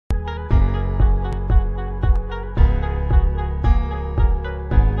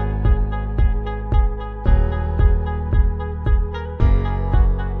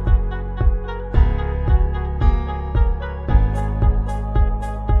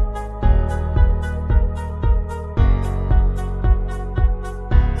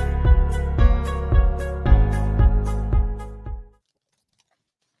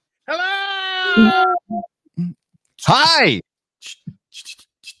Hi.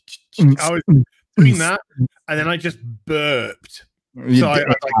 I was doing that, and then I just burped. So I was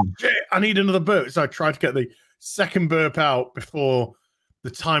like, shit, I need another burp. So I tried to get the second burp out before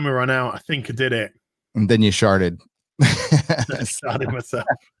the timer ran out. I think I did it. And then you sharded. I sharded myself.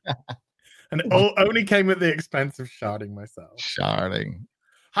 And it only came at the expense of sharding myself. Sharding.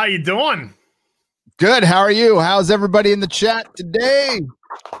 How you doing? Good. How are you? How's everybody in the chat today?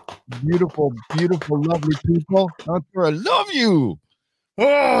 Beautiful, beautiful, lovely people. I love you.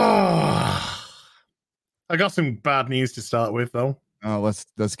 Oh, I got some bad news to start with, though. Oh,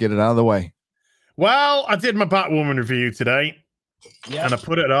 let's get it out of the way. Well, I did my Batwoman review today, and I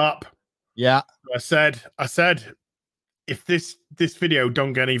put it up. Yeah. I said, if this video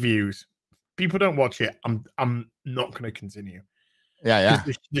don't get any views, people don't watch it, I'm not going to continue. Yeah.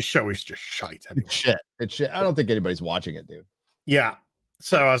 This show is just shite. Anyway. It's shit. I don't think anybody's watching it, dude. Yeah.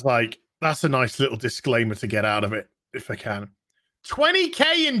 So I was like, that's a nice little disclaimer to get out of it if I can.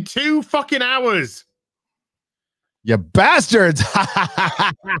 20K in 2 fucking hours. You bastards.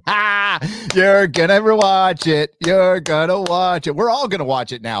 You're gonna watch it. You're gonna watch it. We're all gonna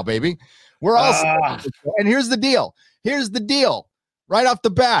watch it now, baby. We're all and here's the deal. Right off the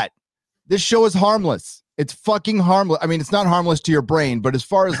bat, this show is harmless. It's fucking harmless. I mean, it's not harmless to your brain, but as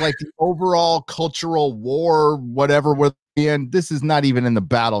far as like the overall cultural war, whatever we're in, this is not even in the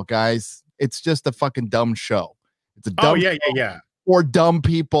battle, guys. It's just a fucking dumb show. It's a dumb yeah. For dumb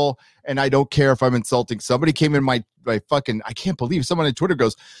people, and I don't care if I'm insulting. Somebody came in my fucking, I can't believe someone on Twitter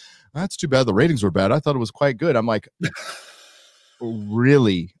goes, that's too bad the ratings were bad. I thought it was quite good. I'm like,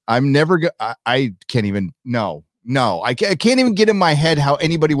 really? I'm never I can't even, no, I can't even get in my head how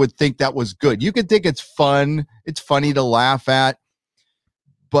anybody would think that was good. You could think it's fun. It's funny to laugh at,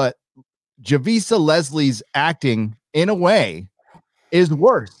 but Javisa Leslie's acting in a way is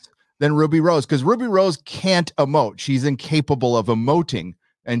worse than Ruby Rose, because Ruby Rose can't emote. She's incapable of emoting.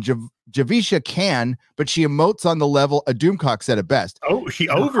 And Javisha can, but she emotes on the level a Doomcock said it best. Oh, she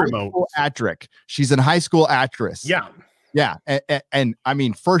over emotes. She's a high school actress. Yeah. Yeah. And I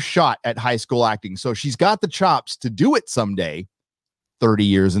mean, first shot at high school acting. So she's got the chops to do it someday, 30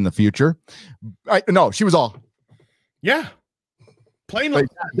 years in the future. No, she was all. Yeah. Plain like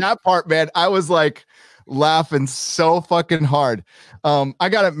that part, man. I was like, laughing so fucking hard. I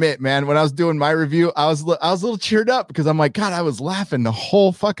gotta admit, man, when I was doing my review, I was a little cheered up because I'm like, God, I was laughing the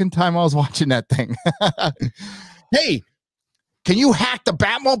whole fucking time I was watching that thing. Hey, can you hack the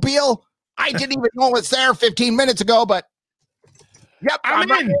Batmobile? I didn't even know it was there 15 minutes ago, but yep, I'm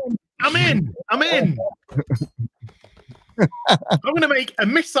in. I'm gonna make a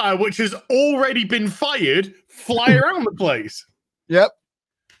missile which has already been fired fly around the place. Yep.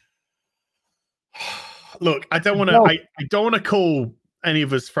 Look, I don't want to. I don't want to call any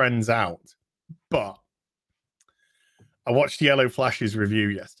of us friends out, but I watched Yellow Flash's review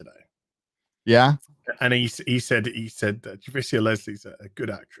yesterday. Yeah, and he said that Javicia Leslie's a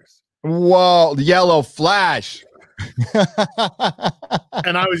good actress. Whoa, Yellow Flash!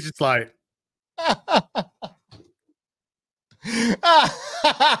 And I was just like,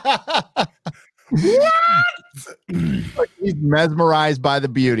 what? He's mesmerized by the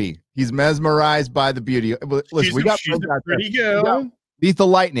beauty. Listen, we got pretty girl. Lethal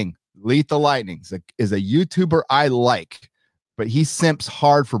Lightning is a YouTuber I like, but he simps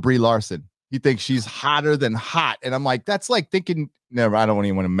hard for Brie Larson. He thinks she's hotter than hot, and I'm like, that's like thinking. Never. I don't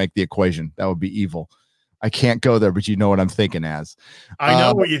even want to make the equation. That would be evil. I can't go there, but you know what I'm thinking as. I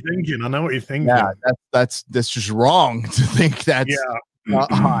know what you're thinking. Yeah, that's just wrong to think that's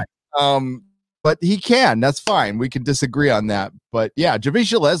hot. But he can. That's fine. We can disagree on that. But yeah,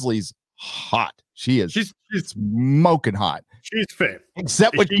 Javisha Leslie's hot. She is. She's smoking hot. She's fit.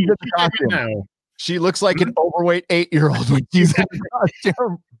 Except when she's in the costume. Now. She looks like an overweight 8-year-old when she's in the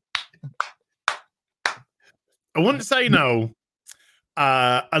costume. I wouldn't say no,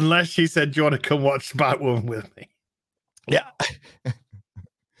 unless she said, "Do you want to come watch Batwoman with me?" Yeah.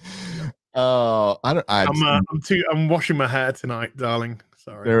 Oh, I'm washing my hair tonight, darling.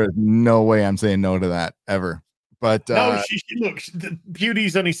 Sorry. There is no way I'm saying no to that ever. But no, she looks.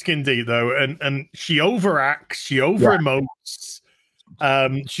 Beauty's only skin deep though, and she overacts. She over emotes.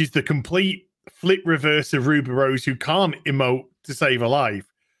 She's the complete flip reverse of Ruby Rose, who can't emote to save her life.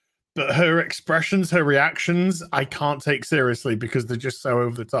 But her expressions, her reactions, I can't take seriously because they're just so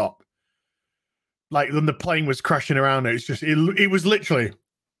over the top. Like when the plane was crashing around her, it was literally.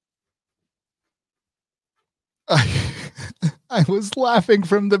 I was laughing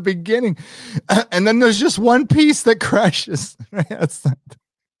from the beginning, and then there's just one piece that crashes. That's not,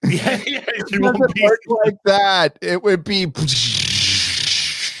 it doesn't work like that. It would be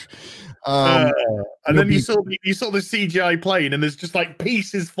And then you saw the CGI plane, and there's just like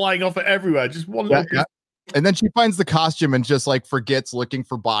pieces flying off it everywhere. Just one little piece. And then she finds the costume and just like forgets looking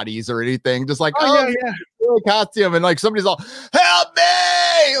for bodies or anything. Just like, yeah. Costume, and like somebody's all, help me!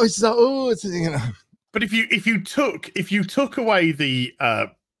 It's But if you took away the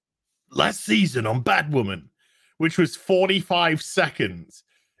last season on Batwoman, which was 45 seconds,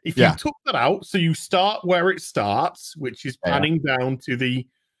 if you took that out, so you start where it starts, which is panning down to the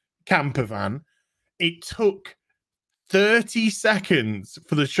camper van, it took 30 seconds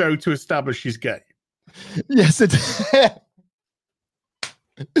for the show to establish she's gay. Yes, it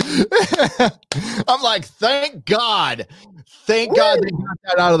I'm like, thank God they got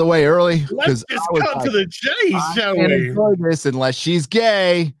that out of the way early. Let's just cut to the chase, shall we? Enjoy this unless she's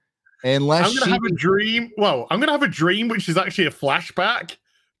gay. Unless I'm gonna have a dream. Well, I'm gonna have a dream which is actually a flashback,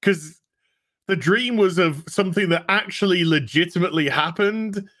 because the dream was of something that actually legitimately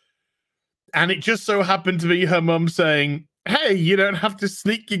happened, and it just so happened to be her mum saying, "Hey, you don't have to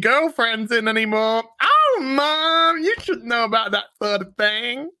sneak your girlfriends in anymore." Oh, Mom, you should know about that sort of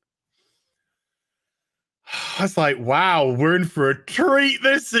thing. I was like, wow, we're in for a treat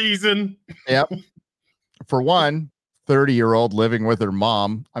this season. Yep. For one, 30-year-old living with her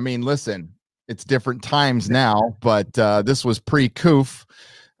mom. I mean, listen, it's different times now, but this was pre-coof.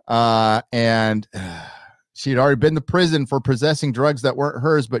 And she'd already been to prison for possessing drugs that weren't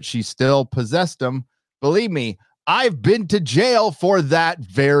hers, but she still possessed them. Believe me, I've been to jail for that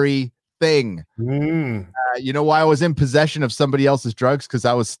very thing. You know why I was in possession of somebody else's drugs? Because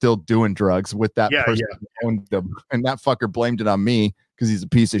I was still doing drugs with that person who owned them. And that fucker blamed it on me because he's a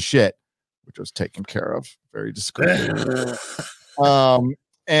piece of shit, which was taken care of very discreetly. I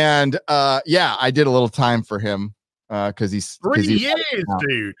did a little time for him because he's 3 years,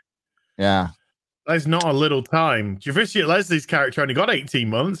 dude. Yeah. That's not a little time. Javicia Leslie's character only got 18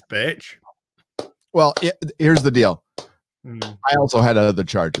 months, bitch. Well, here's the deal. I also had other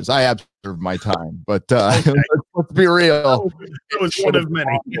charges. I have served my time, but let's be real. It was one of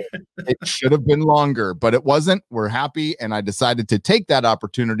many. It should have been longer, but it wasn't. We're happy, and I decided to take that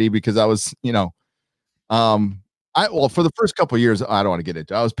opportunity because I was, for the first couple of years, I don't want to get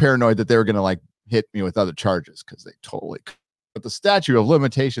into it. I was paranoid that they were going to like hit me with other charges because they totally. But the statute of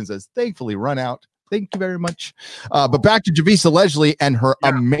limitations has thankfully run out. Thank you very much. But back to Javicia Leslie and her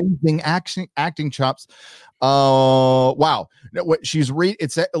amazing acting chops. Oh, wow. What she's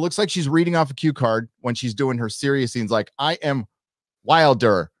it looks like she's reading off a cue card when she's doing her serious scenes. Like, I am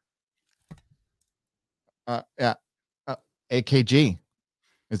Wilder. AKG.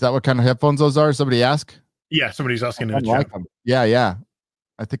 Is that what kind of headphones those are? Somebody ask? Yeah, somebody's asking in the like chat. Them. Yeah.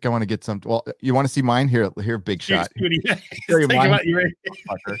 I think I want to get some. Well, you want to see mine? Here, big shot. You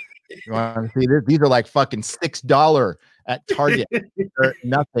want to see this? These are like fucking $6 at Target. They're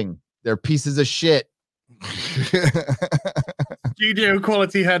nothing. They're pieces of shit. Studio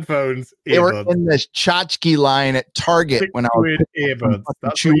quality headphones. They were in this tchotchke line at Target when I was earbuds.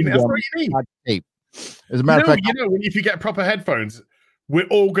 That's what you need. As a matter of fact, if you get proper headphones, we're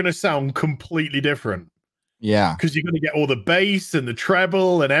all going to sound completely different. Yeah, because you're going to get all the bass and the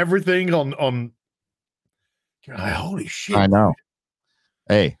treble and everything on. Holy shit! I know.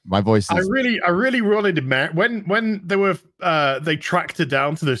 Hey, my voice is. I really wanted to when they were they tracked her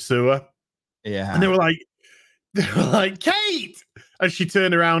down to the sewer. Yeah, and they were like, Kate, as she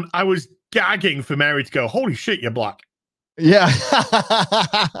turned around, I was gagging for Mary to go, holy shit, you're black. Yeah.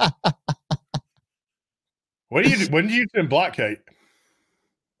 When did you turn black, Kate?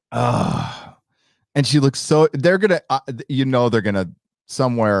 And she looks so. They're gonna, they're gonna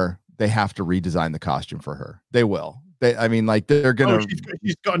somewhere. They have to redesign the costume for her. They will. They're gonna.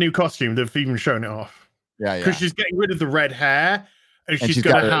 She's got a new costume. They've even shown it off. Yeah. Because she's getting rid of the red hair, and she's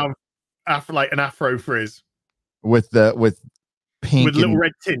gonna have an afro frizz with pink with little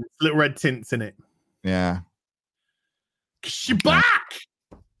red tints in it. Yeah. She's black.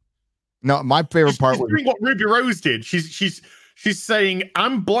 No, my favorite part was doing what Ruby Rose did. She's saying,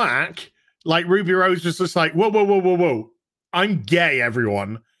 I'm black. Like Ruby Rose was just like, whoa. I'm gay,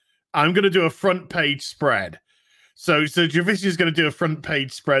 everyone. I'm going to do a front page spread. So Javicia is going to do a front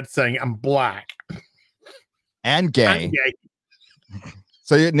page spread saying, I'm black. And gay.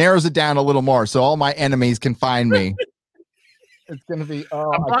 So it narrows it down a little more. So all my enemies can find me. It's going to be,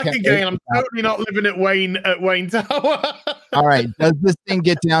 I'm black and gay, and I'm totally not living at Wayne Tower. All right. Does this thing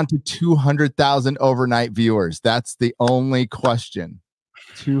get down to 200,000 overnight viewers? That's the only question.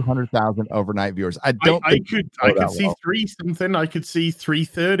 200,000 overnight viewers. I could see 3 something. I could see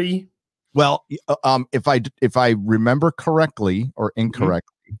 330. Well, if I remember correctly or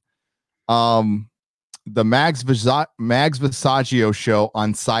incorrectly, Mags Visaggio show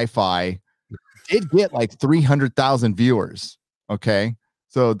on Sci-Fi did get like 300,000 viewers. Okay,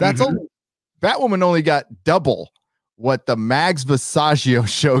 so that's only Batwoman only got double what the Mags Visaggio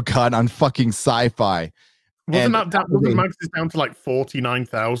show got on fucking Sci-Fi. Wasn't Mags down to like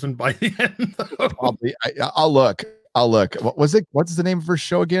 49,000 by the end? Probably. I'll look. What was it? What's the name of her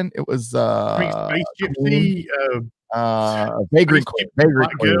show again? It was Space Gypsy, Vagrant Queen.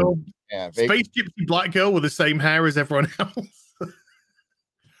 Black Girl. Yeah, Space Gypsy Black Girl with the same hair as everyone else.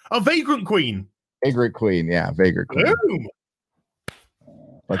 Vagrant Queen. Vagrant Queen, yeah, Vagrant Queen. Boom.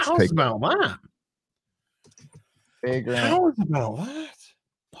 How's about that? How's about that?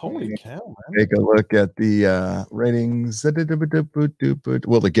 Holy cow, man. Take a look at the ratings.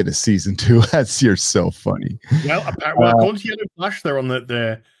 Will it get a season 2? You're so funny. Well, according to Yellow Flash,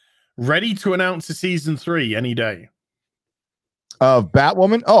 they're ready to announce a season 3 any day. Of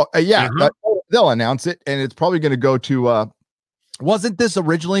Batwoman? Oh, yeah. They'll announce it, and it's probably going to go to wasn't this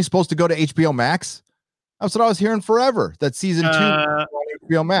originally supposed to go to HBO Max? That's what I was hearing forever. That season 2 on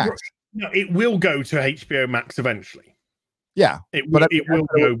HBO Max. No, it will go to HBO Max eventually. Yeah, it will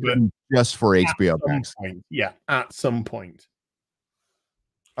go, but just for HBO Max. Yeah, at some point.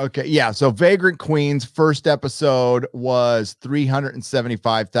 Okay, yeah. So Vagrant Queen's first episode was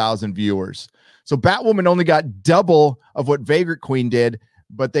 375,000 viewers. So Batwoman only got double of what Vagrant Queen did,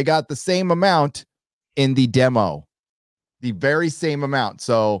 but they got the same amount in the demo. The very same amount.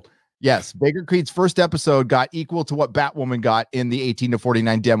 So yes, Vagrant Queen's first episode got equal to what Batwoman got in the 18 to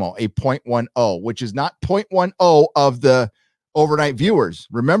 49 demo, a 0.10, which is not 0.10 of the overnight viewers.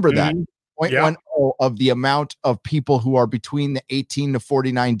 Remember that. 0.10 of the amount of people who are between the 18 to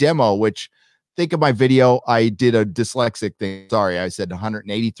 49 demo, which think of my video. I did a dyslexic thing. Sorry, I said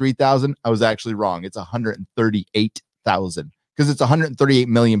 183,000. I was actually wrong. It's 138,000 because it's 138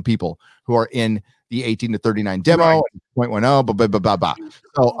 million people who are in the 18 to 39 demo, 0.10, blah, blah, blah, blah, blah.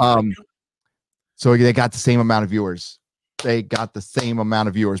 So they got the same amount of viewers. They got the same amount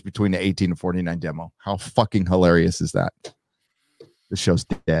of viewers between the 18 to 49 demo. How fucking hilarious is that? The show's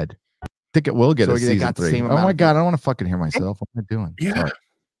dead. I think it will get a season 3. Oh my God, I don't want to fucking hear myself. What am I doing? Yeah. Sorry.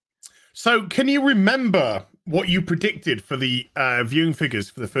 So can you remember what you predicted for the viewing figures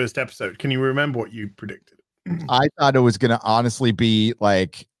for the first episode? Can you remember what you predicted? I thought it was going to honestly be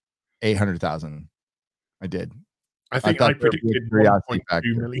like 800,000. I did. I think I predicted 1.2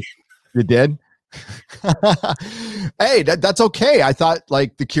 million. You did? Hey, that's okay. I thought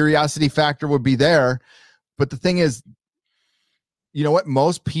like the curiosity factor would be there. But the thing is, you know what?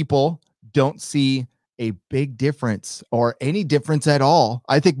 Most people don't see a big difference or any difference at all.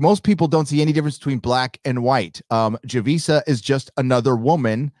 I think most people don't see any difference between black and white. Javisa is just another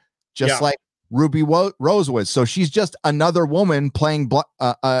woman, just like Ruby Rose was. So she's just another woman playing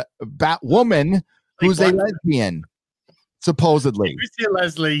Batwoman, who's a lesbian, supposedly. Christia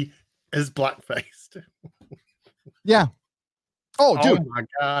Leslie is black-faced. Yeah. Oh, dude. Oh, my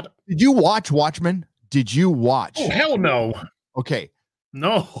God. Did you watch Watchmen? Did you watch? Oh, hell no. Okay.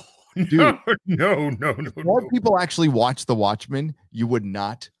 No. Dude, no. More people actually watch The Watchmen. You would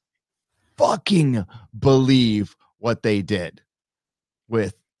not fucking believe what they did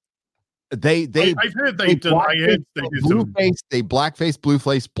with I've heard they've done. They blackface,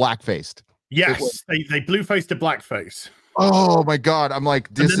 blue-faced. Yes, they blue-faced to blackface. Oh my God! I'm like,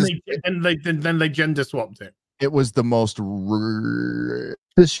 then they gender swapped it. It was the most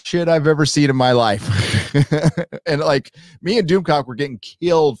this shit I've ever seen in my life. And like me and Doomcock were getting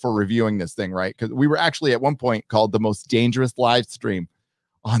killed for reviewing this thing, right? Because we were actually at one point called the most dangerous live stream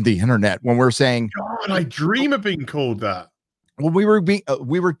on the internet when we're saying, God, I dream of being called that. When we were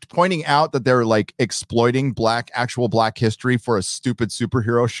pointing out that they're like exploiting actual black history for a stupid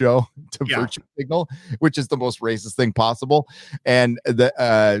superhero show to virtue signal, which is the most racist thing possible. And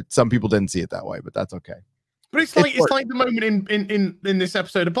some people didn't see it that way, but that's okay. But it's like the moment in this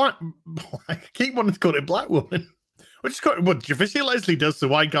episode of Black. I keep wanting to call it Blackwoman, which is what Javisia Leslie does. So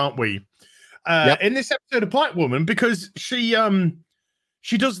why can't we? In this episode of Blackwoman, because she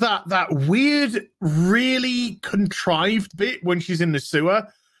does that weird, really contrived bit when she's in the sewer,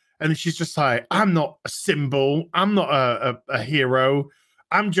 and she's just like, "I'm not a symbol. I'm not a hero.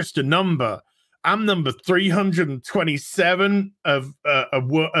 I'm just a number. I'm number 327 as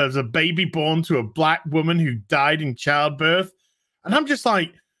a baby born to a black woman who died in childbirth." And I'm just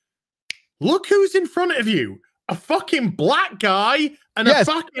like, look who's in front of you. A fucking black guy and a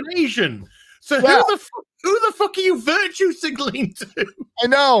fucking Asian. So who the fuck are you virtue signaling to? I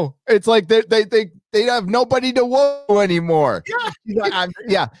know. It's like they have nobody to woo anymore. Yeah.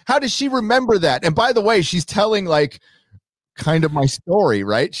 Yeah. How does she remember that? And by the way, she's telling like kind of my story,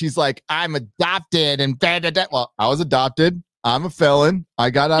 right? She's like, I'm adopted and well, I was adopted. I'm a felon. I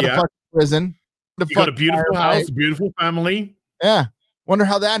got out of fucking prison. You got a beautiful house, beautiful family. Yeah. Wonder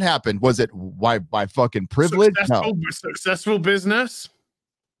how that happened. Was it my fucking privilege? Successful business.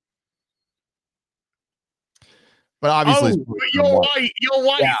 But obviously, you're white. You're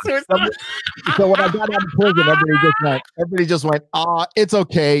white. Yeah. So when I got out of prison, everybody just went, it's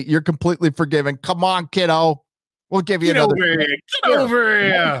okay. You're completely forgiven. Come on, kiddo. We'll give you another. Get over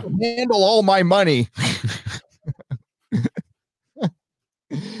here. Handle all my money.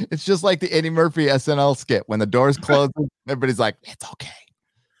 It's just like the Eddie Murphy SNL skit. When the doors close, everybody's like, it's okay.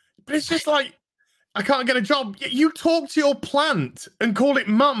 But it's just like, I can't get a job. You talk to your plant and call it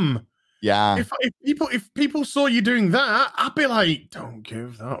mum. Yeah. If people saw you doing that, I'd be like, don't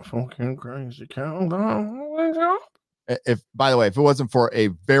give that fucking crazy cow that job. By the way, if it wasn't for a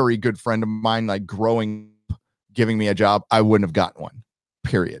very good friend of mine, like growing up, giving me a job, I wouldn't have gotten one.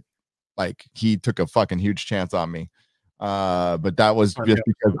 Period. Like he took a fucking huge chance on me. But that was just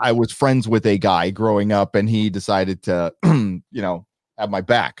because I was friends with a guy growing up, and he decided to, have my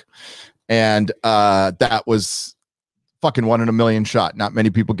back, and that was fucking 1 in a million shot. Not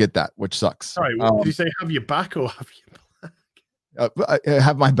many people get that, which sucks. Sorry, did you say have your back or have your black?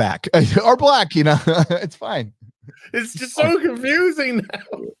 Have my back or black, it's fine. It's just so confusing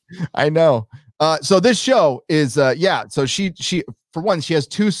now. I know. So this show is, so she, for one, she has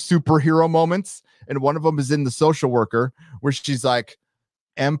 2 superhero moments, and one of them is in The Social Worker, where she's like,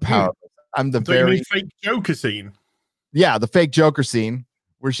 empowered. I'm the very fake Joker scene. Yeah, the fake Joker scene,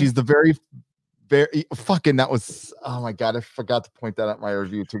 where she's the very fucking, that was, oh my God, I forgot to point that out in my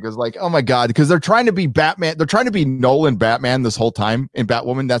review too, because like, oh my God, because they're trying to be Batman, they're trying to be Nolan Batman this whole time in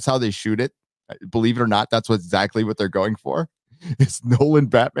Batwoman. That's how they shoot it. Believe it or not, that's exactly what they're going for. It's Nolan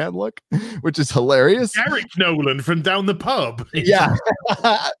Batman look, which is hilarious. Eric Nolan from down the pub. Yeah.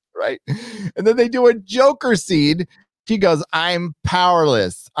 Right. And then they do a Joker scene. She goes, I'm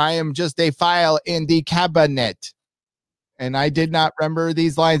powerless. I am just a file in the cabinet. And I did not remember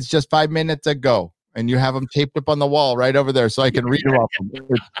these lines just 5 minutes ago. And you have them taped up on the wall right over there so I can read them off them.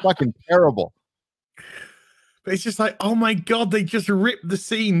 It's fucking terrible. But it's just like, oh my God, they just ripped the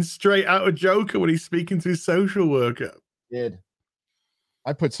scene straight out of Joker when he's speaking to his social worker. Did.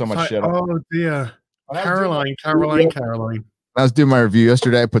 I put so much shit on. Oh dear. Caroline. I was doing my review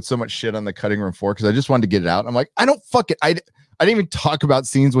yesterday. I put so much shit on the cutting room floor because I just wanted to get it out. I'm like, I didn't even talk about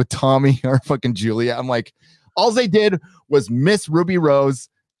scenes with Tommy or fucking Julia. I'm like, all they did was miss Ruby Rose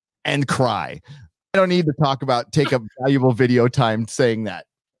and cry. I don't need to take up valuable video time saying that.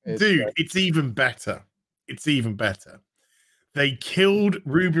 It's even better. It's even better. They killed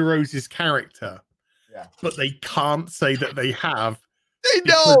Ruby Rose's character, but they can't say that they have. They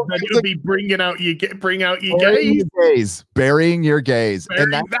know. Then it'll be burying out your gaze. Burying your gaze.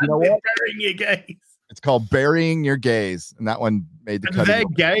 And that's, burying your gaze. It's called Burying Your Gaze. And that one made the cut. They're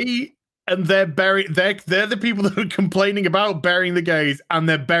gay, and they're the people that are complaining about burying the gaze, and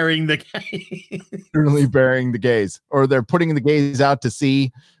they're burying the gaze. Literally burying the gaze. Or they're putting the gaze out to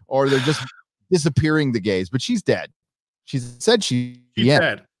sea, or they're just disappearing the gaze. But she's dead. She said she's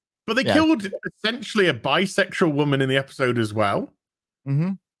dead. But they killed essentially a bisexual woman in the episode as well.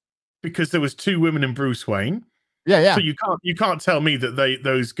 Mm-hmm. Because there was 2 women in Bruce Wayne. Yeah. So you can't tell me that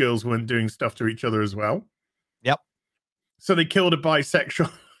those girls weren't doing stuff to each other as well. Yep. So they killed a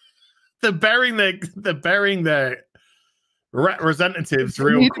bisexual. They're burying their representatives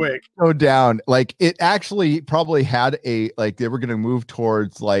real quick. Go down. Like it actually probably had they were going to move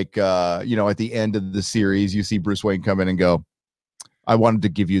towards at the end of the series, you see Bruce Wayne come in and go, I wanted to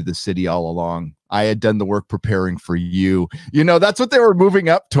give you the city all along. I had done the work preparing for you. That's what they were moving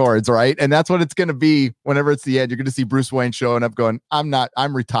up towards, right? And that's what it's going to be whenever it's the end. You're going to see Bruce Wayne showing up going, I'm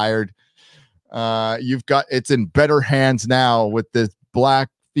retired. It's in better hands now with this black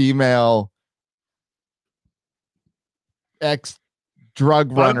female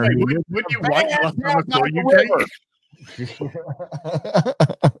ex-drug runner. When you white last time I saw you,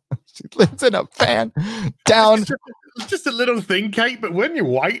 she lives in a van down. It's just a little thing, Kate, but when you're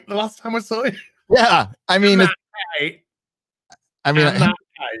white, the last time I saw you. Yeah, I mean, I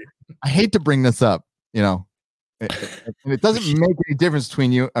hate to bring this up, it doesn't make any difference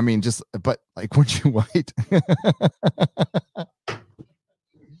between you. I mean, but like, weren't you white?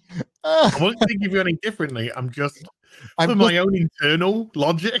 I won't think of you any differently. I'm my own internal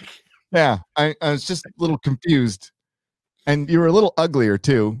logic. Yeah, I was just a little confused. And you were a little uglier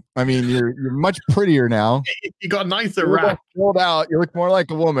too. I mean, you're much prettier now. You got a nicer rack. Pulled out. You look more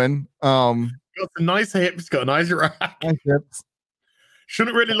like a woman. Got some nice hips. Got a nice rack. Nice hips.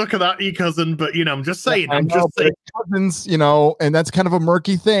 Shouldn't really look at that, you cousin, but you know, I'm just saying. I'm know, just saying. cousins, you know, and that's kind of a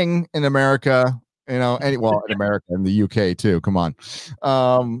murky thing in America, you know. Well, in America and the UK too. Come on.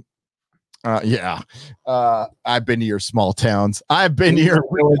 Yeah. I've been to your small towns. I've been to your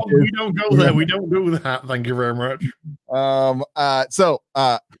villages. We don't go there. We don't do that. Thank you very much.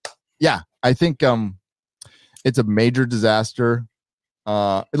 Yeah, I think it's a major disaster.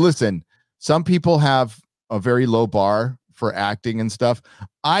 Listen, some people have a very low bar for acting and stuff.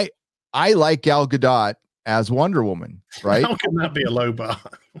 I like Gal Gadot as Wonder Woman, right? How can that be a low bar?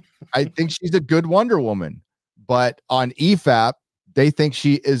 I think she's a good Wonder Woman, but on EFAP, they think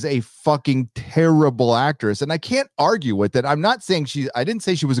she is a fucking terrible actress. And I can't argue with it. I'm not saying I didn't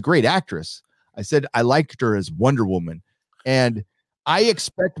say she was a great actress. I said I liked her as Wonder Woman. And I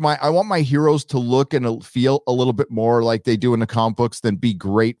want my heroes to look and feel a little bit more like they do in the comic books than be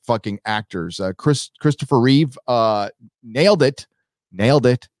great fucking actors. Christopher Reeve nailed it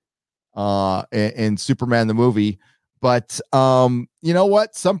in Superman the movie. But you know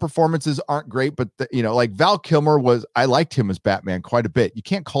what? Some performances aren't great, but like Val Kilmer I liked him as Batman quite a bit. You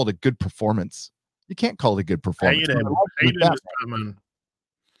can't call it a good performance. You can't call it a good performance. Hated him as Batman.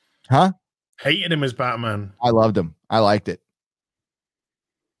 Huh? Hated him as Batman. I loved him. I liked it.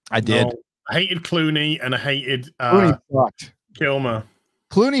 I did. No, I hated Clooney and I hated Kilmer.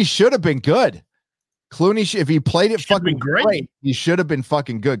 Clooney should have been good. Clooney, if he played it fucking great, he should have been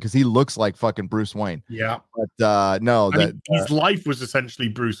fucking good because he looks like fucking Bruce Wayne. Yeah. But no, his life was essentially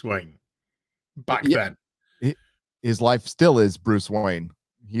Bruce Wayne back then. His life still is Bruce Wayne.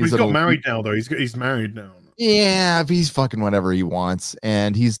 He's got married now, though. He's married now. Yeah, he's fucking whatever he wants,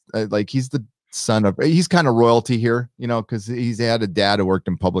 and he's he's the son of. He's kind of royalty here, you know, because he's had a dad who worked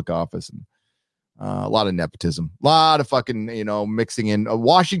in public office and. A lot of nepotism, a lot of fucking, mixing in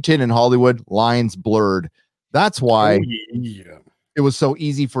Washington and Hollywood, lines blurred. That's why it was so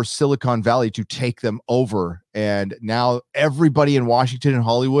easy for Silicon Valley to take them over. And now everybody in Washington and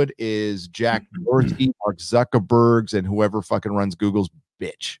Hollywood is Jack Dorsey, Mark Zuckerberg's, and whoever fucking runs Google's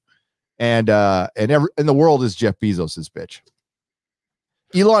bitch. And the world is Jeff Bezos's bitch.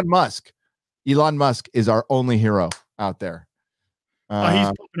 Elon Musk is our only hero out there. He's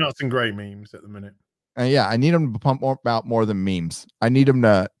pumping out some great memes at the minute. Yeah, I need him to pump out more than memes. I need him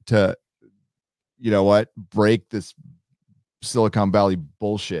to break this Silicon Valley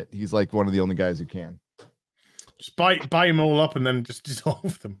bullshit. He's like one of the only guys who can. Just buy them all up and then just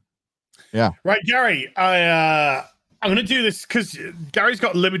dissolve them. Yeah. Right, Gary. I'm gonna do this because Gary's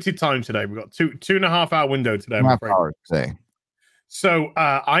got limited time today. We've got 2.5 hour window today. I'm afraid. So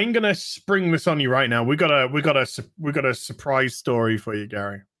I'm gonna spring this on you right now. We got a surprise story for you,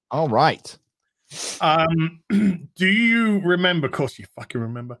 Gary. All right. Do you remember? Of course, you fucking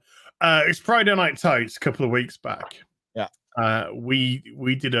remember. It's Friday Night Tights a couple of weeks back. Yeah.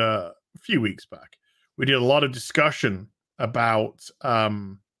 We did a few weeks back. We did a lot of discussion about.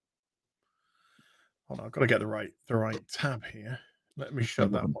 Hold on, I've got to get the right tab here. Let me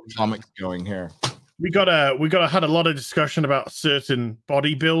shut that one. Comics going here. We had a lot of discussion about a certain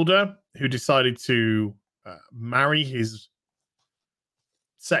bodybuilder who decided to marry his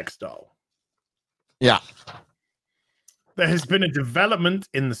sex doll. Yeah. There has been a development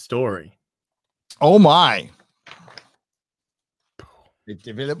in the story. Oh my.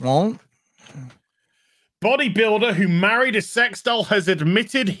 It won't. Bodybuilder who married a sex doll has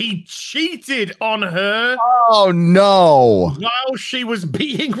admitted he cheated on her. Oh no. While she was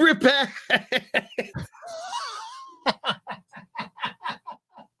being repaired.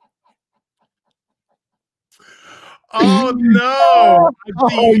 Oh no.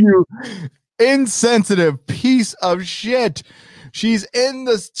 Oh, you insensitive piece of shit. She's in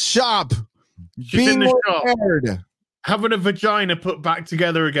the shop. She's in the shop. Having a vagina put back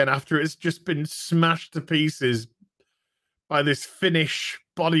together again after it's just been smashed to pieces by this Finnish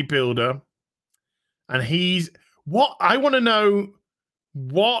bodybuilder. And I want to know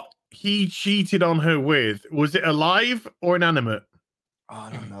what he cheated on her with. Was it alive or inanimate?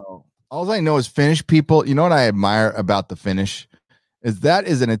 I don't know. All I know is Finnish people. You know what I admire about the Finnish is that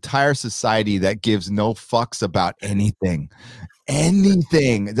is an entire society that gives no fucks about anything.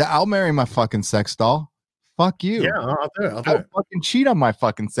 Anything. I'll marry my fucking sex doll. Fuck you. Yeah, I'll do it. I'll fucking cheat on my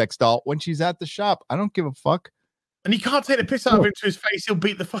fucking sex doll when she's at the shop. I don't give a fuck. And you can't take the piss out of him to his face. He'll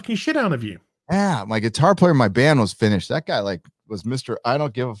beat the fucking shit out of you. Yeah, my guitar player in my band was Finnish. That guy was Mr. I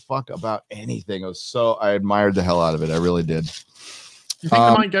don't give a fuck about anything. I admired the hell out of it. I really did. Do you think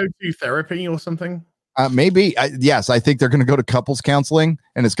they might go to therapy or something? Maybe. Yes, I think they're going to go to couples counseling,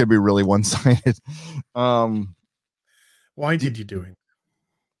 and it's going to be really one-sided. Why did you do it?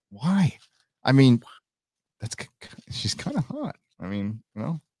 Why? I mean, she's kind of hot. I mean, you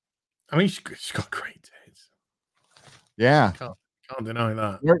know. I mean, she's got great tits. Yeah. Can't deny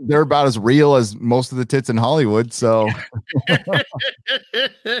that. They're about as real as most of the tits in Hollywood. So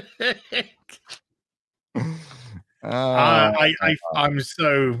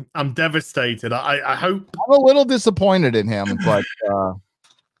I'm devastated. I hope I'm a little disappointed in him, but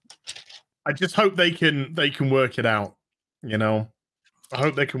I just hope they can work it out. You know, I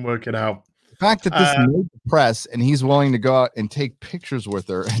hope they can work it out. the fact that this made the press and he's willing to go out and take pictures with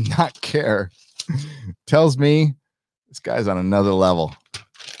her and not care tells me this guy's on another level.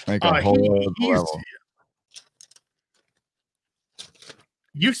 Like a whole level.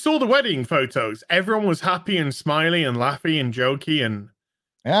 You saw the wedding photos. Everyone was happy and smiley and laughy and jokey, and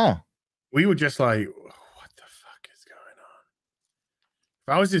yeah, we were just like, "What the fuck is going on?"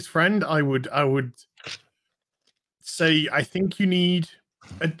 If I was his friend, I would say, "I think you need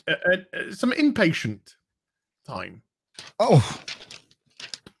some inpatient time." Oh,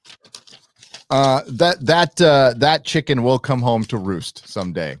 that chicken will come home to roost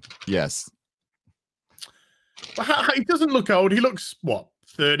someday. Yes. He doesn't look old. He looks what,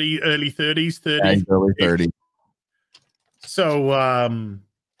 30, early 30s, 30. Yeah, early 30. So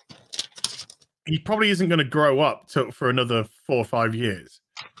he probably isn't going to grow up for another 4 or 5 years.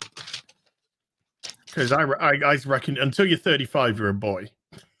 Because I reckon until you're 35, you're a boy.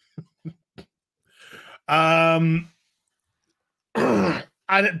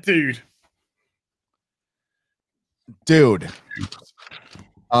 Dude.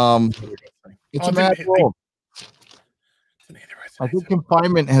 It's a mad world. I think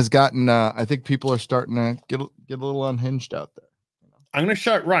confinement has gotten. I think people are starting to get a little unhinged out there. I'm going to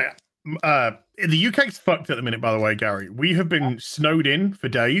shout right. The UK's fucked at the minute, by the way, Gary. We have been snowed in for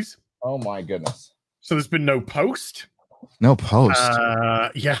days. Oh my goodness! So there's been no post. No post.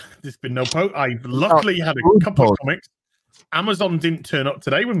 Yeah, there's been no post. I luckily had a couple of comics. Amazon didn't turn up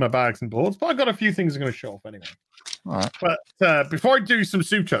today with my bags and boards, but I got a few things I'm going to show off anyway. All right. But before I do some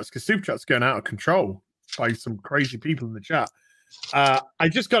soup chats, because soup chat's going out of control by some crazy people in the chat. I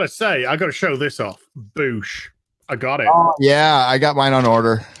just got to say, I got to show this off. Boosh. I got it. Oh, yeah, I got mine on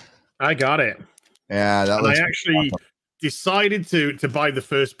order. I got it. Yeah, that was. I actually decided to buy the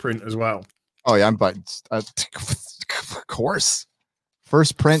first print as well. Oh, yeah, I'm buying. Of course.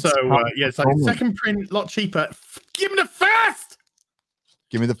 First print. So, yeah, it's like second print, a lot cheaper. Give me the first.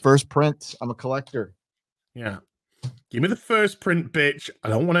 Give me the first print. I'm a collector. Yeah. Give me the first print, bitch. I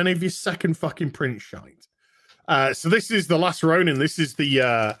don't want any of your second fucking print shite. So this is The Last Ronin. This is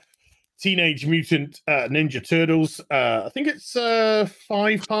the Teenage Mutant Ninja Turtles. I think it's a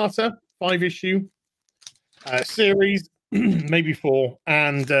 5-parter, 5-issue series, maybe 4.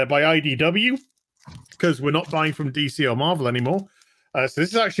 And by IDW, because we're not buying from DC or Marvel anymore. So this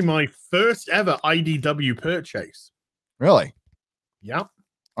is actually my first ever IDW purchase. Really? Yeah.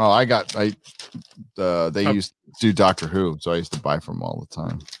 Oh, they used to do Doctor Who, so I used to buy from them all the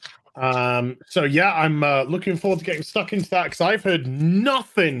time. So yeah, I'm looking forward to getting stuck into that because I've heard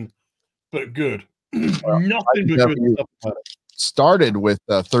nothing but good. Nothing but good stuff about it. Started with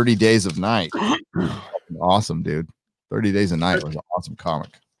 30 Days of Night. Awesome, dude. 30 Days of Night was an awesome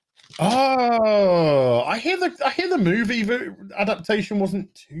comic. Oh, I hear the movie adaptation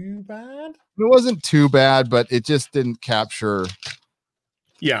wasn't too bad. It wasn't too bad, but it just didn't capture.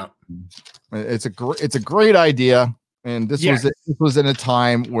 Yeah, it's a great idea, and this was in a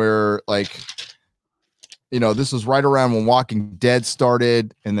time where, like, you know, this was right around when Walking Dead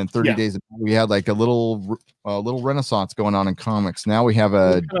started, and then 30 Days we had like a little renaissance going on in comics. Now we have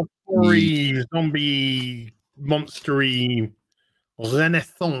a zombie monstery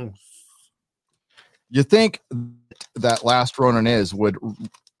renaissance. You think that Last Ronin would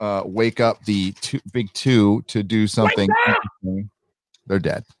wake up the big two to do something? They're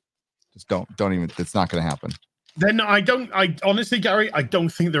dead. Just don't even. It's not going to happen. Then I honestly, Gary, I don't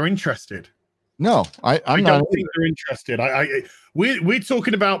think they're interested. No, I don't think they're interested. We're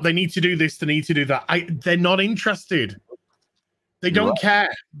talking about they need to do this, they need to do that. They're not interested. They don't care.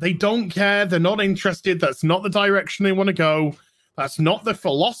 They don't care. They're not interested. That's not the direction they want to go. That's not the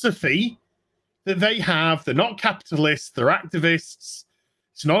philosophy that they have. They're not capitalists. They're activists.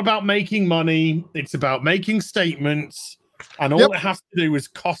 It's not about making money. It's about making statements. And all it has to do is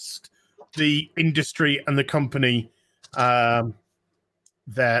cost the industry and the company their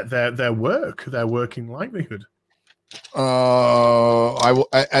work, their working livelihood. There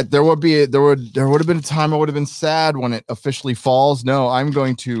would have been a time I would have been sad when it officially falls. No, I'm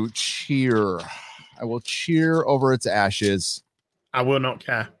going to cheer. I will cheer over its ashes. I will not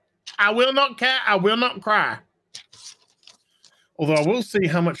care. I will not care. I will not cry. Although I will see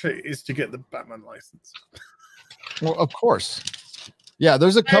how much it is to get the Batman license. Well, of course. Yeah,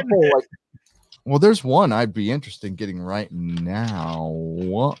 there's a couple like. Well, there's one I'd be interested in getting right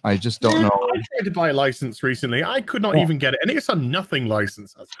now. I just don't know. I tried to buy a license recently. I could not even get it, and it's a nothing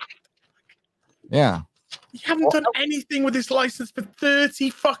license. Yeah. You haven't done anything with this license for 30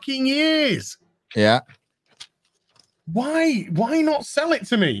 fucking years. Yeah. Why not sell it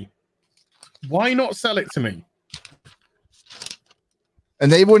to me? Why not sell it to me?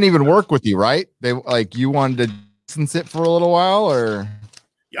 And they wouldn't even work with you, right? They like you wanted to license it for a little while, or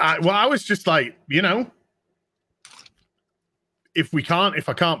I was just like, if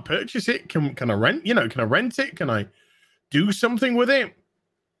I can't purchase it, can I rent? Can I rent it? Can I do something with it?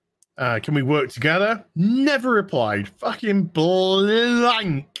 Can we work together? Never replied. Fucking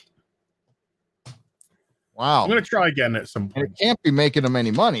blank. Wow. I'm gonna try again at some point. And it can't be making them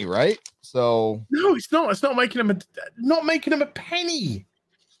any money, right? So no, it's not. It's not making them a penny.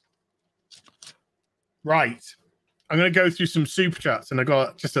 Right. I'm gonna go through some super chats, and I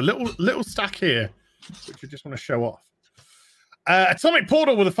got just a little stack here, which I just want to show off. Atomic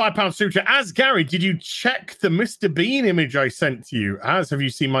Portal with a £5 super chat. As Gary, did you check the Mr. Bean image I sent to you? Have you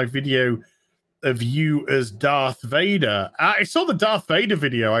seen my video of you as Darth Vader? I saw the Darth Vader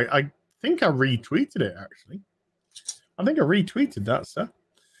video. I think I retweeted it, actually. I think I retweeted that, sir.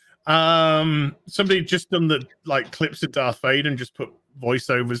 Somebody just done the clips of Darth Vader and just put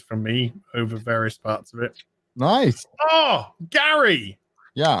voiceovers from me over various parts of it. Nice. Oh, Gary.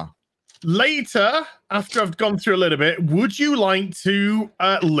 Yeah. Later, after I've gone through a little bit, would you like to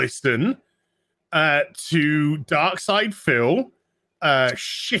listen to Darkside Phil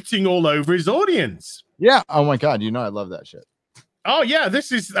shitting all over his audience? Yeah. Oh my God. I love that shit. Oh yeah,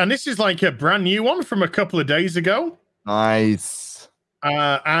 this is like a brand new one from a couple of days ago. Nice.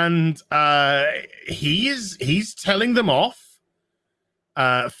 And he's telling them off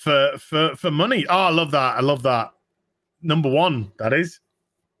for money. Oh, I love that. I love that. Number one, that is.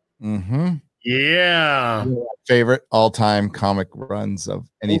 Mm-hmm. Yeah. Favorite all-time comic runs of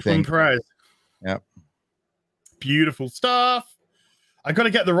anything. Yep. Beautiful stuff. I got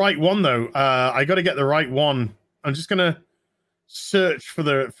to get the right one though. I got to get the right one. I'm just gonna search for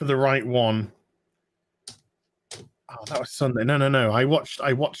the right one. Oh, that was Sunday. No. I watched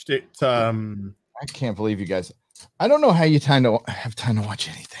it. I can't believe you guys. I don't know how you have time to watch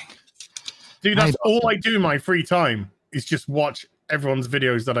anything. Dude, that's all I do in my free time is just watch everyone's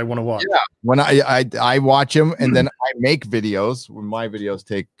videos that I want to watch. Yeah. When I watch them and then I make videos. When my videos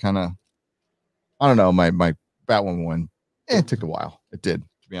take kind of, I don't know, my Batwoman one. It took a while. It did,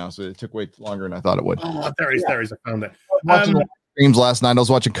 to be honest with you. It took way longer than I thought it would. Oh, there is. I found it. Watching streams last night. I was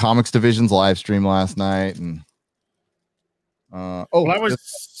watching Comics Division's live stream last night, and last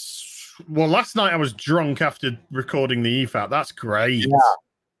night I was drunk after recording the EFAT. That's great.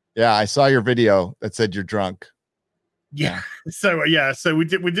 Yeah, I saw your video that said you're drunk. Yeah. So we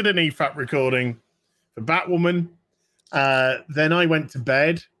did an EFAT recording for Batwoman. Then I went to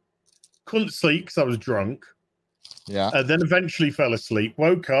bed, couldn't sleep because I was drunk. Yeah. Then eventually fell asleep,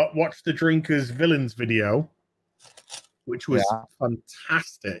 woke up, watched the Drinkers Villains video, which was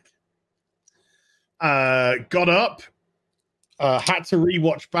fantastic. Got up, had to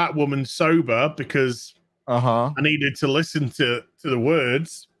rewatch Batwoman sober because I needed to listen to the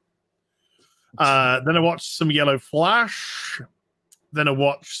words. Then I watched some Yellow Flash. Then I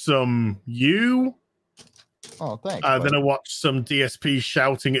watched some You. Oh, thanks. Then I watched some DSP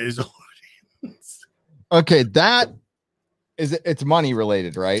shouting at his audience. Okay, it's money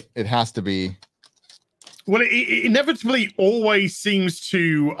related, right? It has to be. Well, it inevitably always seems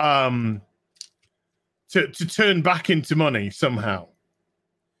to turn back into money somehow.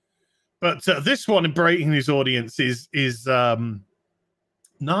 But this one, berating his audience, is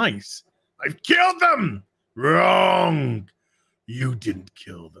nice. I've killed them. Wrong. You didn't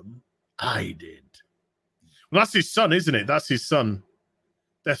kill them. I did. Well, that's his son, isn't it? That's his son.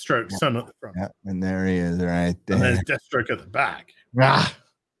 Deathstroke's son at the front. Yeah, and there he is right there. And there's Deathstroke at the back.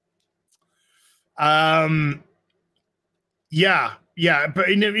 Yeah, but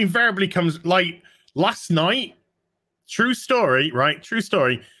it invariably comes like last night. True story, right? True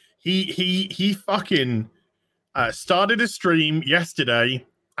story. He fucking started a stream yesterday,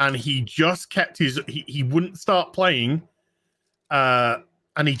 and he just kept he wouldn't start playing, and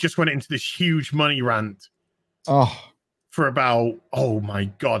he just went into this huge money rant. For about, oh my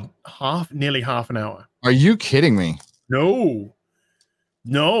God, nearly half an hour. Are you kidding me? No.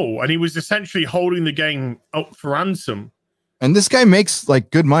 And he was essentially holding the game up for ransom. And this guy makes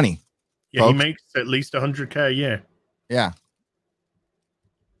good money. Yeah, folks. He makes at least 100K a year. Yeah.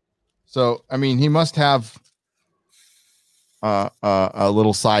 So, I mean, he must have a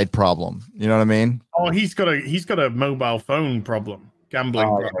little side problem. You know what I mean? Oh, he's got a mobile phone problem. gambling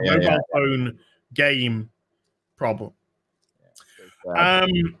problem, mobile phone game problem.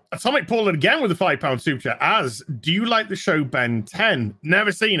 Atomic Paul again with a £5 super chat. Do you like the show Ben 10?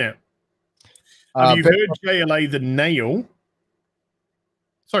 Never seen it. Have you heard JLA The Nail?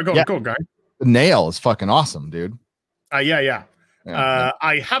 Sorry, go on, guy. The Nail is fucking awesome, dude. Yeah.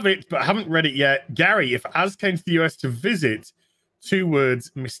 I have it, but I haven't read it yet. Gary, if Az came to the US to visit, 2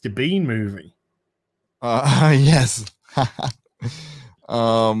 words, Mr. Bean movie. Yes.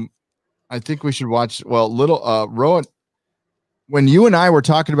 I think we should watch. Well, Rowan, when you and I were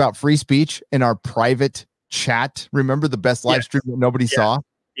talking about free speech in our private chat, remember the best live stream that nobody saw?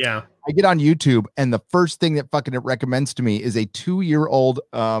 Yeah. I get on YouTube, and the first thing that fucking it recommends to me is a 2-year-old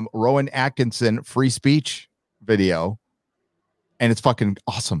Rowan Atkinson free speech video. And it's fucking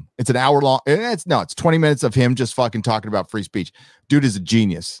awesome. It's an hour long. It's 20 minutes of him just fucking talking about free speech. Dude is a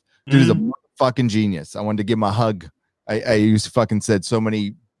genius. Dude is a fucking genius. I wanted to give him a hug. I used to fucking said so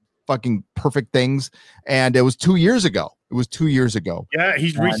many fucking perfect things. And it was 2 years ago. Yeah,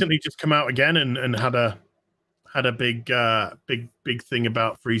 he's recently just come out again and had a big thing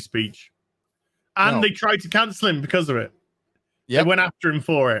about free speech. And they tried to cancel him because of it. They went after him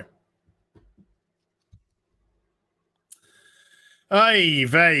for it. Hey,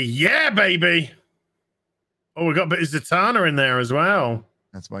 yeah, baby. Oh, we got a bit of Zatanna in there as well.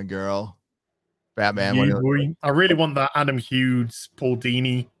 That's my girl. Batman. Yeah, I really want that Adam Hughes, Paul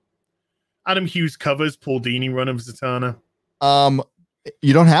Dini. Adam Hughes covers Paul Dini run of Zatanna.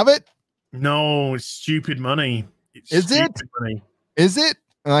 You don't have it? No, it's stupid money. Is it?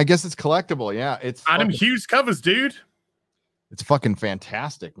 I guess it's collectible. Yeah, it's Adam Hughes covers, dude. It's fucking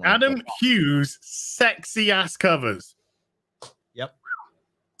fantastic, man. Adam Hughes, sexy ass covers. Yep.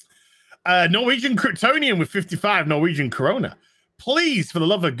 Norwegian Kryptonian with 55 Norwegian Corona. Please, for the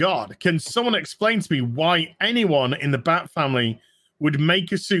love of God, can someone explain to me why anyone in the Bat family would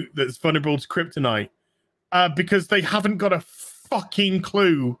make a suit that's vulnerable to kryptonite? Because they haven't got a fucking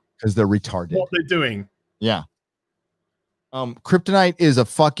clue. Because they're retarded. What they're doing. Yeah. Kryptonite is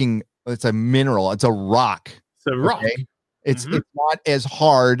it's a mineral. It's a rock. It's a rock. Okay? It's not as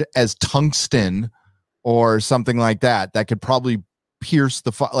hard as tungsten or something like that. That could probably pierce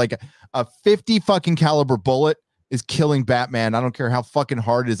like a 50 fucking caliber bullet is killing Batman. I don't care how fucking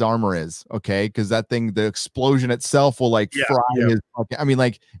hard his armor is. Okay. Cause that thing, the explosion itself will fry his fucking, I mean,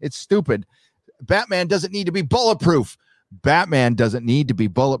 like, it's stupid. Batman doesn't need to be bulletproof. Batman doesn't need to be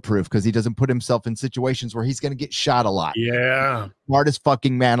bulletproof because he doesn't put himself in situations where he's going to get shot a lot. Yeah. Smartest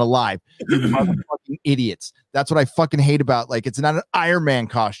fucking man alive. You motherfucking idiots. That's what I fucking hate about, like, it's not an Iron Man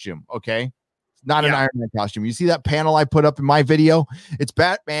costume. Okay. It's not an Iron Man costume. You see that panel I put up in my video? It's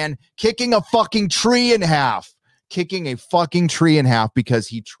Batman kicking a fucking tree in half. Kicking a fucking tree in half because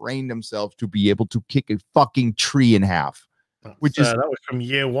he trained himself to be able to kick a fucking tree in half. That was from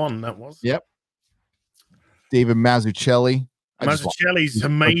year one. That was. Yep. David Mazzucchelli. Mazzucchelli's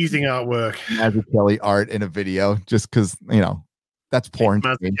amazing artwork. Mazzucchelli art in a video, just because that's porn.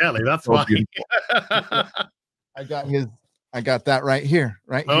 Mazzucchelli, that's why. I got that right here.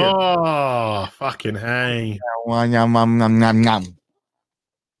 Oh, fucking hey.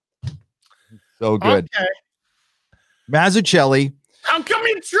 So good. Okay. Mazzucchelli. How come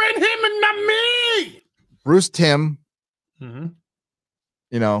you train him and not me? Bruce Timm. Mm-hmm.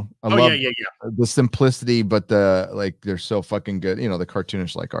 I love the simplicity, but they're so fucking good. The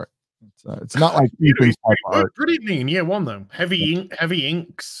cartoonish like art. It's not like pretty mean. Yeah, one though. Heavy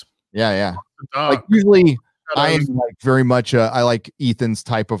inks. Yeah. Like usually, I am like very much. I like Ethan's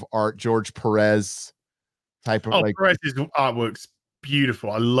type of art. George Perez type of Perez's artwork's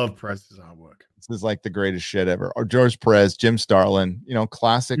beautiful. I love Perez's artwork. This is like the greatest shit ever. Or George Perez, Jim Starlin.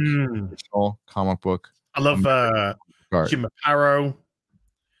 Classic original comic book. I love Jim Aparo.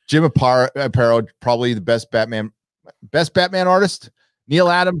 Jim Aparo, probably the best Batman artist. Neil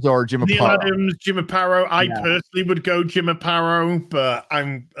Adams or Jim Aparo? Neil Adams, Jim Aparo. I personally would go Jim Aparo, but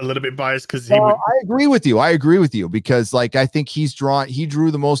I'm a little bit biased because I agree with you because I think he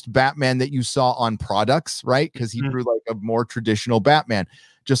drew the most Batman that you saw on products, right? Because he drew like a more traditional Batman,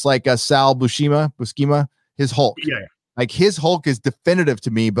 just like Sal Buscema, his Hulk. Yeah. Like his Hulk is definitive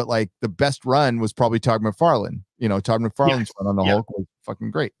to me, but like the best run was probably Todd McFarlane. Todd McFarlane's run on the Hulk was fucking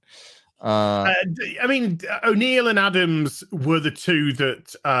great. I mean, O'Neill and Adams were the two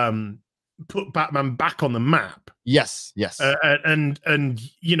that put Batman back on the map. Yes. And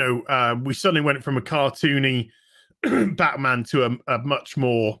we suddenly went from a cartoony Batman to a much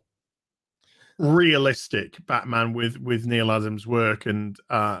more realistic Batman with Neil Adams' work, and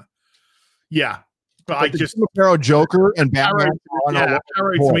But I just Arrow Joker and Batman.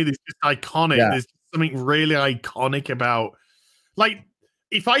 Arrow to me is just iconic. There's something really iconic about. like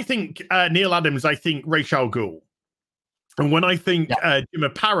if I think Neil Adams, I think Ra's al Ghul. And when I think Jim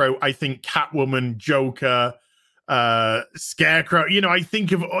Aparo, I think Catwoman, Joker, Scarecrow. You know, I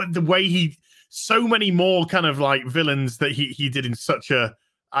think of the way so many more kind of like villains that he did in such to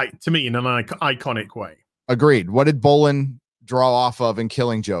me, in an iconic way. Agreed. What did Bolin draw off of in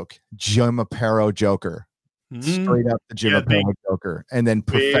Killing Joke? Jim Aparo Joker. Straight up the Jim Aparo Joker. And then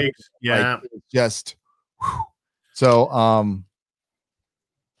perfect. Yeah. Like, just whew. So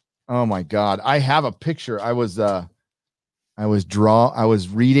oh my God. I have a picture. I was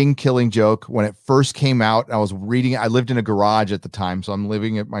reading Killing Joke when it first came out. I was reading it. I lived in a garage at the time, so I'm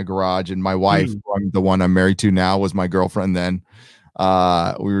living at my garage, and my wife, the one I'm married to now, was my girlfriend then.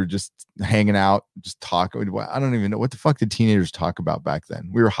 We were just hanging out, just talking. I don't even know what the fuck did teenagers talk about back then.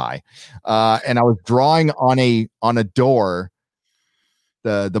 We were high. And I was drawing on a door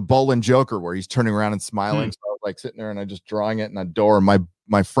the Bolin Joker where he's turning around and smiling. So I was like sitting there and I just drawing it in a door.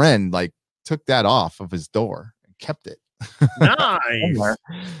 My friend like took that off of his door and kept it. Nice.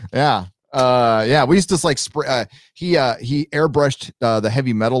 Yeah. We used to like spray. He airbrushed the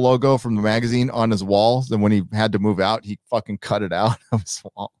heavy metal logo from the magazine on his walls, and when he had to move out, he fucking cut it out of his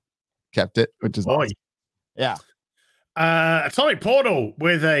wall, kept it, which is awesome. Yeah. Atomic Portal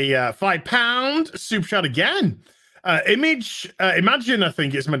with a £5 super chat again. Imagine, I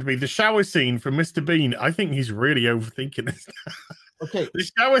think it's meant to be the shower scene from Mr. Bean. I think he's really overthinking this. Okay. The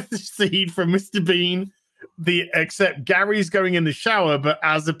shower scene from Mr. Bean. Except Gary's going in the shower, but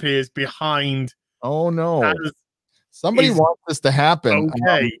Az appears behind. Oh no! Somebody wants this to happen.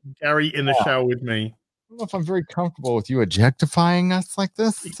 Okay, Gary in the shower with me. I don't know if I'm very comfortable with you objectifying us like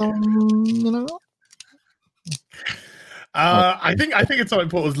this. So, you know. I think Atomic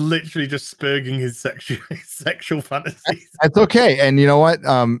Portal is literally just spurging his sexual fantasies. That's okay, and you know what?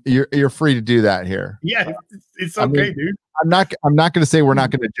 You're free to do that here. Yeah, it's okay, dude. I'm not going to say we're not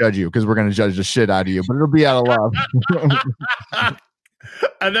going to judge you, because we're going to judge the shit out of you, but it'll be out of love.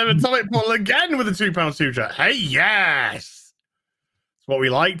 And then Atomic Portal again with a £2 super chat. Hey, yes, it's what we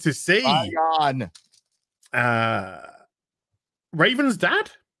like to see. On. Raven's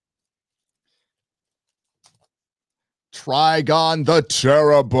dad. Trigon the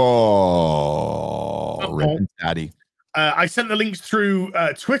Terrible. Raven's daddy. I sent the links through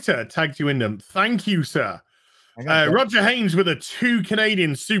Twitter, tagged you in them. Thank you, sir. Roger Haynes with a 2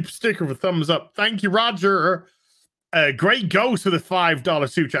 Canadian super sticker with a thumbs up. Thank you, Roger. Great Ghost with a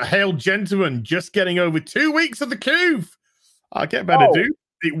 $5 super chat. Hail, gentlemen, just getting over 2 weeks of the Couve. I'll get better, dude.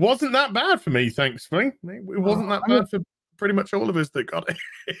 It wasn't that bad for me, thankfully. It wasn't that bad for pretty much all of us that got it.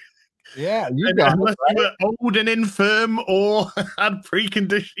 Yeah, you got unless you were old and infirm or had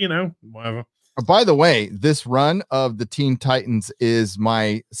precondition, you know, whatever. By the way, this run of the Teen Titans is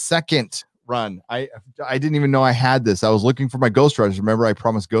my second run. I didn't even know I had this. I was looking for my Ghost Riders. Remember, I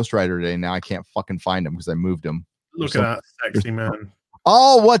promised Ghost Rider today. Now I can't fucking find him because I moved him. Look at that sexy man.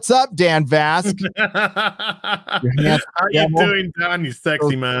 Oh, what's up, Dan Vask? How you doing, Dan? You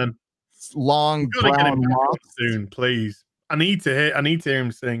sexy man. Long brown locks. Soon, please. I need to hear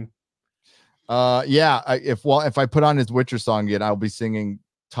him sing. If I put on his Witcher song yet, I'll be singing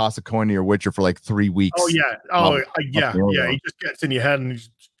Toss a Coin to Your Witcher for like 3 weeks. Oh yeah. Yeah. He just gets in your head and he's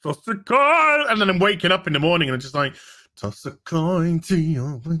toss a coin, and then I'm waking up in the morning and I'm just like, toss a coin to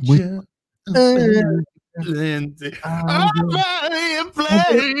your Witcher.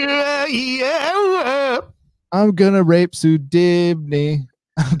 I'm gonna rape Sue Dibney.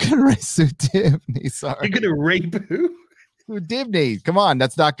 Sorry. You're gonna rape who? Sue Dibney. Come on,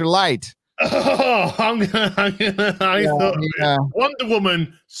 that's Dr. Light. Oh, I thought Wonder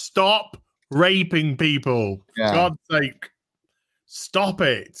Woman, stop raping people. For God's sake. Stop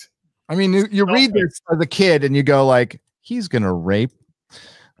it. I mean, you read this as a kid and you go like, he's gonna rape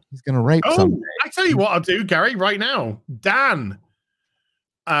someday. I tell you what I'll do, Gary, right now. Dan,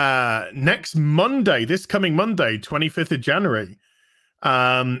 next Monday, this coming Monday, 25th of January,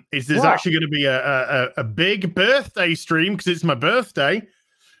 there's actually going to be a big birthday stream because it's my birthday.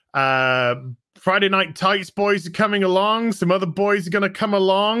 Friday Night Tights boys are coming along. Some other boys are going to come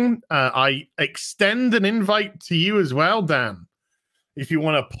along. I extend an invite to you as well, Dan. If you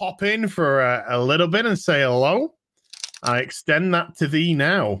want to pop in for a little bit and say hello, I extend that to thee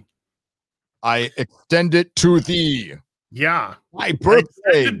now. I extend it to thee. Yeah. My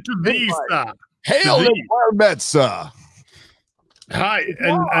birthday. To thee, sir. Hail the Bar Metza. Hi.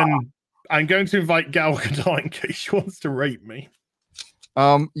 And I'm going to invite Gal Gadot in case she wants to rape me.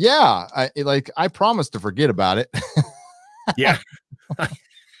 I promised to forget about it. Yeah.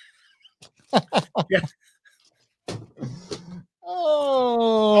 Yeah.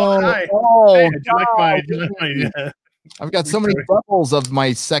 Oh, hi. oh, hey, do you like my I've got so many doubles of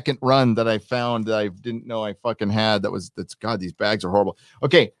my second run that I found that I didn't know I fucking had. That's God, these bags are horrible.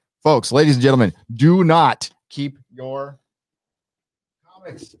 Okay, folks, ladies and gentlemen, do not keep your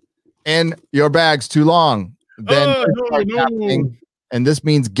comics in your bags too long. Then happening, and this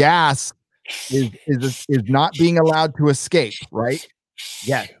means gas is not being allowed to escape, right?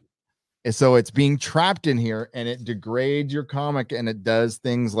 Yes. And so it's being trapped in here, and it degrades your comic, and it does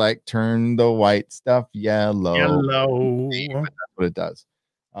things like turn the white stuff yellow. That's what it does.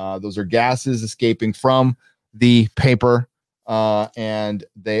 Those are gases escaping from the paper, and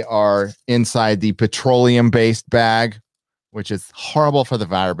they are inside the petroleum-based bag, which is horrible for the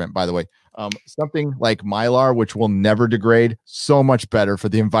environment, by the way. Something like Mylar, which will never degrade, so much better for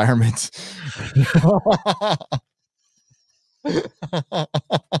the environment.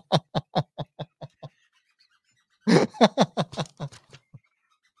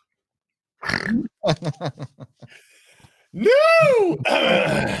 No.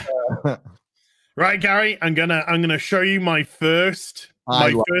 Right, Gary, I'm gonna show you my first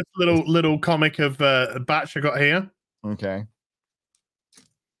little comic of batch I got here. Okay.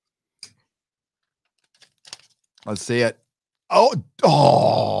 Let's see it. Oh,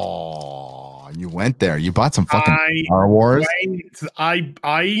 you went there. You bought some fucking Star Wars.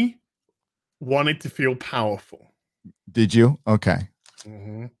 I wanted to feel powerful. Did you? Okay.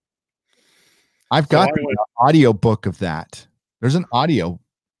 Mm-hmm. I've got the audio book of that. There's an audio.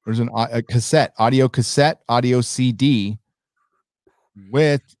 There's a cassette, audio CD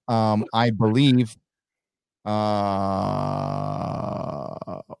with, I believe, why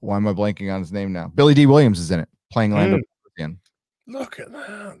am I blanking on his name now? Billy D. Williams is in it, playing Lando again. Look at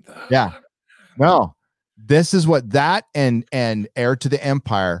that. Yeah. No, this is what that and Heir to the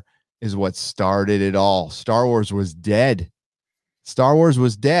Empire is what started it all. Star Wars was dead.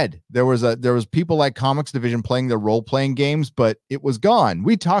 There was people like Comics Division playing their role-playing games, but it was gone.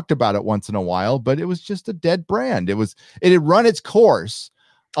 We talked about it once in a while, but it was just a dead brand. It had run its course.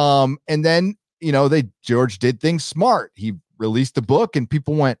 And then, George did things smart. He released the book and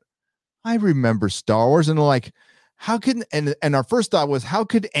people went, I remember Star Wars. And they're like, and our first thought was, how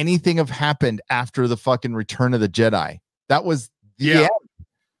could anything have happened after the fucking Return of the Jedi? That was the end.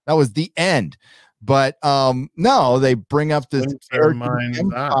 That was the end. But no, they bring up this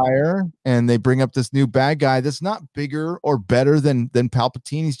Empire, and they bring up this new bad guy that's not bigger or better than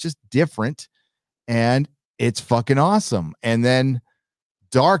Palpatine. He's just different, and it's fucking awesome. And then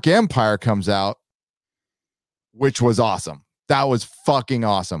Dark Empire comes out, which was awesome. That was fucking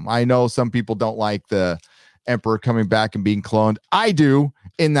awesome. I know some people don't like the Emperor coming back and being cloned. I do,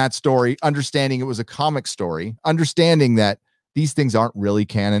 in that story, understanding it was a comic story, understanding that these things aren't really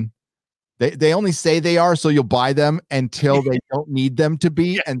canon. They only say they are, so you'll buy them until they don't need them to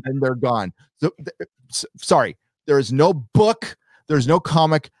be, and then they're gone. So, sorry, there is no book, there's no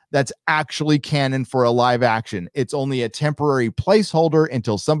comic that's actually canon for a live action. It's only a temporary placeholder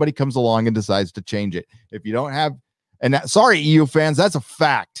until somebody comes along and decides to change it. If you don't have, sorry, EU fans, that's a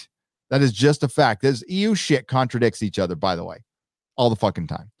fact. That is just a fact. This EU shit contradicts each other, by the way, all the fucking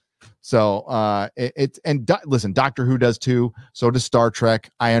time. So listen, Doctor Who does too. So does Star Trek.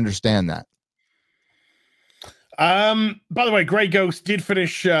 I understand that. By the way, Grey Ghost did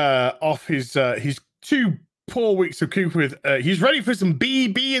finish off his 2 poor weeks of Cooper with he's ready for some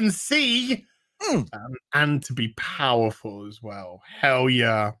B.B.C. And to be powerful as well. Hell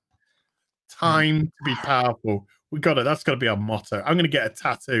yeah. Time to be powerful. We got it. That's got to be our motto. I'm gonna get a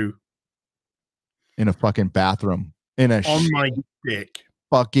tattoo in a fucking bathroom. On my dick.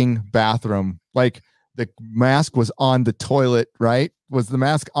 Fucking bathroom. Like the mask was on the toilet, right? Was the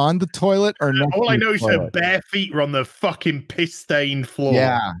mask on the toilet or not? All I know is her bare feet were on the fucking piss-stained floor.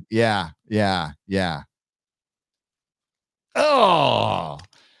 Yeah. Oh,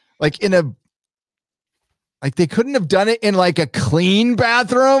 like they couldn't have done it in like a clean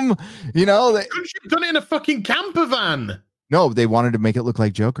bathroom, They couldn't have done it in a fucking camper van. No, they wanted to make it look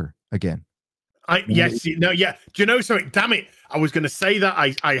like Joker again. Do you know something? Damn it. I was going to say that.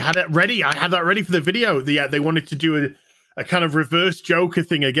 I had it ready. I had that ready for the video. They wanted to do a kind of reverse Joker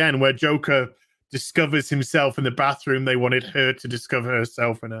thing again, where Joker discovers himself in the bathroom. They wanted her to discover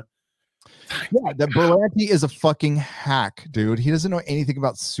herself in a... Yeah, that Berlanti is a fucking hack, dude. He doesn't know anything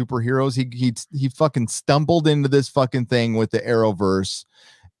about superheroes. He fucking stumbled into this fucking thing with the Arrowverse.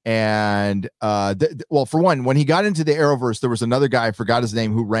 And well, for one, when he got into the Arrowverse, there was another guy, I forgot his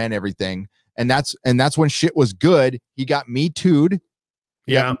name, who ran everything. And that's when shit was good. He got Me Too'd.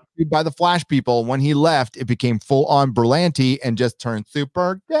 By the Flash people. When he left, it became full on Berlanti and just turned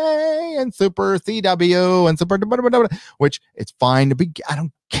super gay and super CW and super, which it's fine to be. I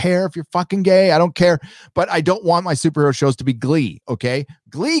don't care if you're fucking gay. I don't care. But I don't want my superhero shows to be Glee. Okay.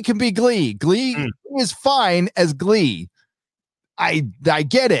 Glee can be Glee. Glee is fine as Glee. I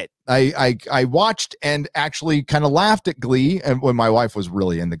get it. I watched and actually kind of laughed at Glee, and when my wife was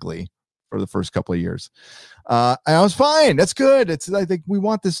really into Glee for the first couple of years. I was fine. That's good. I think we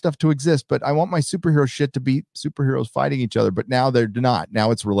want this stuff to exist, but I want my superhero shit to be superheroes fighting each other. But now they're not. Now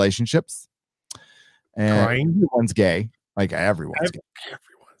it's relationships, and everyone's gay. Like everyone's gay.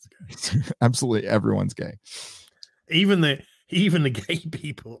 Absolutely, everyone's gay. Even the gay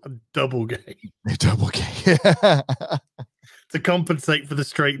people are double gay. They're double gay. To compensate for the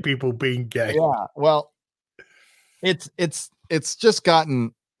straight people being gay. Yeah. Well, it's just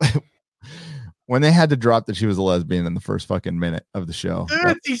gotten when they had to drop that she was a lesbian in the first fucking minute of the show.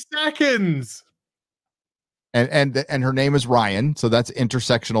 30 seconds. And her name is Ryan, so that's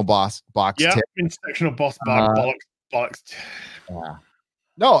intersectional box. Yeah, intersectional box bollocks. Yeah.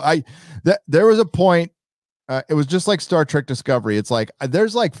 No, there was a point. It was just like Star Trek Discovery. It's like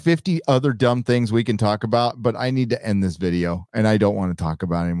there's like 50 other dumb things we can talk about, but I need to end this video, and I don't want to talk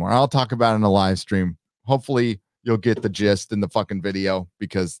about it anymore. I'll talk about it in a live stream. Hopefully, you'll get the gist in the fucking video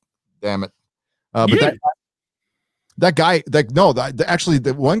because, damn it. But that guy, actually,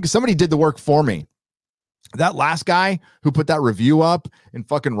 the one somebody did the work for me. That last guy who put that review up in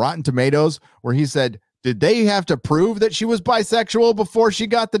fucking Rotten Tomatoes, where he said, "Did they have to prove that she was bisexual before she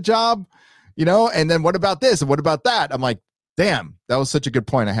got the job?" You know, and then what about this and what about that? I'm like, damn, that was such a good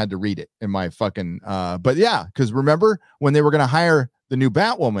point. I had to read it in my fucking but yeah, because remember when they were going to hire the new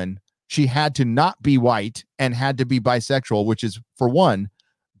Batwoman, she had to not be white and had to be bisexual, which is, for one,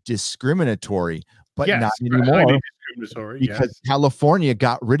 discriminatory, but not anymore because California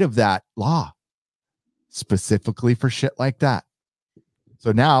got rid of that law specifically for shit like that.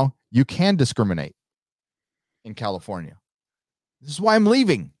 So now you can discriminate in California. This is why I'm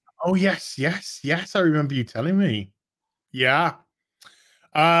leaving. Oh, yes. I remember you telling me. Yeah.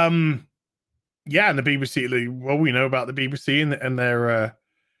 Yeah, and the BBC, well, we know about the BBC and their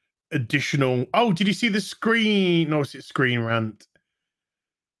additional... Oh, did you see the screen? No, is it Screen Rant?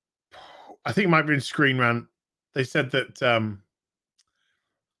 I think it might be in Screen Rant. They said that... I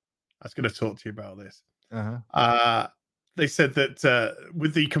was going to talk to you about this. They said that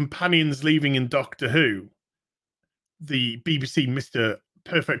with the companions leaving in Doctor Who, the BBC missed a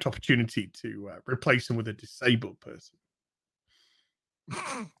perfect opportunity to replace them with a disabled person.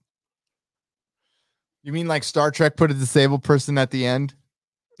 You mean like Star Trek put a disabled person at the end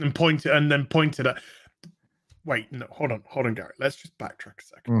and pointed at... Wait, no, hold on, Garrett. Let's just backtrack a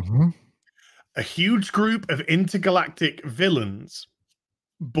second. A huge group of intergalactic villains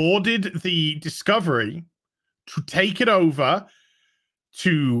boarded the Discovery to take it over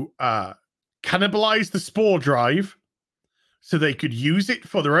to cannibalize the spore drive so they could use it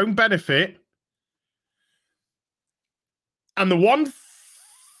for their own benefit. And the one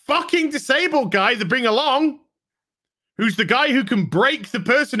fucking disabled guy they bring along, who's the guy who can break the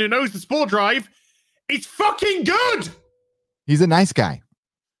person who knows the spore drive, is fucking good. He's a nice guy.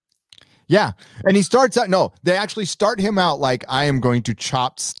 Yeah. And he starts out, no, they actually start him out like, I am going to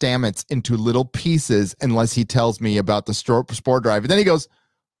chop Stamets into little pieces unless he tells me about the spore drive. And then he goes,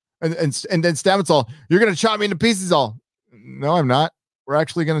 and then Stamets all, you're going to chop me into pieces all. No, I'm not. We're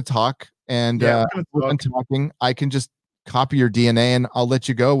actually going to talk. And we're talking. I can just copy your DNA and I'll let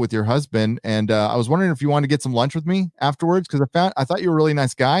you go with your husband. And I was wondering if you wanted to get some lunch with me afterwards, because I thought you were a really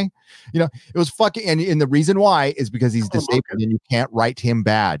nice guy. You know, it was fucking, and the reason why is because he's disabled and you can't write him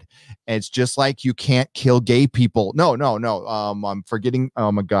bad. And it's just like you can't kill gay people. No. I'm forgetting.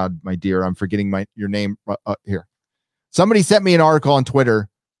 Oh my God, my dear, I'm forgetting your name here. Somebody sent me an article on Twitter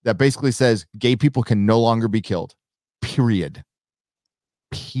that basically says gay people can no longer be killed. Period.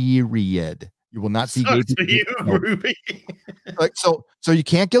 You will not see gay people. Ruby. Like, so you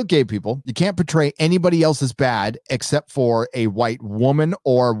can't kill gay people. You can't portray anybody else as bad except for a white woman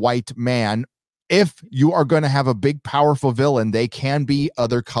or white man. If you are going to have a big, powerful villain, they can be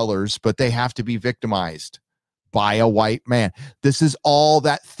other colors, but they have to be victimized by a white man. This is all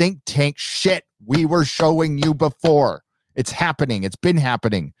that think tank shit we were showing you before. It's happening. It's been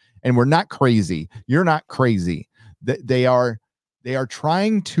happening. And we're not crazy. You're not crazy. They are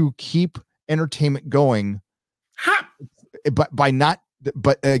trying to keep entertainment going, but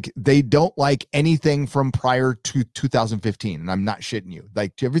they don't like anything from prior to 2015. And I'm not shitting you.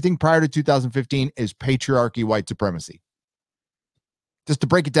 Like, everything prior to 2015 is patriarchy, white supremacy. Just to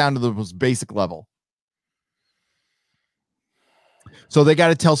break it down to the most basic level. So they got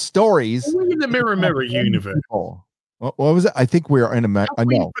to tell stories. We're in the mirror universe. What was it? I think we are in a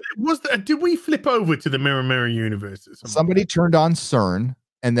no. Did we flip over to the mirror universe? Somebody turned on CERN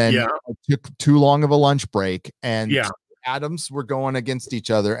and then it took too long of a lunch break, and atoms were going against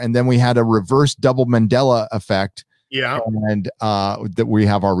each other, and then we had a reverse double Mandela effect. And that we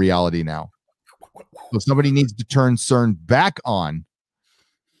have our reality now. So somebody needs to turn CERN back on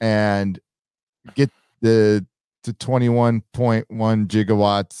and get the 21.1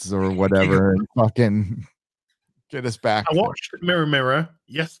 gigawatts or whatever and fucking get us back. I watched Mirror Mirror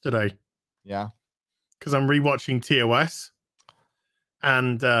yesterday. Yeah. Because I'm rewatching TOS.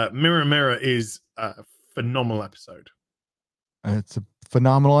 And Mirror Mirror is a phenomenal episode. It's a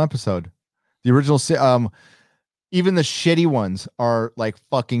phenomenal episode. The original, even the shitty ones are like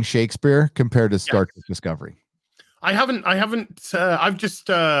fucking Shakespeare compared to Star Trek Discovery. I've just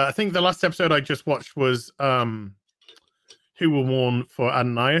I think the last episode I just watched was Who Will Mourn for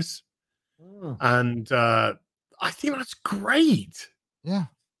Ananias. And I think that's great. Yeah.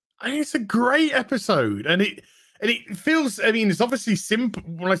 I think it's a great episode. And it feels, I mean, it's obviously simple.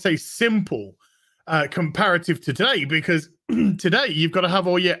 When I say simple, comparative to today, because today you've got to have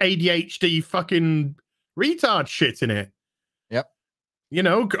all your ADHD fucking retard shit in it. Yep. You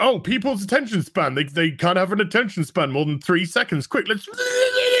know, people's attention span. They can't have an attention span more than 3 seconds. Quick, let's.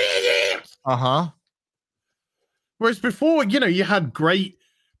 Whereas before, you know, you had great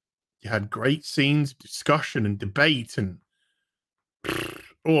scenes, discussion, and debate, and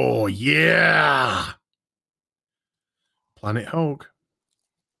oh yeah, Planet Hulk.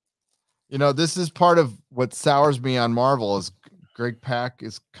 You know, this is part of what sours me on Marvel is Greg Pak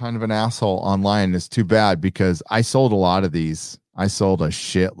is kind of an asshole online. It's too bad because I sold a lot of these. I sold a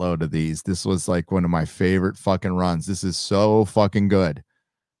shitload of these. This was like one of my favorite fucking runs. This is so fucking good.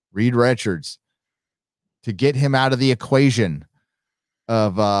 Reed Richards, to get him out of the equation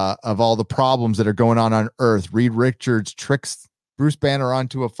of all the problems that are going on Earth. Reed Richards tricks Bruce Banner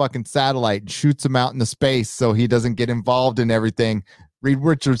onto a fucking satellite and shoots him out into space so he doesn't get involved in everything. Reed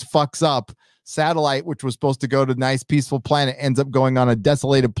Richards fucks up. Satellite, which was supposed to go to a nice, peaceful planet, ends up going on a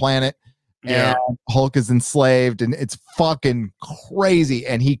desolated planet. And Hulk is enslaved, and it's fucking crazy.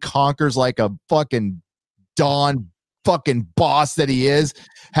 And he conquers like a fucking Dawn fucking boss that he is,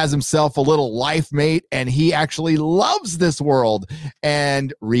 has himself a little life mate, and he actually loves this world.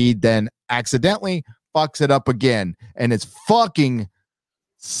 And Reed then accidentally fucks it up again. And it's fucking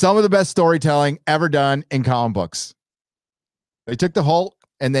some of the best storytelling ever done in comic books. They took the Hulk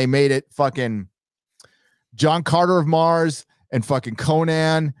and they made it fucking John Carter of Mars and fucking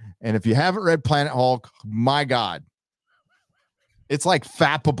Conan. And if you haven't read Planet Hulk, my God, it's like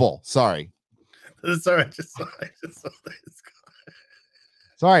fappable. Sorry. Sorry,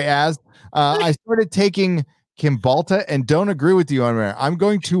 Sorry, Az. I started taking Kimbalta and don't agree with you on there. I'm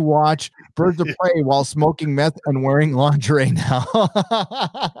going to watch Birds of Prey while smoking meth and wearing lingerie now.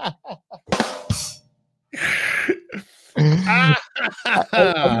 I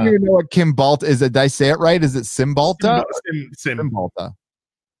don't even know what Kimbalta is. Did I say it right? Is it Cymbalta? Cymbalta.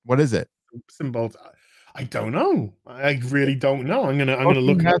 What is it? Cymbalta. I don't know. I really don't know. I'm gonna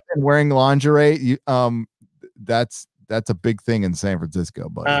look at and wearing lingerie. That's a big thing in San Francisco,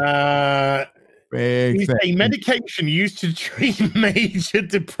 buddy. Big thing. A medication used to treat major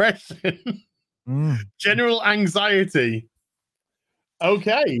depression, general anxiety.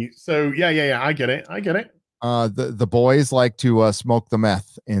 Okay, so yeah. I get it. The boys like to smoke the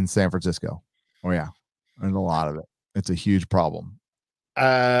meth in San Francisco. Oh yeah, and a lot of it. It's a huge problem.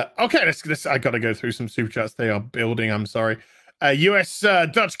 Okay, let's I gotta go through some super chats. They are building. I'm sorry. US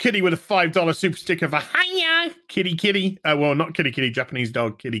Dutch kitty with a $5 super sticker for hiya kitty. Well, not kitty, Japanese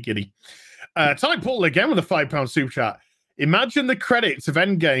dog kitty. Type Paul again with a £5 super chat. Imagine the credits of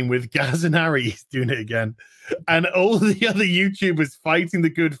Endgame with Gaz and Harry doing it again, and all the other YouTubers fighting the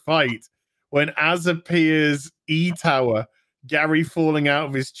good fight. When Az appears, E-Tower, Gary falling out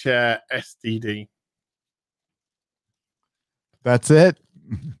of his chair, STD. That's it.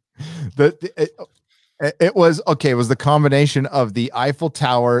 It was okay. It was the combination of the Eiffel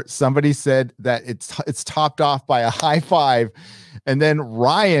Tower. Somebody said that it's topped off by a high five, and then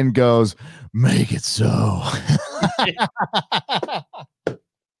Ryan goes, "Make it so."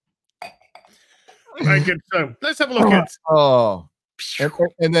 Very good. So let's have a look at. Oh,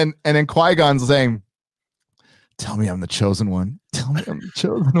 and then Qui-Gon's saying, "Tell me I'm the chosen one. Tell me I'm the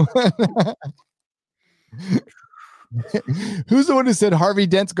chosen one." Who's the one who said Harvey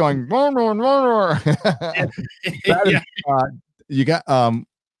Dent's going? You got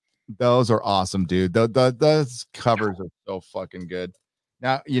those are awesome, dude. Those covers are so fucking good.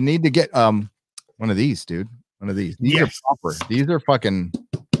 Now you need to get one of these, dude. One of these. These are proper. These are fucking.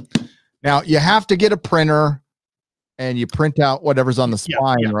 Now you have to get a printer, and you print out whatever's on the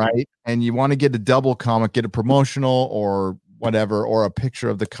spine, right? And you want to get a double comic, get a promotional or whatever, or a picture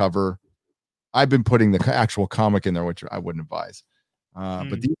of the cover. I've been putting the actual comic in there, which I wouldn't advise.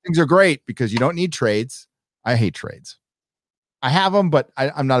 But these things are great because you don't need trades. I hate trades. I have them, but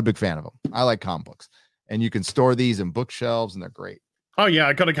I'm not a big fan of them. I like comic books, and you can store these in bookshelves, and they're great. Oh yeah,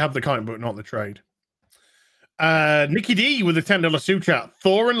 I gotta have the comic book, not the trade. Nikki D with a $10 super chat.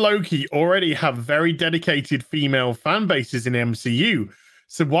 Thor and Loki already have very dedicated female fan bases in MCU,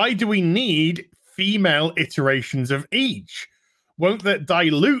 so why do we need female iterations of each? Won't that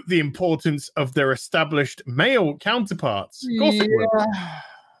dilute the importance of their established male counterparts? Of course it will.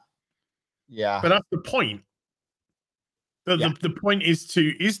 Yeah, but that's the point. The point is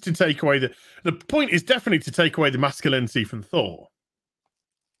to take away the point is definitely to take away the masculinity from Thor,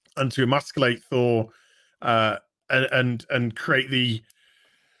 and to emasculate Thor, and create the,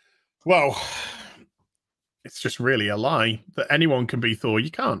 well, it's just really a lie that anyone can be Thor.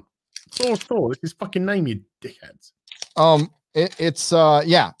 You can't. Thor's Thor. This is fucking name, you dickheads. It's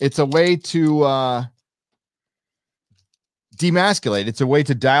a way to demasculate. It's a way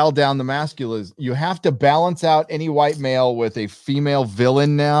to dial down the masculines. You have to balance out any white male with a female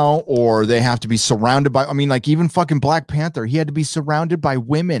villain now, or they have to be surrounded by, I mean, like even fucking Black Panther, he had to be surrounded by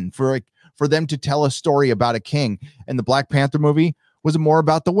women for them to tell a story about a king. And the Black Panther movie was more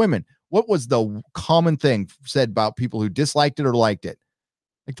about the women. What was the common thing said about people who disliked it or liked it?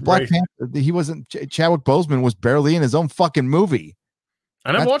 Like the Black Panther, he wasn't, Chadwick Boseman was barely in his own fucking movie.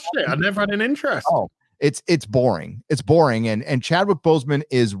 I never watched it. I never had an interest. Oh, it's boring. It's boring. And Chadwick Boseman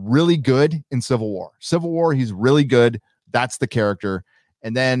is really good in Civil War. Civil War, he's really good. That's the character.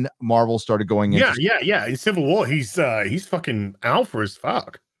 And then Marvel started going into In Civil War, he's fucking alpha as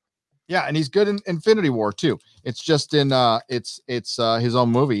fuck. Yeah, and he's good in Infinity War too. It's just in it's his own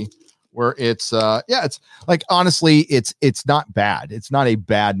movie where it's like, honestly, it's not bad. It's not a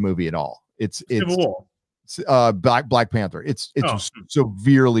bad movie at all. It's Civil War. Black Panther. It's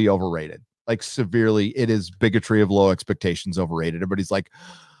severely overrated. Like severely, it is bigotry of low expectations overrated. Everybody's like,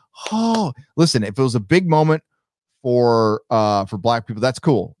 oh, listen, if it was a big moment for Black people, that's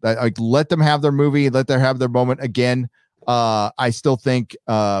cool. That, like, let them have their movie, let them have their moment again. I still think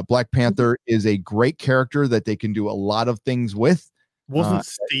Black Panther is a great character that they can do a lot of things with. Wasn't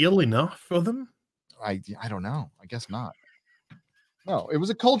Steel enough for them? I don't know. I guess not. No, it was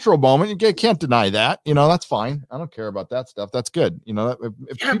a cultural moment. You can't deny that. You know, that's fine. I don't care about that stuff. That's good. You know,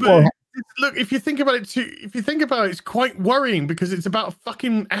 look, if you think about it, it's quite worrying because it's about a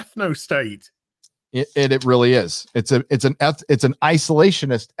fucking ethno state. It really is. It's an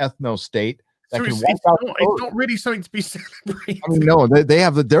isolationist ethno state. So it's not really something to be celebrated. I mean, no, they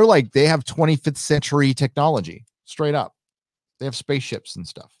have 25th century technology straight up. They have spaceships and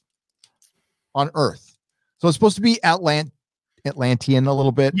stuff on Earth. So it's supposed to be Atlantean a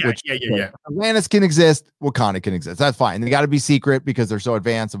little bit. Yeah. Atlantis can exist. Wakanda can exist. That's fine. They got to be secret because they're so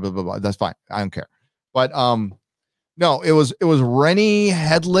advanced. Blah, blah, blah. That's fine. I don't care. But no, it was Rennie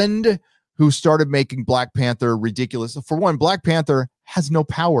Headland who started making Black Panther ridiculous. For one, Black Panther has no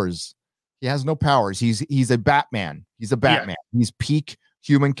powers. He has no powers. He's a Batman. He's a Batman. Yeah. He's peak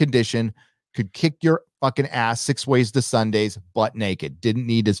human condition. Could kick your fucking ass 6 ways to Sundays, butt naked. Didn't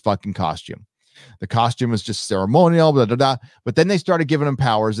need his fucking costume. The costume was just ceremonial, blah, blah, blah. But then they started giving him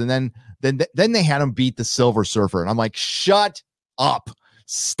powers, and then they had him beat the Silver Surfer. And I'm like, shut up.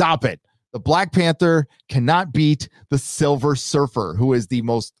 Stop it. The Black Panther cannot beat the Silver Surfer, who is the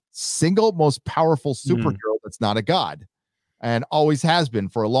most powerful superhero that's not a god. And always has been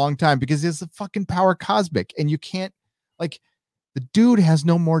for a long time because it's a fucking power cosmic. And you can't, like, the dude has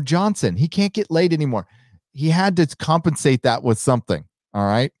no more Johnson. He can't get laid anymore. He had to compensate that with something. All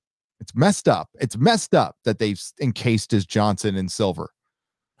right. It's messed up. It's messed up that they've encased his Johnson in silver.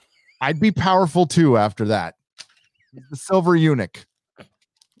 I'd be powerful too after that. He's the silver eunuch.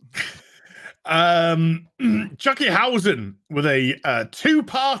 Chucky Housen with a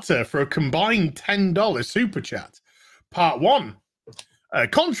 2-parter for a combined $10 super chat. Part 1.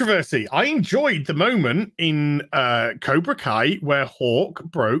 Controversy. I enjoyed the moment in Cobra Kai where Hawk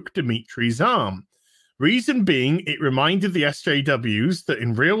broke Dimitri's arm. Reason being, it reminded the SJWs that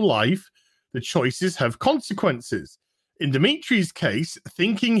in real life, the choices have consequences. In Dimitri's case,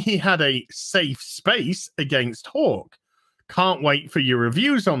 thinking he had a safe space against Hawk. Can't wait for your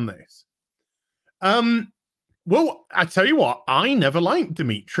reviews on this. Well, I tell you what, I never liked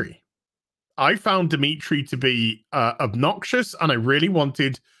Dimitri. I found Dimitri to be obnoxious, and I really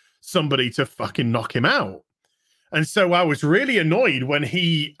wanted somebody to fucking knock him out. And so I was really annoyed when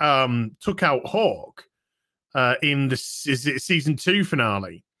he took out Hawk in the season 2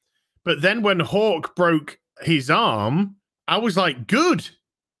 finale. But then when Hawk broke his arm, I was like, good.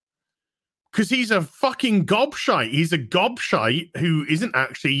 because he's a fucking gobshite. He's a gobshite who isn't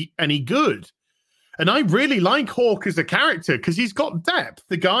actually any good. And I really like Hawk as a character because he's got depth.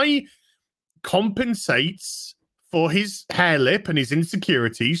 The guy compensates for his hair lip and his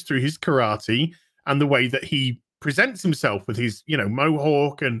insecurities through his karate and the way that he presents himself with his,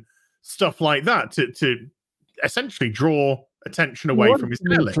 mohawk and stuff like that to essentially draw attention away from his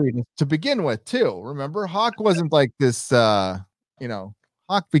hair lip. To begin with, too. Remember, Hawk wasn't like this, Hawk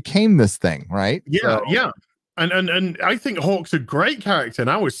became this thing, right? Yeah. And I think Hawk's a great character,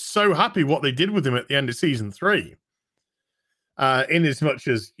 and I was so happy what they did with him at the end of season 3. In as much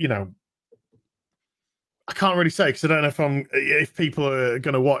as, I can't really say because I don't know if people are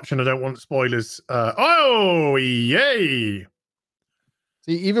going to watch and I don't want spoilers. Oh, yay!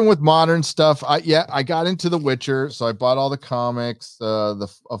 See, even with modern stuff, I got into The Witcher, so I bought all the comics, of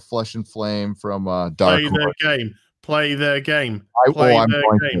Flesh and Flame from Dark Horse. Play their game. I'm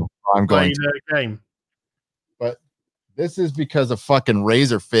going to. But this is because of fucking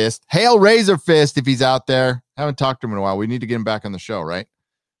Razor Fist. Hail Razor Fist if he's out there. Haven't talked to him in a while. We need to get him back on the show, right?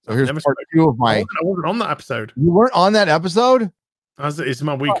 So here's part 2 of my. I wasn't on that episode. You weren't on that episode? It's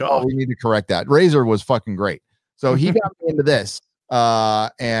my week off. We need to correct that. Razor was fucking great. So he got me into this.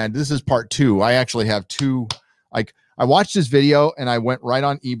 And this is part 2. I actually have 2. Like, I watched this video and I went right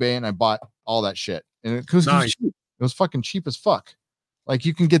on eBay and I bought all that shit. And it was cheap. It was fucking cheap as fuck. Like,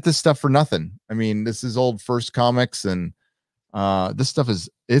 you can get this stuff for nothing. I mean, this is old First Comics, and this stuff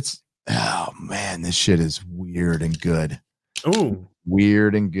oh man, this shit is weird and good. Oh,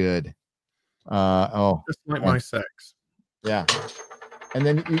 weird and good. Just like my sex. Yeah. And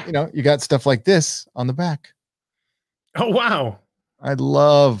then you got stuff like this on the back. Oh wow.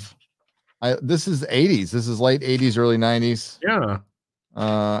 This is 80s. This is late 80s, early 90s. Yeah.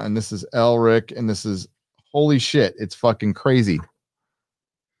 And this is Elric, and this is holy shit. It's fucking crazy.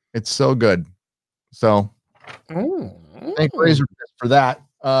 It's so good. So thank Razor for that.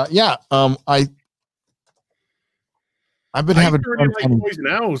 I've been having really like Poison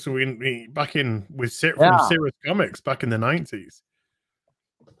Owls back in with from Cirrus Comics back in the 90s.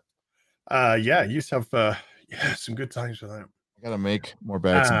 You used to have some good times with that. I gotta make more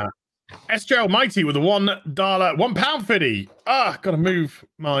bags. SJ Almighty with a £1 fiddy. Gotta move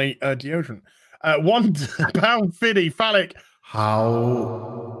my deodorant. £1 fiddy phallic.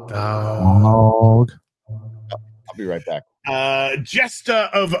 How dog. I'll be right back. Jester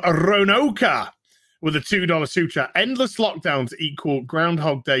of Ronoka with a $2 super chat. Endless lockdowns equal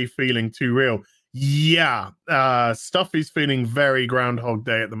Groundhog Day feeling too real. Yeah, stuff is feeling very Groundhog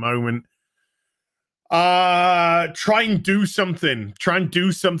Day at the moment. Try and do something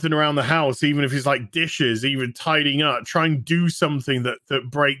around the house, even if it's like dishes, even tidying up. Try and do something that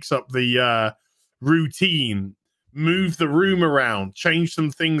breaks up the routine. Move the room around, change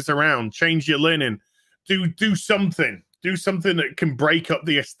some things around, change your linen, do something that can break up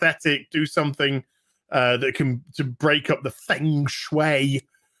the aesthetic, do something that can to break up the feng shui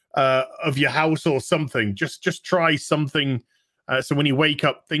of your house or something. Just try something. So when you wake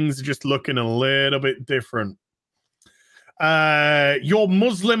up, things are just looking a little bit different. Your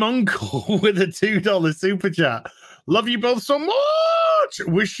Muslim uncle with a $2 super chat. Love you both so much.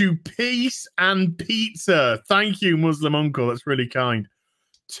 Wish you peace and pizza. Thank you, Muslim uncle. That's really kind.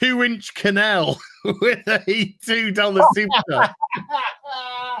 2-inch canal with a $2 super chat.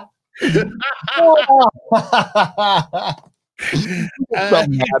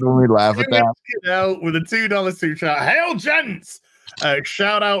 Mad when we laugh at that. With a $2 super chat. Hail, gents!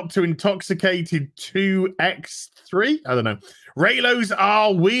 Shout out to Intoxicated 2x3. I don't know. Raylos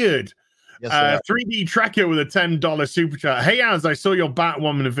are weird. Yes, 3D Tracker with a $10 super chat. Hey, Az, I saw your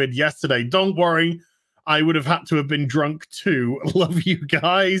Batwoman vid yesterday. Don't worry, I would have had to have been drunk too. Love you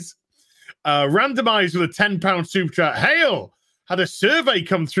guys. Randomized with a £10 super chat. Hail! Had a survey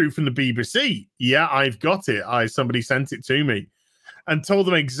come through from the BBC. Yeah, I've got it. Somebody sent it to me and told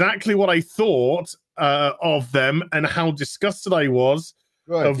them exactly what I thought of them and how disgusted I was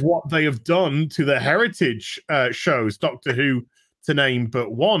of what they have done to the heritage shows, Doctor Who to name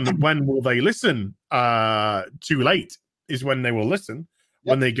but one. When will they listen? Too late is when they will listen.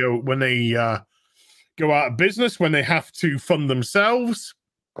 Yep. When they go out of business, when they have to fund themselves.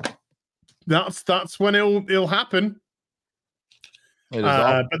 That's when it'll happen.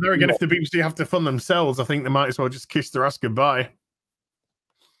 But there again, if the BBC have to fund themselves, I think they might as well just kiss their ass goodbye.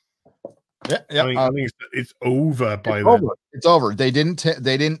 Yeah. I think it's over by then. It's over. They didn't.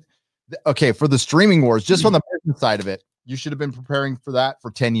 Okay, for the streaming wars, just on the business side of it, you should have been preparing for that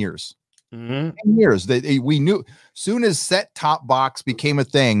for 10 years. 10 years. We knew soon as set-top box became a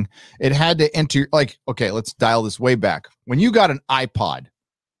thing, it had to enter. Like, okay, let's dial this way back. When you got an iPod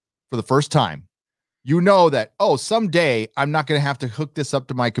for the first time, you know that, oh, someday I'm not going to have to hook this up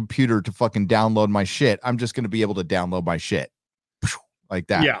to my computer to fucking download my shit. I'm just going to be able to download my shit like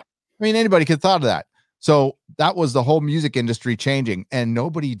that. Yeah. I mean, anybody could have thought of that. So that was the whole music industry changing, and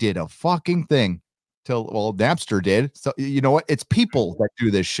nobody did a fucking thing till, well, Napster did. So you know what? It's people that do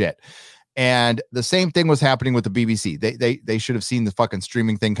this shit. And the same thing was happening with the BBC. They should have seen the fucking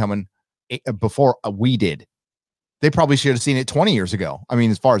streaming thing coming before we did. They probably should have seen it 20 years ago. I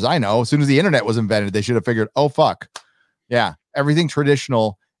mean, as far as I know, as soon as the internet was invented, they should have figured, oh, fuck. Yeah, everything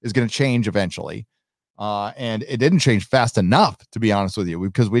traditional is going to change eventually. And it didn't change fast enough, to be honest with you,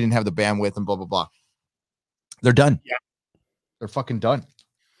 because we didn't have the bandwidth and blah, blah, blah. They're done. Yeah. They're fucking done.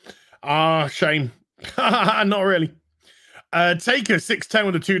 Shame. Not really. Taker 610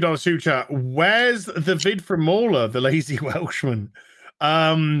 with a $2 super chat. Where's the vid from Mauler, the lazy Welshman?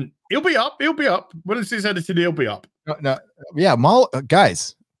 He'll be up. He'll be up. When it's edited, he'll be up. No, yeah,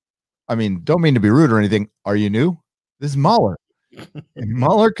 guys. I mean, don't mean to be rude or anything. Are you new? This is Mahler.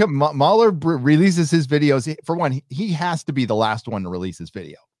 Mahler releases his videos. For one, he has to be the last one to release his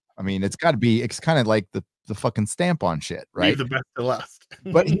video. I mean, it's got to be. It's kind of like the fucking stamp on shit, right? Leave the best to last.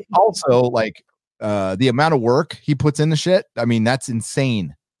 But he also, like, the amount of work he puts into shit. I mean, that's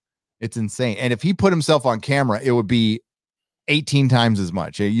insane. It's insane. And if he put himself on camera, it would be 18 times as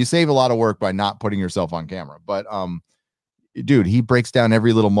much. You save a lot of work by not putting yourself on camera. But dude, he breaks down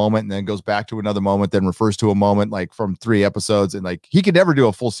every little moment and then goes back to another moment, then refers to a moment like from 3 episodes, and like he could never do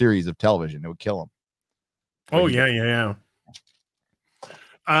a full series of television. It would kill him. Oh, yeah.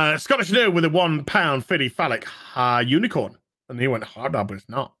 Scottish Nerd with a £1.50 phallic unicorn. And he went hard up, but it's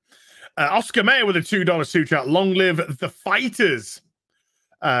not. Oscar Mayer with a $2 super chat. Long live the fighters.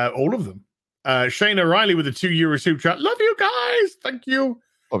 All of them. Shane O'Reilly with a €2 super chat. Love you guys. Thank you.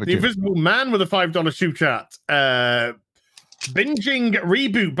 The Invisible Man with a $5 super chat. Binging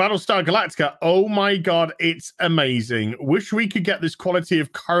reboot Battlestar Galactica. Oh my god, it's amazing. Wish we could get this quality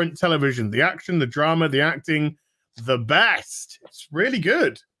of current television. The action, the drama, the acting, the best. It's really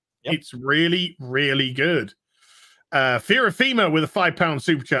good. Yep. It's really, really good. Fear of FEMA with a $5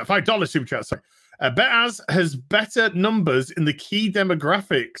 super chat. $5 super chat, sorry. Betaz has better numbers in the key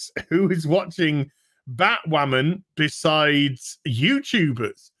demographics. Who is watching Batwoman besides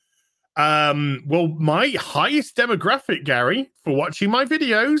YouTubers? Well, my highest demographic, Gary, for watching my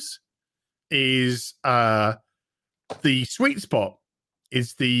videos is the sweet spot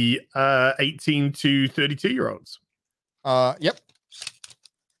is the 18 to 32-year-olds. Yep.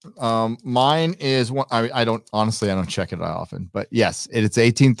 Mine is one. I don't check it often, but yes, it's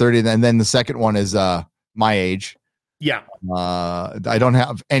 18-30, and then the second one is my age. Yeah. I don't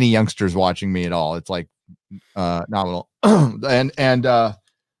have any youngsters watching me at all. It's like nominal. and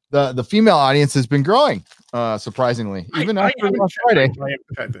the female audience has been growing surprisingly, even after last Friday.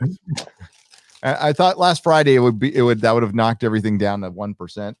 I thought last Friday that would have knocked everything down to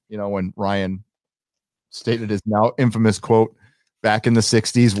 1%, you know, when Ryan stated his now infamous quote, back in the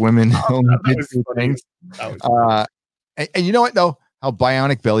 60s, women only did two things. And you know what, though? How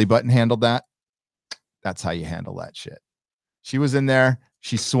Bionic Belly Button handled that? That's how you handle that shit. She was in there.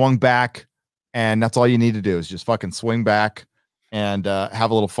 She swung back, and that's all you need to do is just fucking swing back and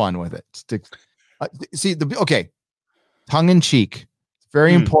have a little fun with it. Tongue in cheek. It's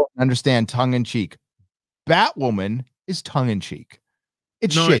very important to understand tongue in cheek. Batwoman is tongue in cheek.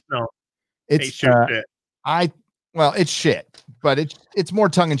 It's shit. No. It's shit. It's shit, but it's more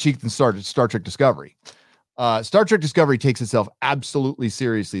tongue in cheek than Star Trek Discovery. Star Trek Discovery takes itself absolutely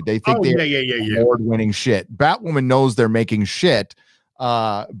seriously. They think award-winning shit. Batwoman knows they're making shit,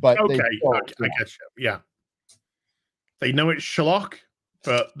 but I get you. Yeah, they know it's schlock,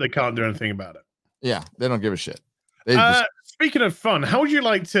 but they can't do anything about it. Yeah, they don't give a shit. Speaking of fun, how would you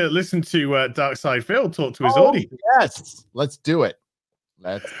like to listen to Dark Side Phil talk to his audience? Yes, let's do it.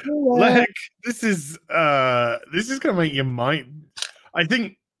 This is gonna make your mind. I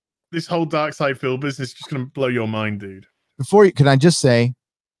think this whole Dark Side Phil business is just gonna blow your mind, dude. Can I just say,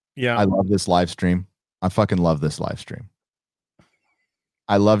 yeah, I love this live stream. I fucking love this live stream.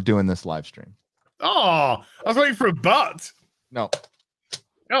 I love doing this live stream. Oh, I was waiting for a butt. No.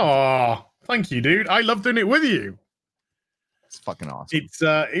 Oh, thank you, dude. I love doing it with you. It's fucking awesome.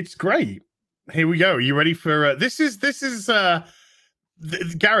 It's great. Here we go. Are you ready for this is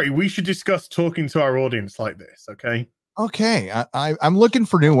Gary, we should discuss talking to our audience like this, okay? Okay. I'm looking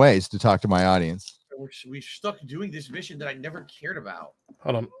for new ways to talk to my audience. We're stuck doing this mission that I never cared about.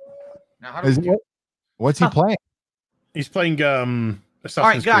 Hold on. Now, how do what's he playing? He's playing Assassin's All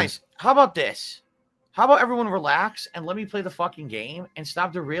right, guys, Creed. how about this? How about everyone relax and let me play the fucking game and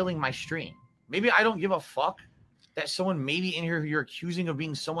stop derailing my stream? Maybe I don't give a fuck, that someone maybe in here who you're accusing of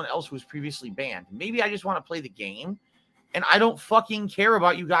being someone else who was previously banned. Maybe I just want to play the game, and I don't fucking care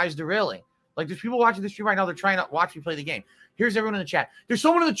about you guys derailing. Like, there's people watching the stream right now. They're trying to watch me play the game. Here's everyone in the chat. There's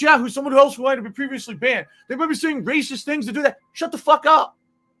someone in the chat who's someone else who might have been previously banned. They might be saying racist things to do that. Shut the fuck up.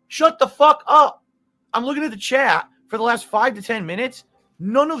 Shut the fuck up. I'm looking at the chat for the last 5 to 10 minutes.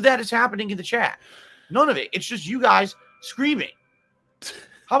 None of that is happening in the chat. None of it. It's just you guys screaming.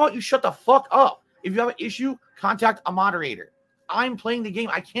 How about you shut the fuck up? If you have an issue, contact a moderator. I'm playing the game.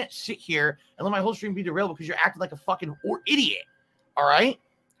 I can't sit here and let my whole stream be derailed because you're acting like a fucking idiot. All right?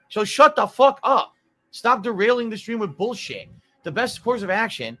 So shut the fuck up. Stop derailing the stream with bullshit. The best course of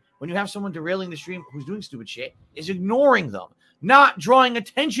action when you have someone derailing the stream who's doing stupid shit is ignoring them, not drawing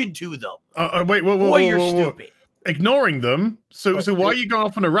attention to them. Wait, Boy, you're stupid. Ignoring them? So why are you going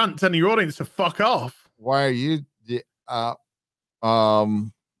off on a rant telling your audience to fuck off? Why are you?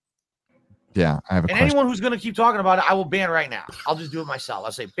 Yeah, I have a question. Anyone who's going to keep talking about it, I will ban right now. I'll just do it myself.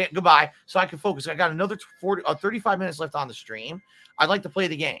 I'll say ban, goodbye so I can focus. I got another 35 minutes left on the stream. I'd like to play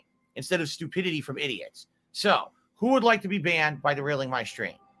the game instead of stupidity from idiots. So, who would like to be banned by derailing my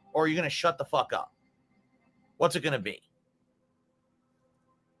stream? Or are you going to shut the fuck up? What's it going to be?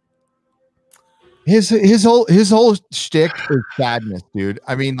 His whole shtick is sadness, dude.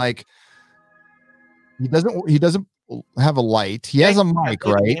 I mean, like, he doesn't have a light. He has a mic,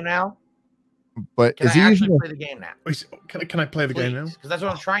 right? Now? But can is I he actually play the game now? Can I play the game now? Because that's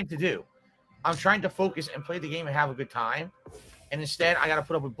what I'm trying to do. I'm trying to focus and play the game and have a good time. And instead, I got to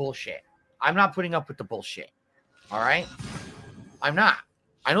put up with bullshit. I'm not putting up with the bullshit. All right? I'm not.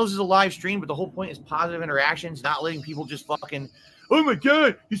 I know this is a live stream, but the whole point is positive interactions, not letting people just fucking, oh my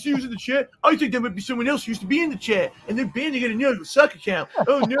God, you see who's in the chat? I think that might be someone else who used to be in the chat. And then banning it another suck account.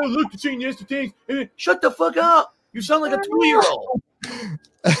 Oh no, look, they're saying nasty things. Shut the fuck up. You sound like a 2-year-old.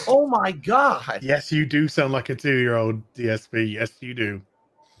 Oh my God. Yes, you do sound like a 2-year-old, DSP. Yes, you do.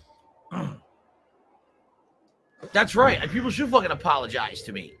 That's right. And people should fucking apologize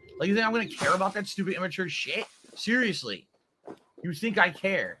to me. Like, you think I'm going to care about that stupid immature shit? Seriously. You think I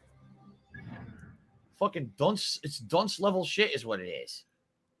care? Fucking dunce. It's dunce level shit is what it is.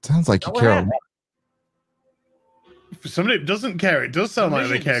 Sounds like you care a lot. For somebody that doesn't care, it does sound like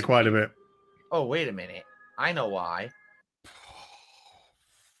they care quite a bit. Oh, wait a minute. I know why.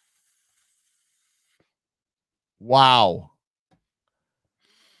 Wow.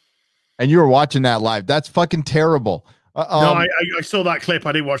 And you were watching that live. That's fucking terrible. No, I saw that clip.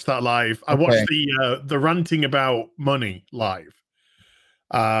 I didn't watch that live. I watched the ranting about money live.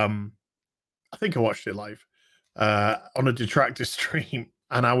 I think I watched it live on a detractor stream,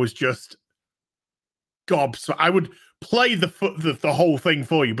 and I was just so I would play the whole thing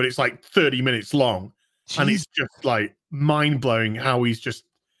for you, but it's like 30 minutes long. Jeez. And it's just like mind-blowing how he's just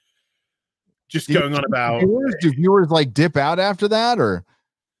going on about. Do viewers like dip out after that, or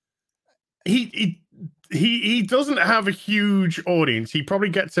he doesn't have a huge audience. He probably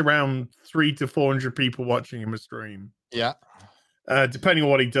gets around 300 to 400 people watching him a stream. Yeah, depending on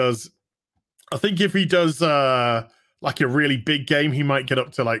what he does. I think if he does like a really big game, he might get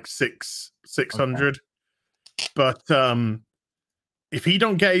up to like 600. Okay. But if he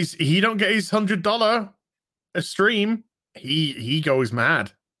don't get his $100 a stream, he goes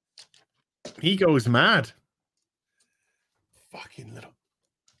mad. He goes mad. Fucking little.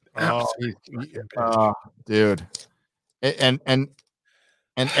 Dude. And like,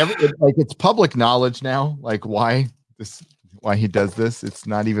 it's public knowledge now, like why he does this. It's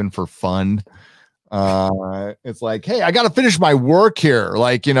not even for fun. It's like, hey, I got to finish my work here.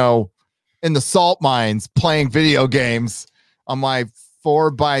 Like, you know, in the salt mines playing video games on my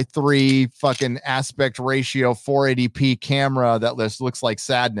 4:3 fucking aspect ratio 480p camera that looks like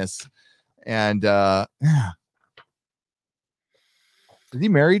sadness. And yeah. Is he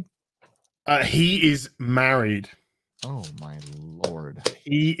married? He is married. Oh my Lord.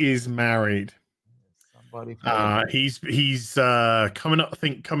 He is married. Somebody he's coming up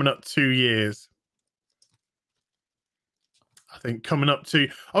 2 years. I think coming up to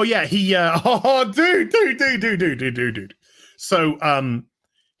dude. So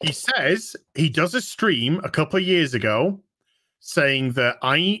he says he does a stream a couple of years ago saying that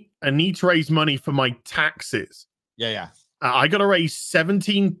I need to raise money for my taxes. Yeah. I got to raise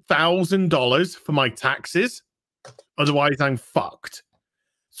 $17,000 for my taxes. Otherwise, I'm fucked.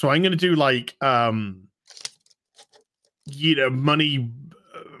 So I'm going to do like, money,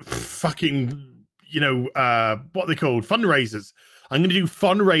 what they called fundraisers. I'm going to do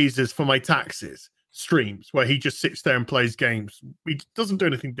fundraisers for my taxes streams where he just sits there and plays games. He doesn't do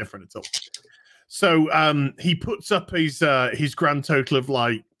anything different at all. So he puts up his grand total of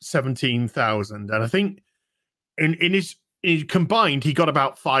like 17,000, and I think in his combined, he got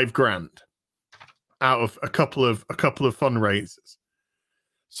about $5,000 out of a couple of fundraisers.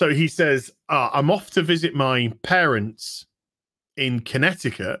 So he says, I'm off to visit my parents in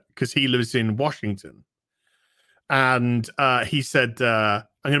Connecticut because he lives in Washington. And he said, I'm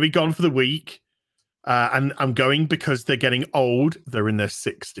going to be gone for the week. And I'm going because they're getting old. They're in their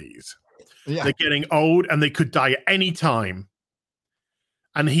 60s. Yeah. They're getting old and they could die at any time.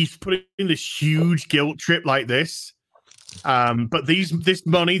 And he's putting in this huge guilt trip like this. But this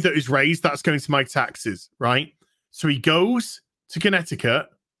money that is raised, that's going to my taxes, right? So he goes to Connecticut.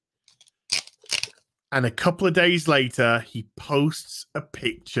 And a couple of days later, he posts a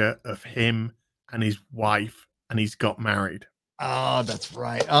picture of him and his wife, and he's got married. Oh, that's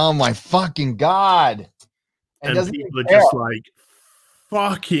right. Oh, my fucking God. And people are just like,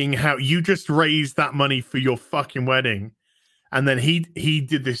 fucking hell, you just raised that money for your fucking wedding. And then he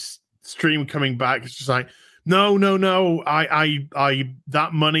did this stream coming back. It's just like, no. I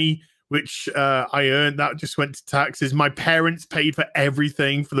that money which I earned, that just went to taxes. My parents paid for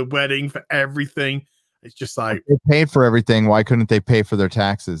everything, for the wedding, for everything. It's just like, they paid for everything. Why couldn't they pay for their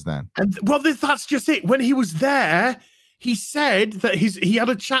taxes then? And well, that's just it. When he was there, he said that he had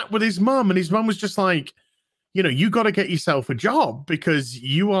a chat with his mum, and his mum was just like, you got to get yourself a job because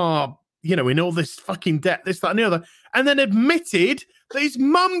you are, in all this fucking debt, this, that, and the other. And then admitted that his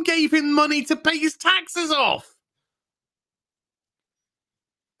mum gave him money to pay his taxes off.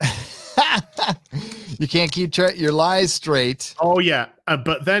 You can't keep your lies straight. Oh, yeah.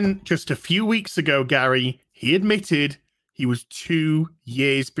 But then just a few weeks ago, Gary, he admitted he was 2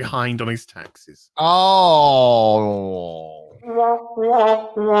 years behind on his taxes. Oh.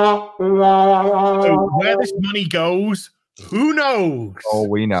 So where this money goes, who knows? Oh,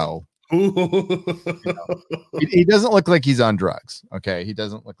 we know. He doesn't look like he's on drugs. Okay. He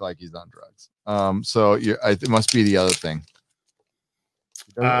doesn't look like he's on drugs. So it must be the other thing.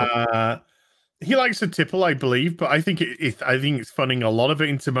 He likes to tipple, I believe, but I think it's funding a lot of it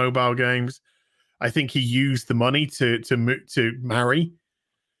into mobile games. I think he used the money to marry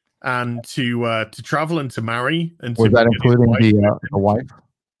and to travel and to marry. And was that including the wife?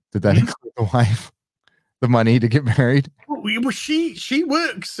 Did that include the wife? The money to get married? Well, she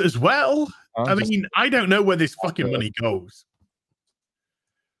works as well. I mean, I don't know where this fucking money goes.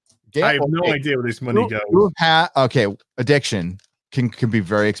 I have no idea where this money goes. Okay, addiction can be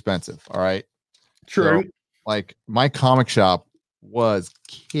very expensive. All right. True. So, like my comic shop was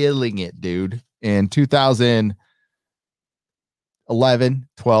killing it, dude. In 2011,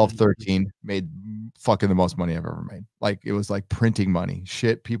 12, 13, made fucking the most money I've ever made. Like it was like printing money.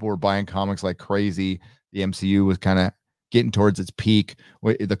 Shit, people were buying comics like crazy. The MCU was kind of getting towards its peak.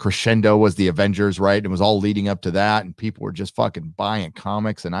 The crescendo was the Avengers, right? It was all leading up to that, and people were just fucking buying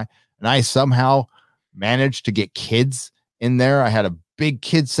comics. And I somehow managed to get kids in there. I had a big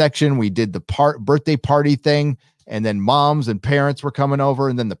kids section. We did the birthday party thing, and then moms and parents were coming over,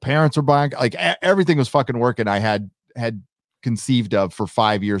 and then the parents were buying. Like everything was fucking working. I had conceived of for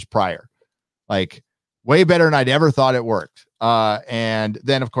 5 years prior, like way better than I'd ever thought it worked. And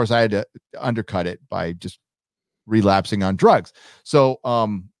then of course I had to undercut it by just relapsing on drugs. So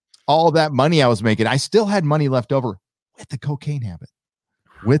all that money I was making, I still had money left over with the cocaine habit.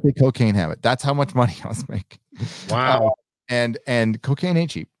 That's how much money I was making. Wow. And cocaine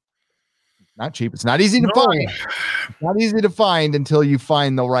ain't cheap. Not cheap. It's not easy to find. It's not easy to find until you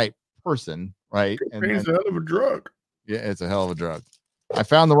find the right person, right? Cocaine's a hell of a drug. Yeah, it's a hell of a drug. I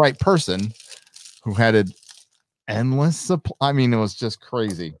found the right person who had an endless supply. I mean, it was just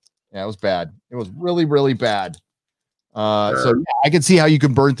crazy. Yeah, it was bad. It was really, really bad. So yeah, I can see how you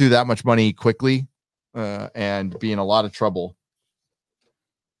can burn through that much money quickly and be in a lot of trouble.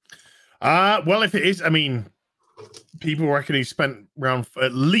 Well, if it is, I mean, people reckon he spent around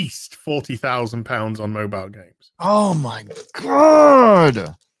at least £40,000 on mobile games. Oh my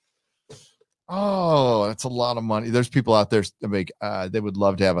God. Oh, that's a lot of money. There's people out there that make they would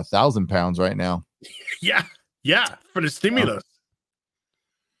love to have £1,000 right now. Yeah, for the stimulus.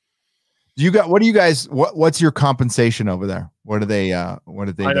 What's your compensation over there? What do they I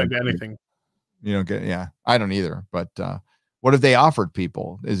don't get anything. You don't get, yeah, I don't either. But what have they offered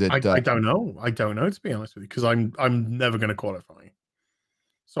people? Is it I don't know. I don't know, to be honest with you, because I'm never going to qualify.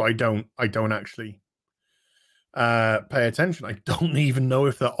 So I don't actually pay attention. I don't even know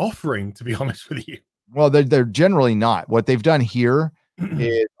if they're offering, to be honest with you. Well, they're generally not. What they've done here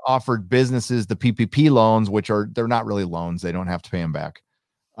is offered businesses the PPP loans, which they're not really loans. They don't have to pay them back.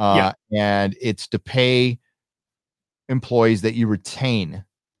 And it's to pay employees that you retain,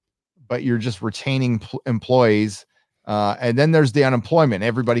 but you're just retaining employees. And then there's the unemployment.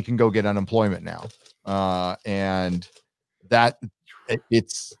 Everybody can go get unemployment now. and that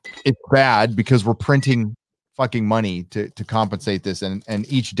it's bad because we're printing fucking money to compensate this,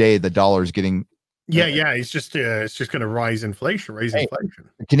 and each day the dollar is getting it's just going to raise inflation.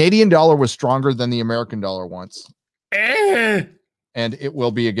 The Canadian dollar was stronger than the American dollar once, and it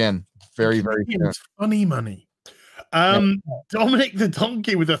will be again very soon. Funny money. Dominic the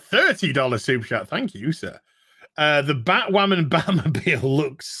Donkey with a $30 super chat. Thank you, sir. The Batwoman Batmobile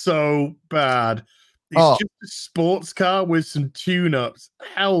looks so bad. It's just a sports car with some tune-ups.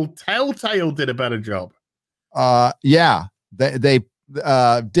 Hell, Telltale did a better job. Yeah, they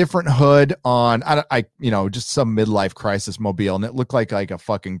different hood on just some midlife crisis mobile, and it looked like a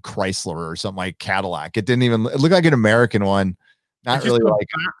fucking Chrysler or something, like Cadillac. It looked like an American one. Not really like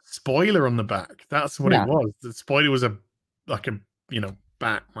a spoiler on the back. That's what it was. The spoiler was a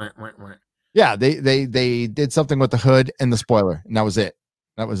bat. Yeah, they did something with the hood and the spoiler, and that was it.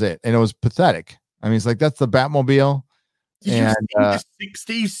 And it was pathetic. I mean, it's like, that's the Batmobile. Did you see the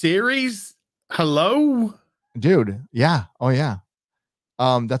 60 series? Hello, dude. Yeah. Oh yeah.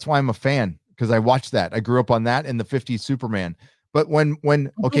 That's why I'm a fan, because I watched that. I grew up on that and the 50s Superman. But when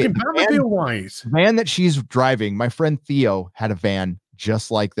Batmobile-wise, van that she's driving, my friend Theo had a van just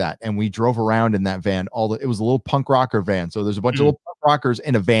like that, and we drove around in that van. It was a little punk rocker van, so there's a bunch of little punk rockers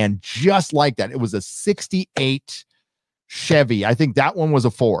in a van just like that. It was a 68 Chevy. I think that one was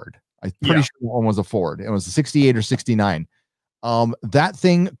a Ford. I'm pretty sure that one was a Ford. It was a 68 or 69. That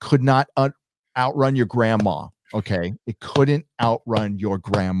thing could not outrun your grandma. Okay, it couldn't outrun your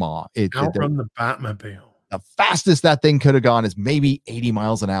grandma. Outrun the Batmobile. The fastest that thing could have gone is maybe 80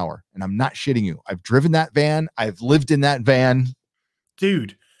 miles an hour. And I'm not shitting you. I've driven that van. I've lived in that van.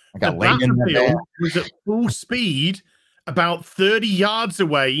 Dude, I got laid in that van. Was at full speed about 30 yards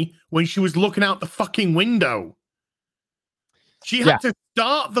away when she was looking out the fucking window. She had to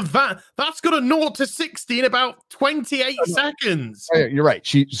start the van. That's got a 0 to 60 in about 28 seconds. You're right.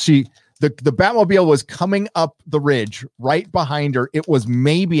 The Batmobile was coming up the ridge right behind her. It was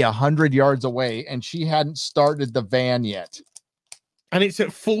maybe 100 yards away, and she hadn't started the van yet. And it's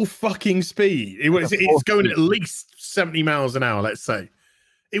at full fucking speed. It's going at least 70 miles an hour, let's say.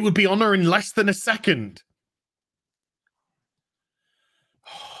 It would be on her in less than a second.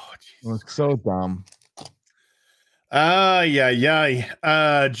 Oh, Jesus. It was so dumb.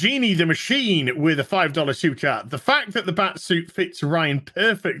 Genie the Machine with a $5 super chat. The fact that the bat suit fits Ryan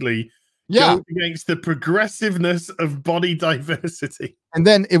perfectly goes against the progressiveness of body diversity. And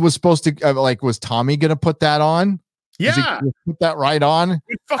then it was supposed to was Tommy gonna put that on? Yeah, put that right on.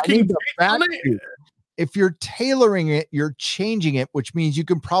 On if you're tailoring it, you're changing it, which means you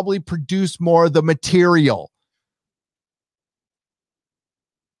can probably produce more of the material.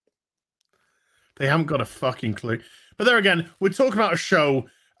 They haven't got a fucking clue. But there again, we're talking about a show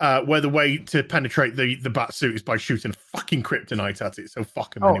where the way to penetrate the bat suit is by shooting fucking kryptonite at it. So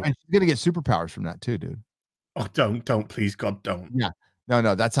fuck him. Anyway. And she's gonna get superpowers from that too, dude. Oh, don't, please, God, don't. Yeah.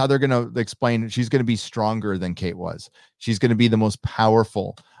 No, that's how they're gonna explain it. She's gonna be stronger than Kate was. She's gonna be the most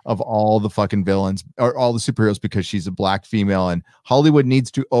powerful of all the fucking villains or all the superheroes, because she's a black female, and Hollywood needs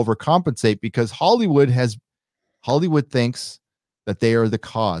to overcompensate because Hollywood thinks that they are the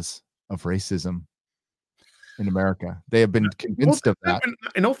cause of racism in America. They have been convinced of that.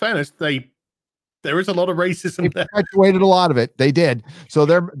 In all fairness, there is a lot of racism there. Perpetuated a lot of it. They did. So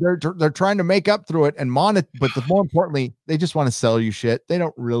they're trying to make up through it and but more importantly, they just want to sell you shit. They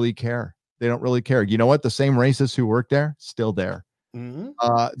don't really care. You know what? The same racists who worked there, still there. Mm-hmm.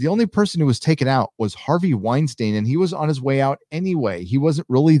 The only person who was taken out was Harvey Weinstein, and he was on his way out anyway. He wasn't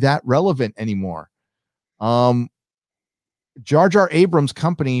really that relevant anymore. Jar Jar Abrams'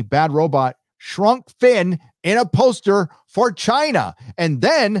 company, Bad Robot, shrunk Finn in a poster for China, and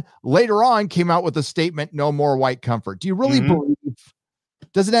then later on came out with a statement, no more white comfort. Do you really believe?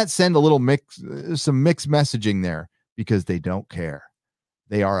 Doesn't that send a little some mixed messaging there? Because they don't care.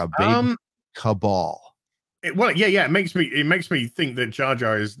 They are a big cabal. It makes me think that Jar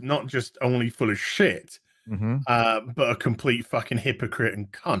Jar is not just only full of shit, but a complete fucking hypocrite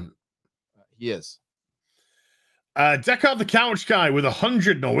and cunt. He is. Deckard the Couch Guy with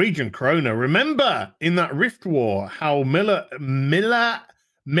 100 Norwegian kroner. Remember in that Rift War how Milamber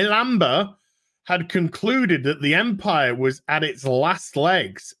had concluded that the Empire was at its last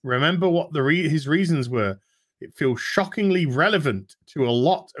legs. Remember what his reasons were. It feels shockingly relevant to a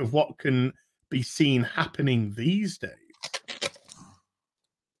lot of what can be seen happening these days.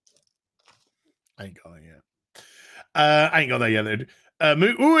 I ain't got that yet, dude. Come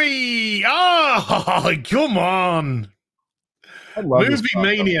on. Movie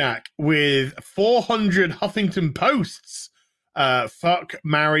Maniac with 400 Huffington Posts. Fuck,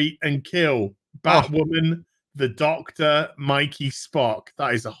 marry, and kill. Batwoman, the Doctor, Mikey, Spock.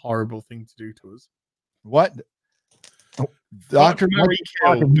 That is a horrible thing to do to us. What? Doctor Mary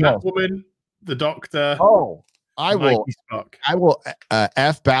Kill, Batwoman, the Doctor. Oh, I will. Mikey, Spock. I will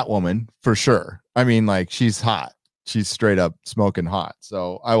F Batwoman for sure. I mean, like, she's hot. She's straight up smoking hot.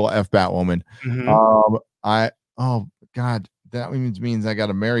 So I will F Batwoman. Mm-hmm. Oh God, that means I got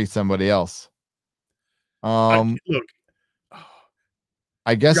to marry somebody else. Look,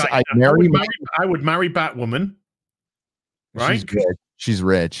 I guess right, I would marry Batwoman. Right? She's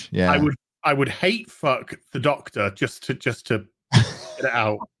rich. Yeah. I would hate fuck the Doctor just to get it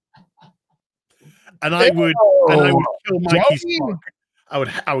out. And I would kill Mikey Spock. I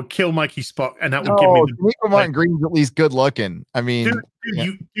would kill Mikey Spock, and that would give me the Martin Green's at least good looking. I mean,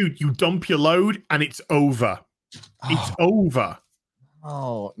 you dump your load and it's over. It's over.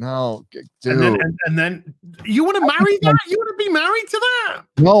 Oh no, dude. And then you want to marry that? You want to be married to that?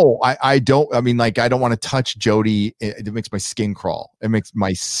 No, I don't. I mean, like, I don't want to touch Jodie. It makes my skin crawl. It makes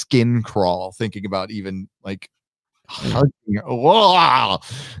my skin crawl thinking about even like hugging her. Whoa.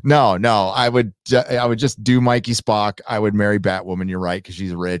 No. I would just do Mikey Spock. I would marry Batwoman. You're right, because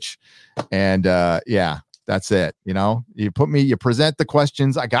she's rich, and yeah, that's it. You know, you present the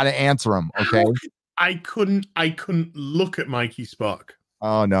questions. I got to answer them. Okay. I couldn't look at Mikey Spock.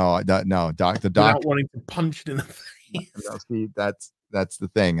 Oh no, the doc without wanting to punch it in the face. No, see, that's the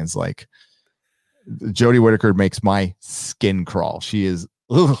thing. Is like Jodie Whittaker makes my skin crawl. She is.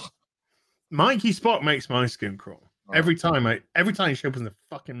 Ugh. Mikey Spock makes my skin crawl every time she opens the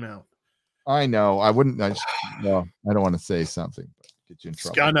fucking mouth. I know. I wouldn't. I don't want to say something, but get you in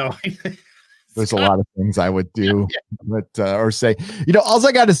trouble. I know. There's a lot of things I would do, but or say, all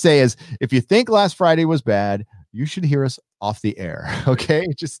I got to say is, if you think last Friday was bad, you should hear us off the air. Okay,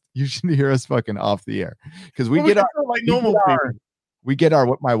 you should hear us fucking off the air, because we get our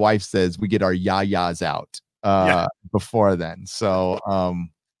what my wife says, we get our yayas out before then. So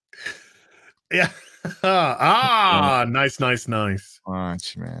yeah. Nice.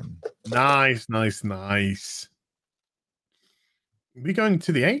 Watch, man. Nice. We're going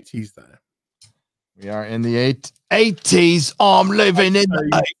to the 80s there. We are in the 80s. I'm living in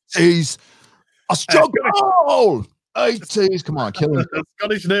the 80s. I struggle. 80s. Come on, kill him.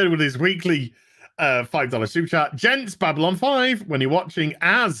 Scottish Nerd with his weekly $5 super chat. Gents, Babylon 5, when you're watching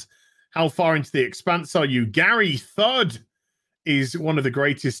as How Far Into the Expanse Are You? Gary Thud is one of the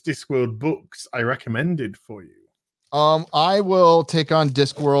greatest Discworld books I recommended for you. I will take on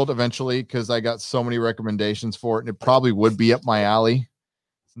Discworld eventually, because I got so many recommendations for it, and it probably would be up my alley,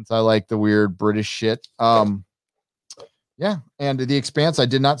 since I like the weird British shit. Yeah, and The Expanse, I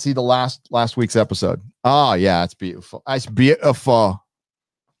did not see the last week's episode. Oh yeah, it's beautiful. It's beautiful.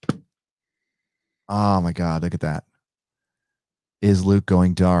 Oh my God, look at that. Is Luke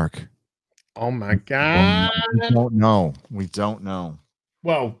going dark? Oh my God. We don't know.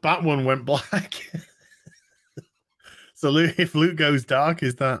 Well, that one went black. So if Luke goes dark,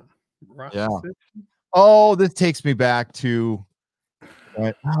 is that right? Yeah. Oh, this takes me back to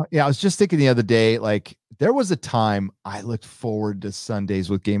I was just thinking the other day, like, there was a time I looked forward to Sundays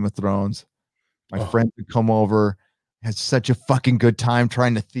with Game of Thrones. My friends would come over, had such a fucking good time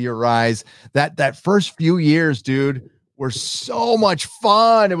trying to theorize. That first few years, dude, were so much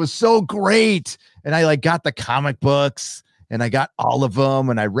fun. It was so great. And I got the comic books, and I got all of them,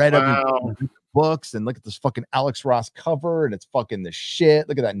 and I read them books, and look at this fucking Alex Ross cover, and it's fucking the shit.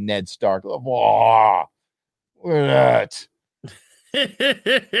 Look at that Ned Stark. Whoa, look at that.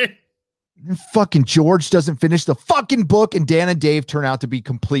 Fucking George doesn't finish the fucking book, and Dan and Dave turn out to be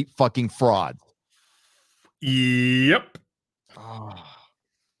complete fucking frauds. Yep.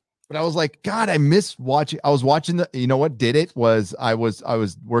 But I was like, God, I miss watching. I was watching what did it was I was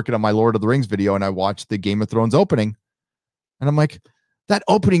working on my Lord of the Rings video, and I watched the Game of Thrones opening, and I'm like, that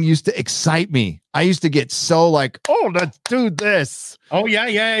opening used to excite me. I used to get so like, oh, let's do this. Oh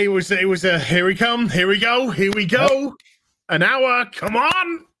yeah. It was a here we come, here we go. Yep. An hour, come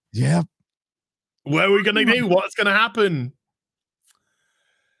on. Yeah. What are we gonna do? What's gonna happen?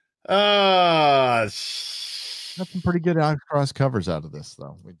 Got some pretty good cross covers out of this,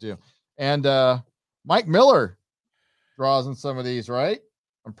 though. We do. And Mike Miller draws in some of these, right?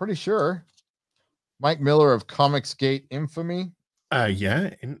 I'm pretty sure. Mike Miller of Comicsgate infamy. Yeah.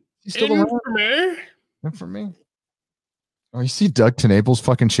 He's still around? Infamy. Oh, you see Doug Tenable's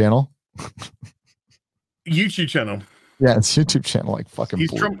fucking channel? YouTube channel. Yeah, it's YouTube channel, like fucking.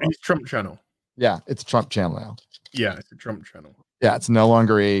 He's Trump channel. Yeah, it's a Trump channel now. Yeah, it's a Trump channel. Yeah, it's no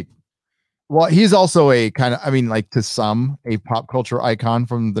longer well, he's also a kind of, I mean, like, to some, a pop culture icon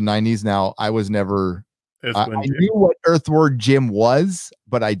from the 90s. Now, I was never I knew what Earthworm Jim was,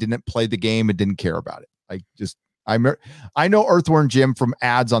 but I didn't play the game and didn't care about it. I know Earthworm Jim from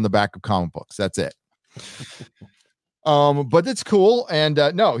ads on the back of comic books. That's it. But it's cool. And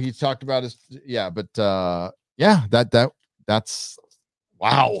no, he talked about his that's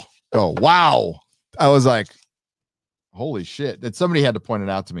wow. Oh wow. I was like, holy shit. That somebody had to point it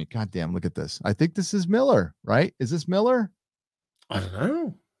out to me. God damn, look at this. I think this is Miller, right? Is this Miller? I don't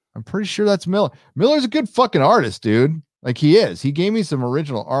know. I'm pretty sure that's Miller. Miller's a good fucking artist, dude. Like he is. He gave me some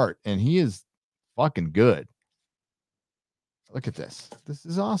original art and he is fucking good. Look at this. This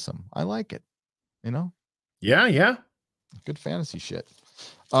is awesome. I like it. You know? Yeah. Good fantasy shit.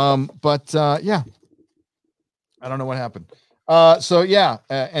 Yeah. I don't know what happened.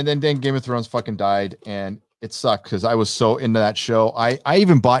 And then Game of Thrones fucking died and it sucked because I was so into that show. I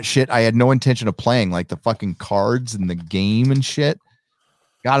even bought shit I had no intention of playing, like the fucking cards and the game and shit.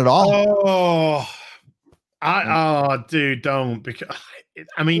 Got it all. Dude, don't, because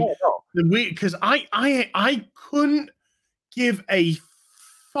I mean, because I couldn't give a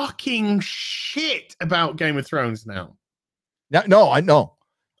fucking shit about Game of Thrones now. No, I know.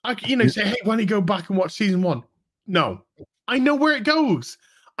 Say, hey, why don't you go back and watch season 1? No, I know where it goes.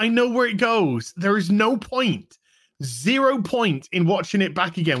 There is no point, 0 point in watching it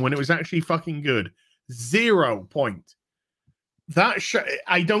back again when it was actually fucking good. 0 point. That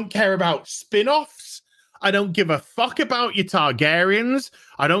I don't care about spin-offs. I don't give a fuck about your Targaryens.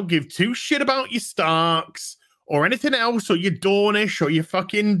 I don't give two shit about your Starks or anything else, or your Dornish or your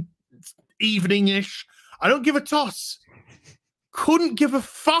fucking Eveningish. I don't give a toss. Couldn't give a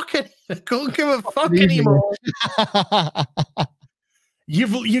fuck. Couldn't give a fuck anymore.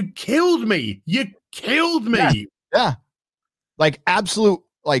 You killed me. You killed me. Yeah. Like absolute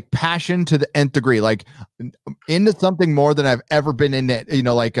passion to the nth degree, like into something more than I've ever been in it.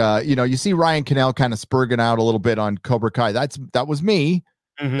 You see Ryan Cannell kind of spurging out a little bit on Cobra Kai. That was me.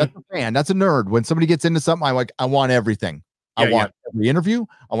 Mm-hmm. That's a fan. That's a nerd. When somebody gets into something, I want everything. I want every interview.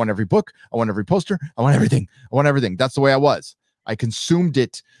 I want every book. I want every poster. I want everything. That's the way I was. I consumed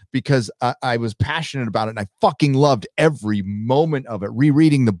it because I was passionate about it and I fucking loved every moment of it.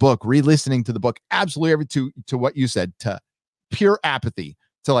 Rereading the book, re-listening to the book, absolutely to what you said, to pure apathy,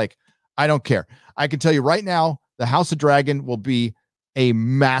 to I don't care. I can tell you right now, the House of Dragon will be a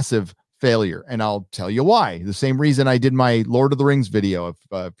massive failure. And I'll tell you why. The same reason I did my Lord of the Rings video.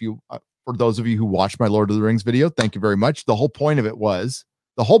 If you, for those of you who watched my Lord of the Rings video, thank you very much. The whole point of it was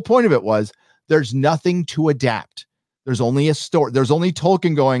there's nothing to adapt. There's only a story. There's only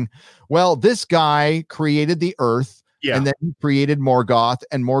Tolkien going, well, this guy created the earth and then he created Morgoth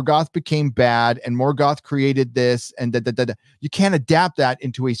and Morgoth became bad and Morgoth created this and you can't adapt that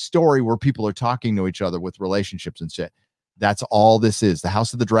into a story where people are talking to each other with relationships and shit. That's all this is. The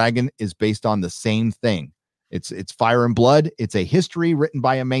House of the Dragon is based on the same thing. It's fire and blood. It's a history written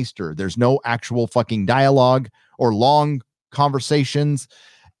by a maester. There's no actual fucking dialogue or long conversations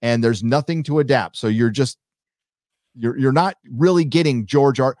and there's nothing to adapt. So you're not really getting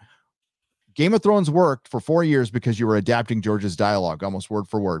George R. Game of Thrones worked for 4 years because you were adapting George's dialogue almost word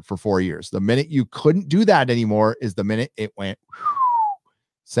for word for 4 years. The minute you couldn't do that anymore is the minute it went.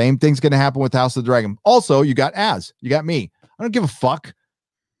 Same thing's going to happen with House of the Dragon. Also, you got me. I don't give a fuck.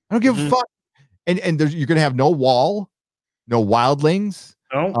 I don't give a fuck. And you're going to have no wall, no wildlings.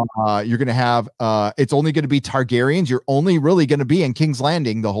 No. You're going to have, it's only going to be Targaryens. You're only really going to be in King's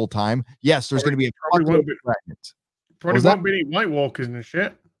Landing the whole time. Yes, there's going to be a probably won't be any White Walkers and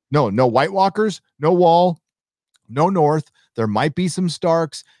shit. No White Walkers, no wall, no north. There might be some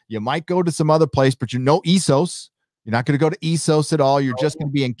Starks. You might go to some other place, but Essos. You're not going to go to Essos at all. You're just going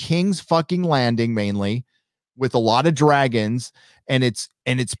to be in King's fucking Landing mainly with a lot of dragons. And it's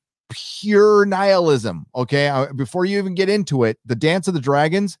pure nihilism. Okay. Before you even get into it, the Dance of the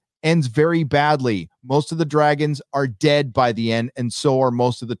Dragons ends very badly. Most of the dragons are dead by the end. And so are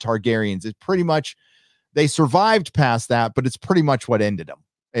most of the Targaryens. It's pretty much, they survived past that, but it's pretty much what ended them.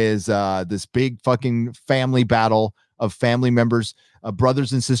 Is this big fucking family battle of family members,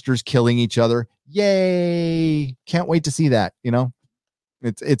 brothers and sisters killing each other. Yay. Can't wait to see that.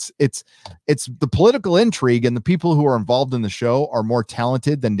 It's the political intrigue, and the people who are involved in the show are more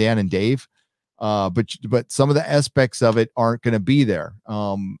talented than Dan and Dave. But some of the aspects of it aren't going to be there.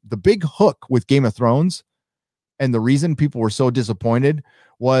 The big hook with Game of Thrones and the reason people were so disappointed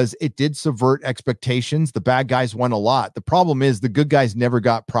was it did subvert expectations. The bad guys won a lot. The problem is the good guys never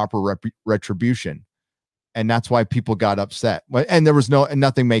got proper retribution. And that's why people got upset. And there was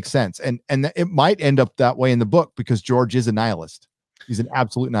nothing makes sense. And it might end up that way in the book because George is a nihilist. He's an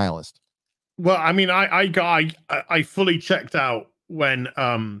absolute nihilist. Well, I mean, I fully checked out when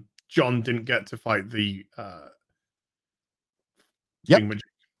John didn't get to fight the the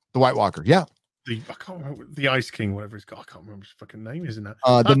White Walker. Yeah. I can't remember the Ice King, whatever it's called. I can't remember his fucking name, isn't it?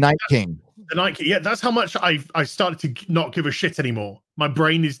 The Night King. The Night King. Yeah, that's how much I started to not give a shit anymore. My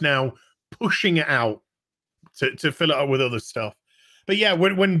brain is now pushing it out to fill it up with other stuff. But yeah,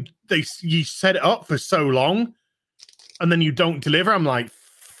 when you set it up for so long and then you don't deliver, I'm like,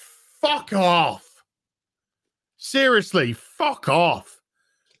 fuck off. Seriously, fuck off.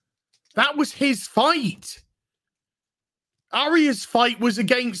 That was his fight. Arya's fight was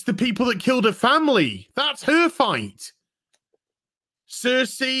against the people that killed her family. That's her fight.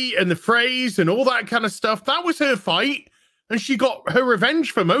 Cersei and the Freys and all that kind of stuff, that was her fight. And she got her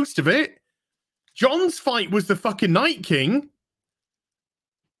revenge for most of it. Jon's fight was the fucking Night King.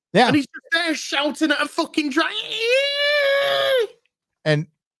 Yeah. And he's just there shouting at a fucking dragon. And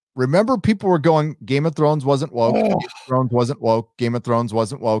remember, people were going, Game of Thrones wasn't woke. Game of Thrones wasn't woke. Game of Thrones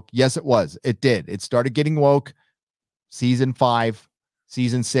wasn't woke. Yes, it was. It did. It started getting woke. Season 5,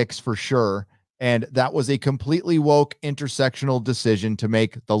 season 6 for sure. And that was a completely woke intersectional decision to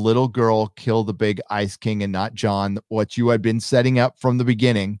make the little girl kill the big Ice King and not Jon, what you had been setting up from the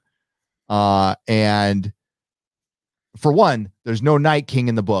beginning. And for one, there's no Night King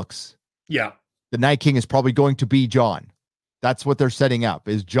in the books. Yeah. The Night King is probably going to be Jon. That's what they're setting up,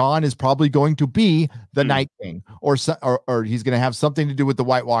 is Jon is probably going to be the Night King, or he's going to have something to do with the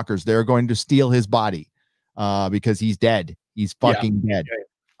White Walkers. They're going to steal his body. Because he's dead. He's fucking dead.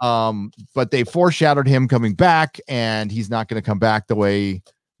 But they foreshadowed him coming back, and he's not going to come back the way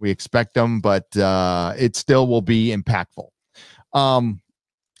we expect him, but it still will be impactful.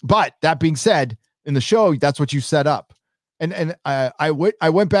 But that being said, in the show, that's what you set up. And I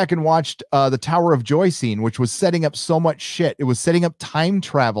went back and watched the Tower of Joy scene, which was setting up so much shit. It was setting up time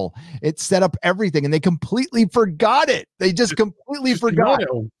travel. It set up everything, and they completely forgot it. They just completely forgot.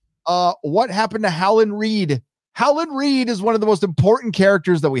 What happened to Howland Reed? Howland Reed is one of the most important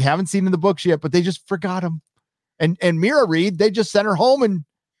characters that we haven't seen in the books yet, but they just forgot him. And Mira Reed, they just sent her home, and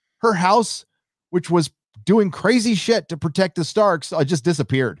her house, which was doing crazy shit to protect the Starks, just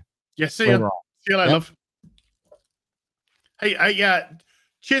disappeared. Yes, see ya. See you later, love. Hey, yeah.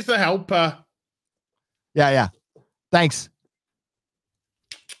 Cheers for the help. Yeah. Thanks.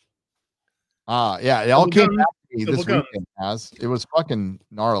 Yeah, it all came back to me this weekend. It was fucking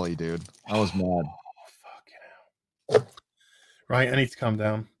gnarly, dude. I was mad. Right, I need to calm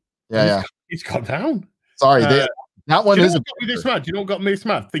down. Yeah. He's calm down. Sorry, that one is. Got me this mad? Do you know what got me this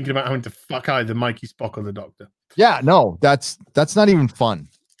mad? Thinking about having to fuck either Mikey, Spock, or the Doctor. Yeah, no, that's not even fun.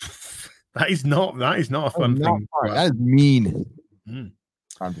 That is not a fun thing. That is mean.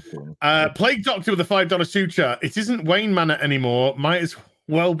 Plague Doctor with a $5 suture. It isn't Wayne Manor anymore. Might as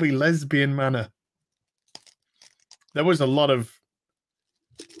well be Lesbian Manor. There was a lot of.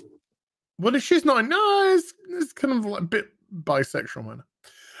 Well, she's not. No, it's kind of like a bit bisexual manner.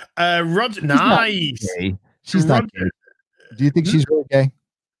 Roger, nice. She's not gay. Do you think she's really gay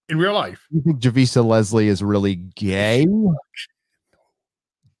in real life? Do you think Javisa Leslie is really gay?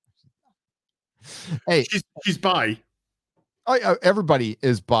 Hey, she's bi. Everybody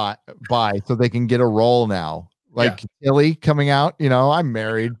is bi, so they can get a role now. Like Tilly coming out. You know, I'm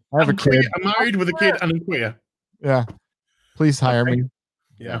married. I have a kid. I'm married with a kid, and I'm queer. Yeah. Please hire me.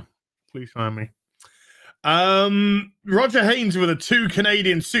 Yeah. Please hire me. Roger Haynes with a 2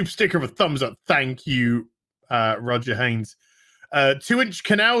 Canadian soup sticker of a thumbs up. Thank you, Roger Haynes. 2-inch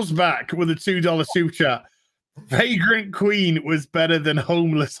Canals back with a $2 soup chat. Vagrant Queen was better than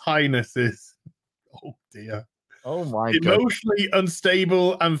Homeless Highnesses. Oh dear. Oh my god. Emotionally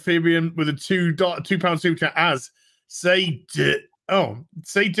unstable amphibian with a £2 soup chat as say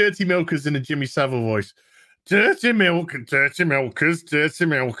dirty milkers in a Jimmy Savile voice. Dirty milkers.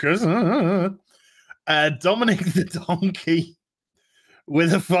 Dominic the Donkey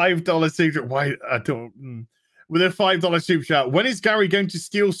with a $5 super. Why I don't with a $5 super chat. When is Gary going to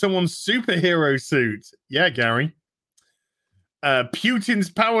steal someone's superhero suit? Yeah, Gary. Putin's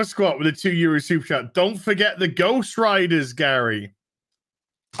power squat with a €2 super chat. Don't forget the Ghost Riders, Gary.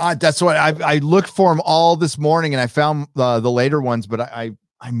 That's what I looked for them all this morning, and I found the later ones, but I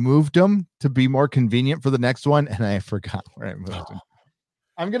moved them to be more convenient for the next one, and I forgot where I moved them.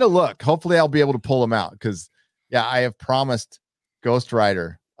 I'm gonna look. Hopefully, I'll be able to pull them out because, yeah, I have promised Ghost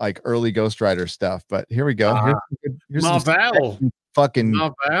Rider, like early Ghost Rider stuff. But here we go. Here's Marvel, fucking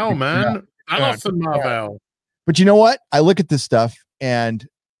Marvel, man. Awesome Marvel. But you know what? I look at this stuff, and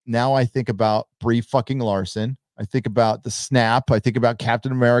now I think about Brie fucking Larson. I think about the Snap. I think about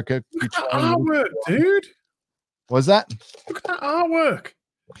Captain America. Look at that artwork, dude. What's that? Look at that artwork.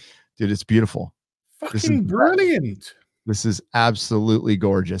 Dude, it's beautiful. Fucking brilliant. This is absolutely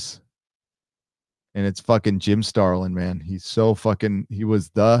gorgeous. And it's fucking Jim Starlin, man. He's so fucking, he was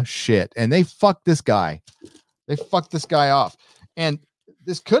the shit. And they fucked this guy. They fucked this guy off. And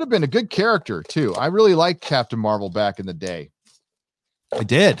this could have been a good character too. I really liked Captain Marvel back in the day. I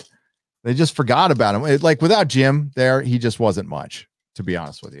did. They just forgot about him. Like without Jim there, he just wasn't much, to be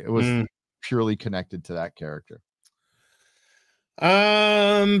honest with you. It was purely connected to that character.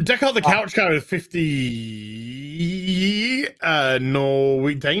 Deck out the couch guy with 50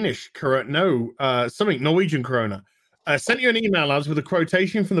 Danish something Norwegian krona. Sent you an email, lads, with a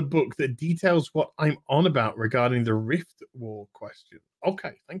quotation from the book that details what I'm on about regarding the Rift War question.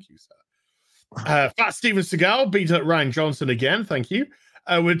 Okay, thank you, sir. Fat Steven Seagal beat up Ryan Johnson again. Thank you.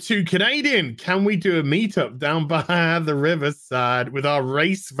 We're too Canadian. Can we do a meetup down by the riverside with our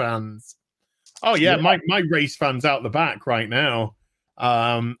race fans? Oh yeah, my race fans out the back right now.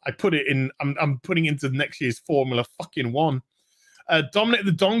 I put it in. I'm putting into next year's Formula fucking One. Dominic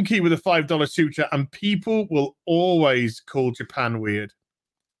the Donkey with a $5 suture, and people will always call Japan weird.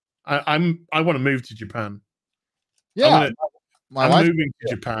 I want to move to Japan. Yeah, I'm moving to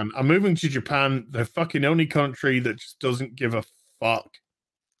Japan. I'm moving to Japan, the fucking only country that just doesn't give a fuck.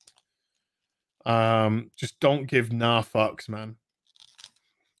 Just don't give nah fucks, man.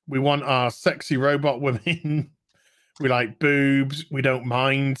 We want our sexy robot women. We like boobs. We don't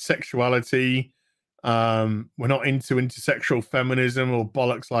mind sexuality. We're not into intersexual feminism or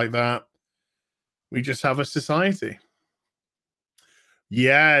bollocks like that. We just have a society.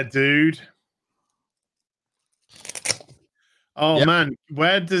 Yeah, dude. Oh yep. Man,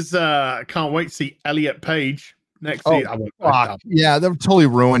 where does I can't wait to see Elliot Page next season. Yeah, they've totally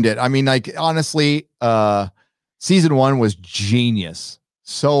ruined it. I mean, like honestly, season 1 was genius.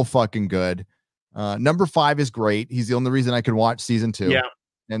 So fucking good. Number 5 is great. He's the only reason I could watch season 2. Yeah.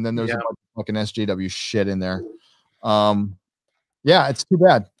 And then there's a bunch of fucking SJW shit in there. Yeah, it's too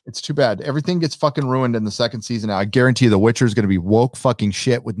bad. It's too bad. Everything gets fucking ruined in the second season now. I guarantee The Witcher is going to be woke fucking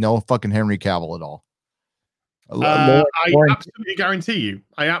shit with no fucking Henry Cavill at all. I absolutely guarantee you.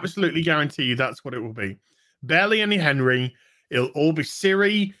 I absolutely guarantee you that's what it will be. Barely any Henry. It'll all be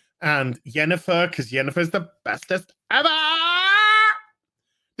Ciri and Yennefer, because Yennefer's the bestest ever.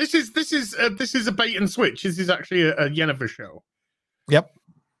 This is a bait and switch. This is actually a Yennefer show. Yep.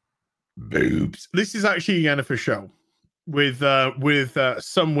 Boobs. This is actually a Yennefer show with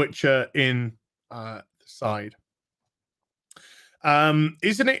some Witcher in the side.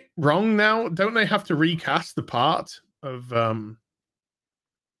 Isn't it wrong now? Don't they have to recast the part of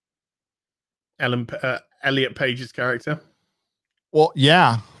Elliot Page's character? Well,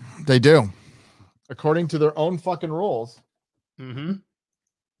 yeah, they do. According to their own fucking rules. Mm-hmm.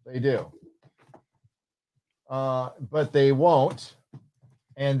 They do. But they won't.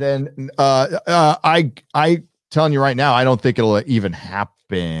 And then I telling you right now, I don't think it'll even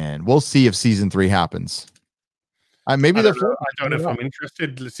happen. We'll see if season 3 happens. Maybe I don't know if I'm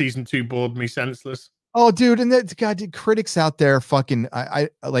interested. Season 2 bored me senseless. Oh, dude, and that God, critics out there fucking. I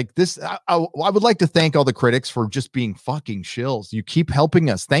like this. I would like to thank all the critics for just being fucking shills. You keep helping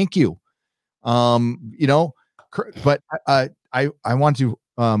us. Thank you. You know, but I want to.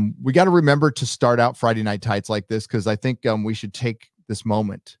 We got to remember to start out Friday Night Tights like this, because I think we should take this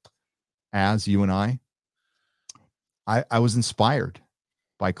moment as you and I was inspired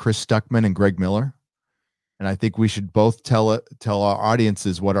by Chris Stuckman and Greg Miller. And I think we should both tell our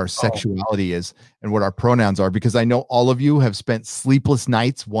audiences what our sexuality is and what our pronouns are, because I know all of you have spent sleepless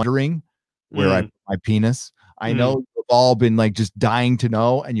nights wondering where I put my penis. I know you've all been like just dying to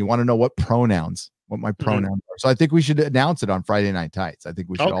know, and you want to know what my pronouns are. So I think we should announce it on Friday Night Tights. I think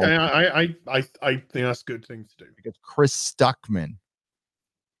we should. Okay, I think that's a good thing to do. It's Chris Stuckman.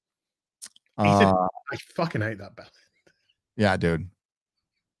 I fucking hate that band. Yeah, dude.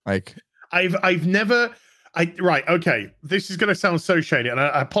 Like I've never. Right, okay. This is going to sound so shady, and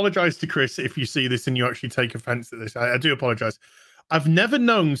I apologize to Chris if you see this and you actually take offense at this. I do apologize. I've never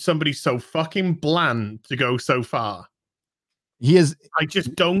known somebody so fucking bland to go so far. He is. I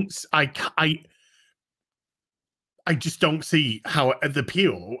just don't. I just don't see how the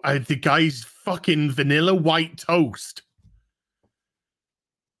appeal. The guy's fucking vanilla white toast.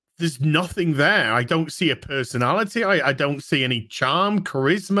 There's nothing there. I don't see a personality. I don't see any charm,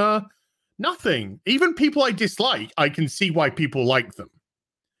 charisma. Nothing. Even people I dislike, I can see why people like them.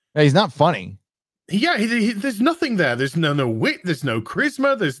 Yeah, he's not funny. Yeah, there's nothing there. There's no wit. There's no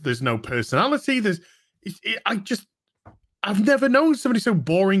charisma. There's no personality. I've never known somebody so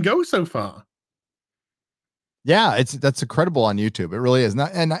boring go so far. Yeah, that's incredible on YouTube. It really is. Not,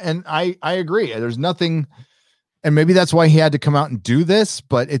 and I agree. There's nothing And maybe that's why he had to come out and do this,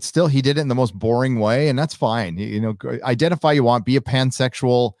 but it's still, he did it in the most boring way, and that's fine. You know, identify you want, be a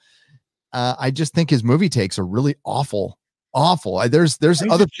pansexual. I just think his movie takes are really awful. There's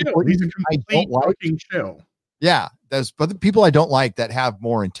other people I don't like. Chill. Yeah, there's other people I don't like that have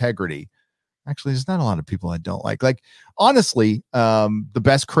more integrity. Actually, there's not a lot of people I don't like. Like, honestly, the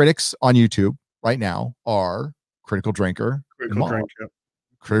best critics on YouTube right now are Critical Drinker,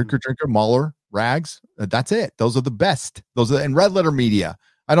 Critical Drinker, Mueller, Rags. That's it. Those are the best. Those are, and Red Letter Media.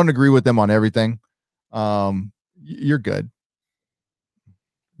 I don't agree with them on everything. You're good.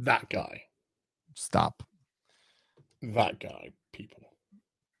 That guy. Stop. That guy. People.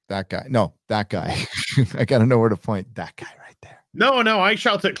 That guy. No, that guy. I gotta know where to point. That guy right there. No. I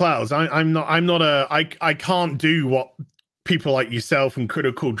shout at clouds. I can't do what people like yourself and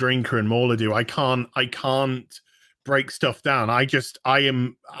Critical Drinker and Mauler do. I can't break stuff down. I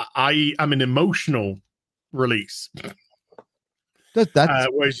am an emotional release.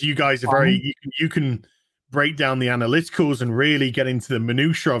 Whereas you guys are you can break down the analyticals and really get into the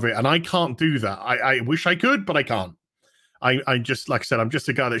minutia of it, and I can't do that. I wish I could, but I can't. I just, like I said, I'm just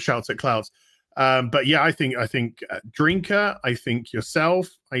a guy that shouts at clouds. But yeah, I think Drinker, I think yourself,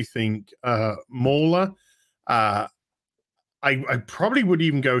 I think Mauler. I probably would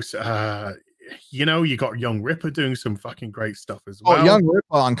even go. You got Young Ripper doing some fucking great stuff as well. Oh, Young Ripper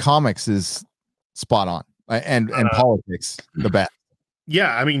on comics is spot on, and politics the best.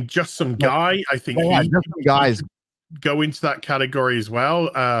 Yeah, I mean, just some guy. I think just some guys go into that category as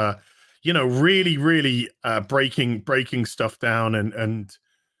well. Really breaking stuff down and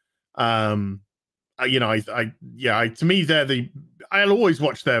to me I'll always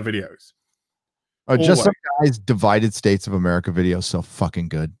watch their videos. Just some guys divided states of America videos so fucking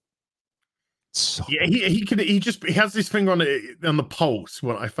good. So yeah, he has this finger on the pulse.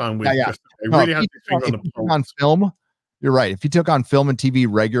 What I found with has this finger on the pulse. On film, you're right. If he took on film and TV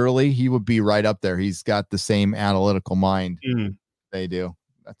regularly, he would be right up there. He's got the same analytical mind they do.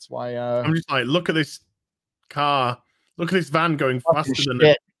 That's why I'm just like, look at this car, look at this van going faster than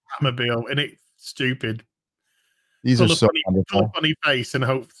the Batmobile, and it's stupid. These are so wonderful. Funny face, and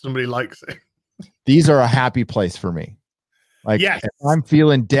hope somebody likes it. These are a happy place for me. Like, if I'm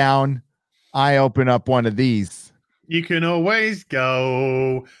feeling down, I open up one of these. You can always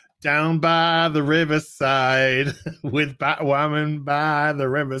go down by the riverside with Batwoman by the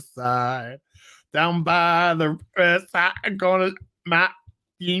riverside. Down by the riverside, I'm gonna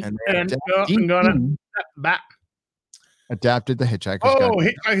adapted the Hitchhiker's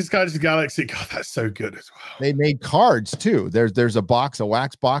Guide. Hitchhiker's Guide to the Galaxy. God, that's so good as well. They made cards too. There's a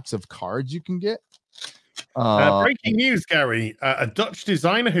wax box of cards you can get. Breaking news, Gary. A Dutch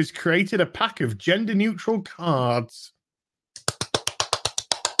designer has created a pack of gender-neutral cards.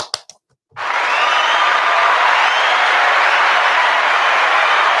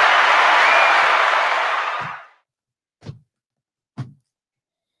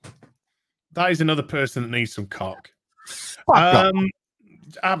 That is another person that needs some cock.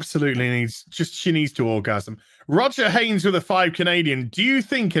 Absolutely needs. She needs to orgasm. Roger Haynes with a 5 Canadian. Do you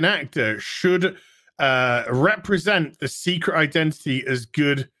think an actor should represent the secret identity as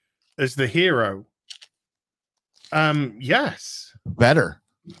good as the hero? Yes. Better.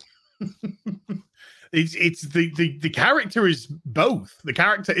 It's the character is both. The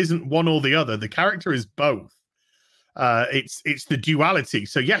character isn't one or the other. The character is both. It's the duality.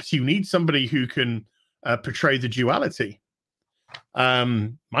 So yes, you need somebody who can portray the duality.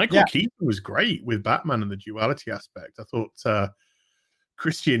 Michael Keaton was great with Batman and the duality aspect. I thought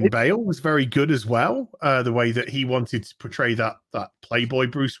Christian Bale was very good as well. The way that he wanted to portray that Playboy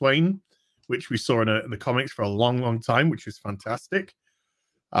Bruce Wayne, which we saw in the comics for a long time, which was fantastic.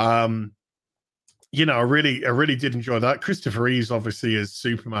 I really did enjoy that. Christopher Reeves, obviously, as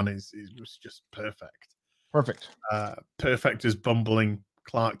Superman was just perfect. Perfect as bumbling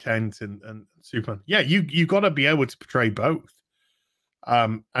Clark Kent and Superman. Yeah, you got to be able to portray both,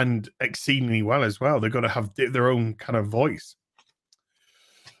 and exceedingly well as well. They've got to have their own kind of voice.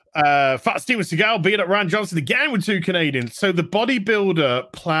 Fat Steven Seagal beat up Ryan Johnson again with 2 Canadians. So the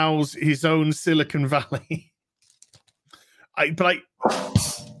bodybuilder plows his own Silicon Valley.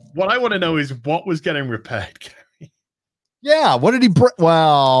 What I want to know is what was getting repaired, Gary. Yeah, what did he?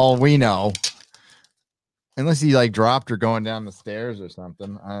 Well, we know. Unless he dropped her going down the stairs or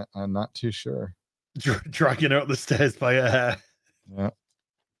something. I'm not too sure. Dragging her up the stairs by her hair.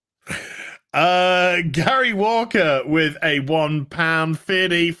 Yeah. Gary Walker with a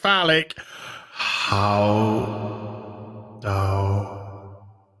 £1.50 phallic. How?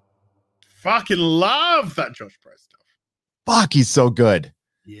 Fucking love that Josh Press stuff. Fuck, he's so good.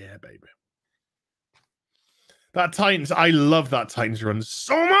 Yeah, baby. That Titans, I love that Titans run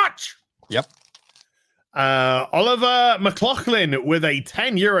so much. Yep. Oliver McLaughlin with a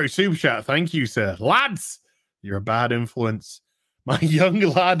 €10 super chat. Thank you, sir. Lads, you're a bad influence. My young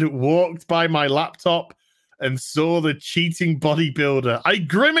lad walked by my laptop and saw the cheating bodybuilder. I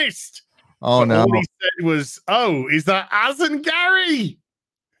grimaced. Oh, no. All he said was, "Oh, is that Az and Gary?"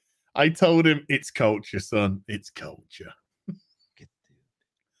 I told him, "It's culture, son. It's culture."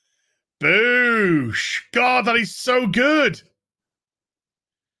 Boosh. God, that is so good.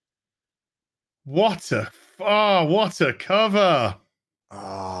 What a cover.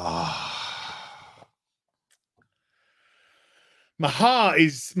 My heart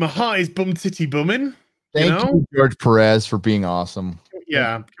is bum titty bumming. Thank you, George Perez, for being awesome.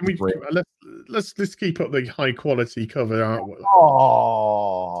 Yeah. Can we let's keep up the high quality cover artwork.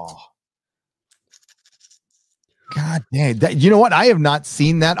 Oh. God dang. You know what? I have not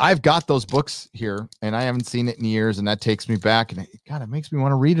seen that. I've got those books here and I haven't seen it in years, and that takes me back, and it makes me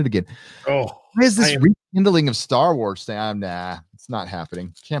want to read it again. Oh, what is this rekindling of Star Wars thing? Nah, it's not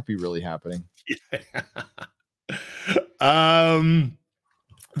happening. Can't be really happening. Yeah.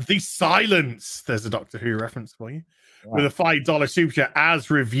 The Silence. There's a Doctor Who reference for you. Wow. With a $5 super chat as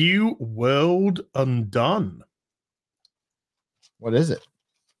review World Undone. What is it?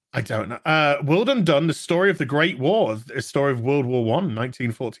 I don't know. World Undone, the story of the Great War, the story of World War I,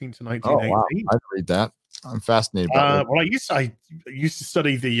 1914 to 1918. Oh, wow. I'd read that. I'm fascinated by it. Well, I used to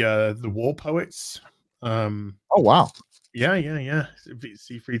study the war poets. Oh, wow. Yeah.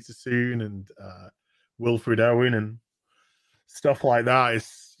 Siegfried Sassoon and Wilfred Owen and stuff like that.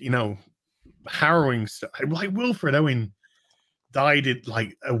 It's, harrowing stuff. Like Wilfred Owen died in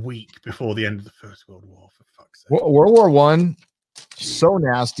like a week before the end of the First World War, for fuck's sake. World War I, so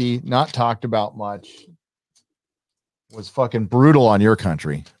nasty, not talked about much. Was fucking brutal on your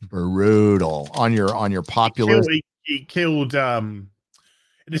country. Brutal on your populace. It killed it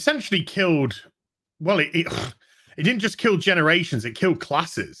essentially killed, well, it didn't just kill generations, it killed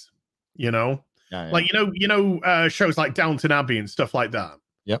classes, Yeah. Like shows like Downton Abbey and stuff like that.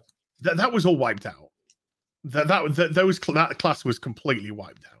 Yep. That was all wiped out. That class was completely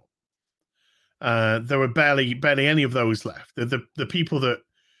wiped out. There were barely any of those left. The people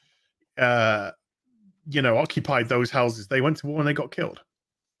that occupied those houses, they went to war and they got killed.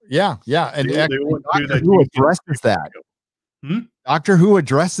 Yeah. And Doctor Who addresses that. Doctor Who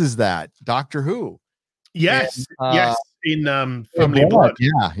addresses that. Doctor Who. Yes. Yes. In Family Blood.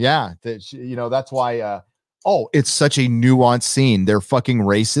 Yeah. That's why. It's such a nuanced scene. They're fucking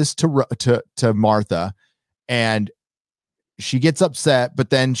racist to Martha, and she gets upset,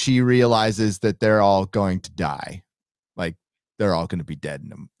 but then she realizes that they're all going to die. Like they're all going to be dead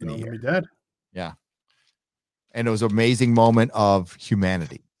in a year. Be dead. Yeah. And it was an amazing moment of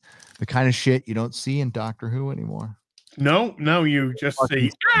humanity. The kind of shit you don't see in Doctor Who anymore. No, you just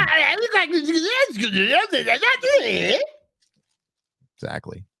see.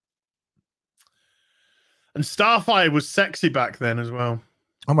 Exactly. And Starfire was sexy back then as well.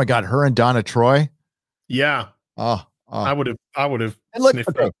 Oh my God, her and Donna Troy. Yeah. Oh. I would have sniffed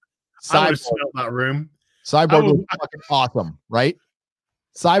it. I would have smelled that room. Cyborg was fucking awesome, right?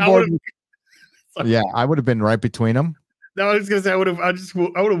 Cyborg. Yeah, I would have been right between them. No, I was gonna say I would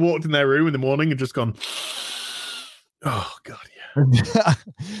have walked in their room in the morning and just gone, oh God, yeah.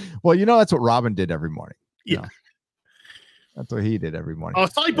 Well, that's what Robin did every morning. Yeah. That's what he did every morning. Oh,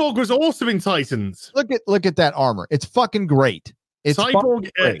 Cyborg was awesome in Titans. Look at that armor. It's fucking great. Cyborg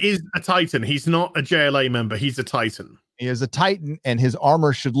is a Titan. He's not a JLA member. He's a Titan. He is a Titan, and his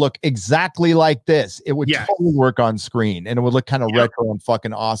armor should look exactly like this. It would totally work on screen, and it would look kind of retro and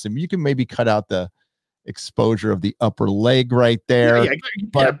fucking awesome. You can maybe cut out the exposure of the upper leg right there. I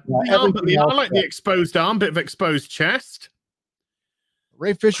like the exposed arm, bit of exposed chest.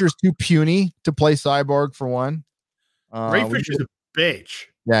 Ray Fisher's too puny to play Cyborg for one. Ray Fisher's a bitch.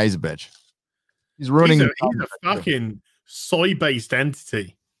 Yeah, he's a bitch. He's ruining. He's a fucking soy-based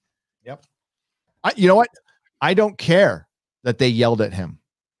entity. Yep. You know what? I don't care that they yelled at him,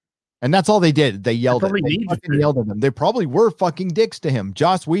 and that's all they did. They yelled at him. They probably were fucking dicks to him.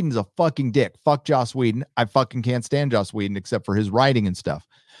 Joss Whedon's a fucking dick. Fuck Joss Whedon. I fucking can't stand Joss Whedon except for his writing and stuff.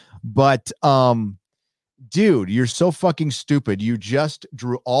 But dude, you're so fucking stupid. You just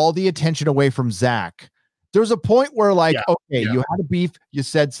drew all the attention away from Zach. There's a point where you had a beef, you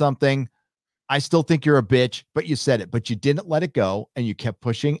said something. I still think you're a bitch, but you said it, but you didn't let it go, and you kept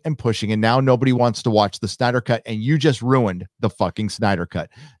pushing and pushing, and now nobody wants to watch the Snyder Cut, and you just ruined the fucking Snyder Cut.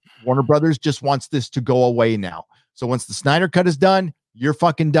 Warner Brothers just wants this to go away now. So once the Snyder Cut is done, you're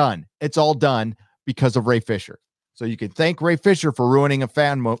fucking done. It's all done because of Ray Fisher. So you can thank Ray Fisher for ruining a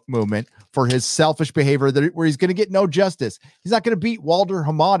fan movement for his selfish behavior where he's going to get no justice. He's not going to beat Walter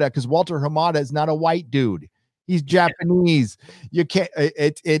Hamada because Walter Hamada is not a white dude. He's Japanese. You can't,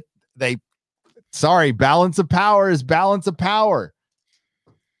 sorry, balance of power is balance of power.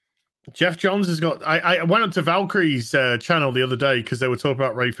 Jeff Johns has got. I went up to Valkyrie's channel the other day because they were talking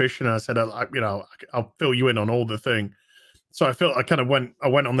about Ray Fisher, and I said, I'll fill you in on all the thing. So I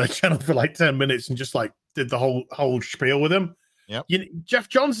went on their channel for like 10 minutes and just like did the whole spiel with him. Yep. Jeff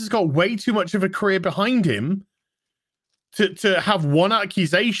Johns has got way too much of a career behind him to have one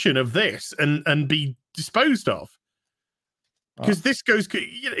accusation of this and be disposed of. Because this goes.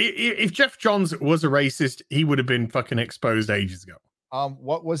 If Jeff Johns was a racist, he would have been fucking exposed ages ago.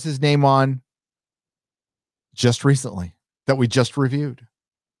 What was his name on just recently that we just reviewed?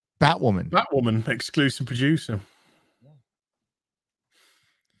 Batwoman, exclusive producer.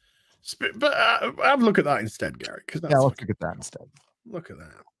 But have a look at that instead, Gary. Because let's look at that instead. Look at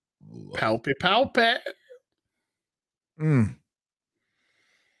that. Palpy.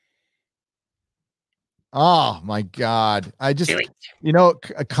 Oh my God. I just,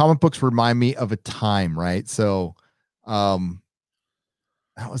 comic books remind me of a time, right? So, that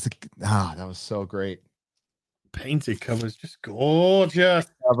was so great. Painted covers, just gorgeous.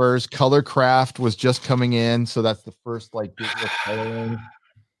 Covers, Colorcraft was just coming in, so that's the first like coloring.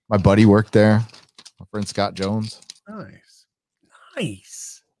 My buddy worked there. My friend Scott Jones. Nice.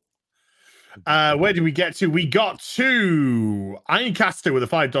 Where did we get to? We got to Ironcaster with a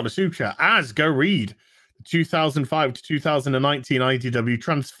 $5 super chat. As go read the 2005 to 2019 IDW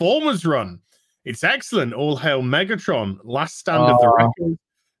Transformers run. It's excellent. All hail Megatron. Last stand of the record.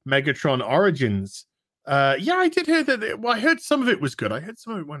 Megatron Origins. Yeah, I did hear that. I heard some of it was good. I heard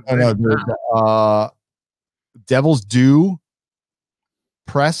some of it went. Devil's Due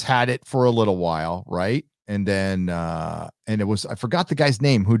Press had it for a little while, right? And then and it was, I forgot the guy's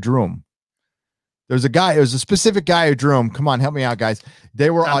name who drew him. There's a guy. It was a specific guy who drew him. Come on, help me out, guys. They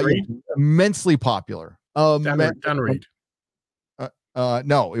were immensely popular. Dan Reed.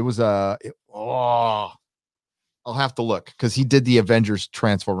 No, it was I'll have to look because he did the Avengers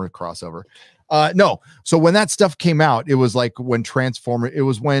Transformer crossover. No, so when that stuff came out, it was like when it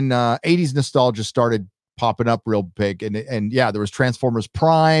was when 80s nostalgia started popping up real big, and yeah, there was Transformers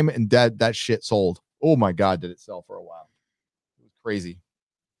Prime, and that shit sold. Oh my God, did it sell for a while? It was crazy.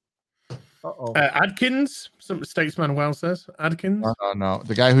 Adkins, some Statesman Well says Adkins. No,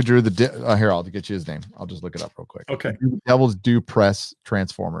 the guy who drew the here, I'll get you his name. I'll just look it up real quick. Okay, Devil's Due Press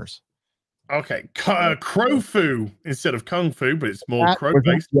Transformers. Okay, Crow-Fu instead of Kung Fu, but it's more Crow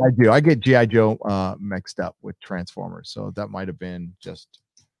based. I get G.I. Joe mixed up with Transformers, so that might have been just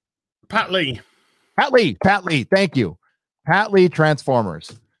Pat Lee. Thank you. Pat Lee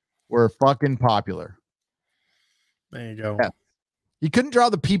Transformers were fucking popular. There you go. Yeah. He couldn't draw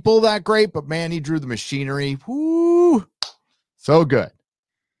the people that great, but man, he drew the machinery. Woo, so good.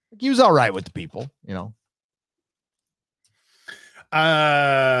 He was all right with the people,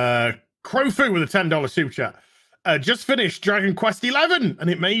 Crowfu with a $10 super chat. Just finished Dragon Quest 11, and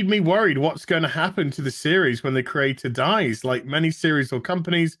it made me worried what's going to happen to the series when the creator dies. Like many series or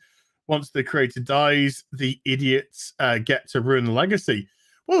companies, once the creator dies, the idiots get to ruin the legacy.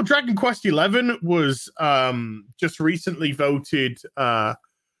 Well, Dragon Quest 11 was just recently voted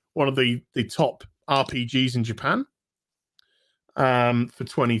one of the top RPGs in Japan for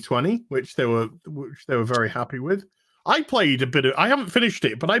 2020, which they were very happy with. I played a bit of. I haven't finished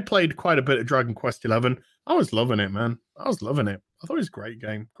it, but I played quite a bit of Dragon Quest 11. I was loving it, man. I was loving it. I thought it was a great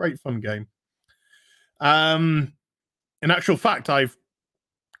game, great fun game. In actual fact, I've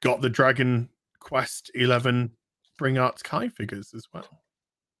got the Dragon Quest 11 Bring Arts Kai figures as well,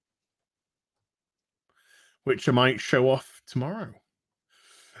 which I might show off tomorrow.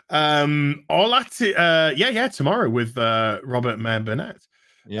 Tomorrow with Robert Mayer Burnett.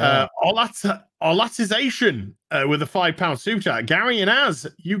 Yeah. Olatization with a £5 super chat. Gary and Az,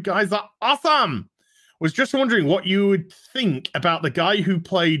 you guys are awesome. Was just wondering what you would think about the guy who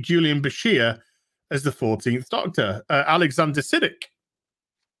played Julian Bashir as the 14th Doctor, Alexander Siddiq.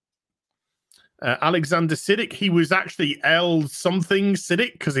 Alexander Siddiq, he was actually El something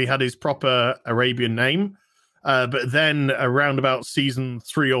Siddiq because he had his proper Arabian name. But then around about season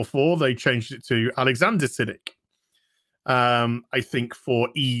 3 or 4, they changed it to Alexander Siddiq. I think for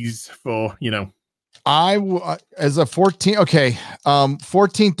ease, for as a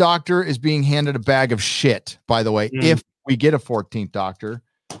 14th Doctor is being handed a bag of shit, by the way, if we get a 14th Doctor,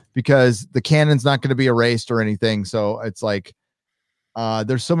 because the canon's not going to be erased or anything. So it's like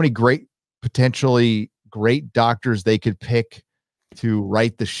there's so many potentially great doctors they could pick to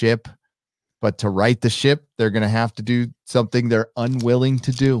right the ship. But to right the ship, they're going to have to do something they're unwilling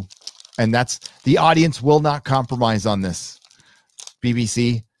to do. And that's the audience will not compromise on this.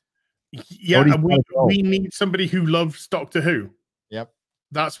 BBC. Yeah, and we need somebody who loves Doctor Who. Yep.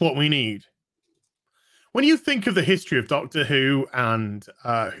 That's what we need. When you think of the history of Doctor Who and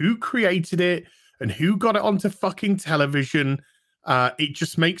who created it and who got it onto fucking television, it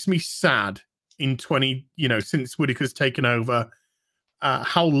just makes me sad in since Whittaker's taken over,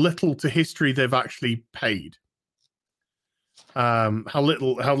 how little to history they've actually paid. How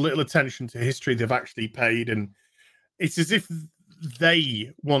little attention to history they've actually paid, and it's as if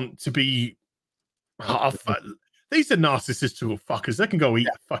they want to be. These are narcissistical fuckers. They can go eat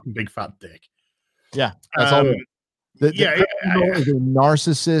a fucking big fat dick. Yeah, that's all. The is a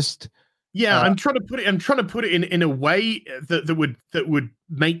narcissist. Yeah, I'm trying to put it in a way that would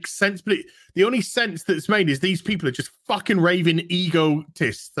make sense, but the only sense that's made is these people are just fucking raving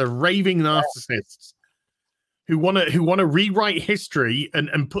egotists. They're raving narcissists who want to rewrite history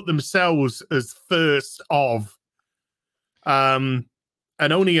and put themselves as first of. And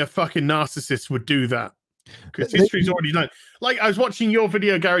only a fucking narcissist would do that, because history's already done. Like, I was watching your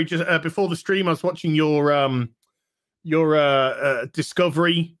video, Gary, just before the stream. I was watching your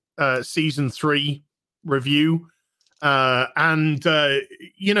Discovery season 3 review, and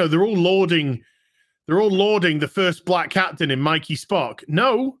they're all lauding the first black captain in Mikey Spock.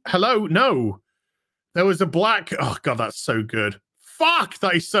 No, there was a black. Oh god, that's so good. Fuck,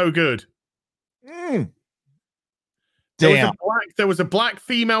 that is so good. Damn. There was a black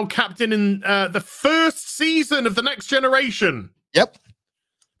female captain in the first season of The Next Generation. Yep.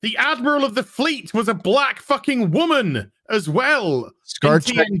 The Admiral of the Fleet was a black fucking woman as well. Star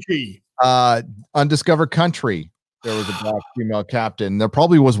Trek, TNG. Undiscovered Country. There was a black female captain. There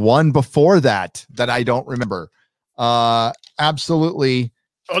probably was one before that I don't remember. Absolutely.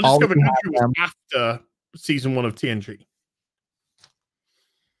 Undiscovered Country was after season 1 of TNG.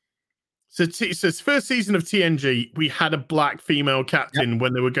 So it's first season of TNG, we had a black female captain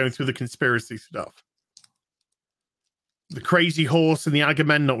when they were going through the conspiracy stuff. The Crazy Horse and the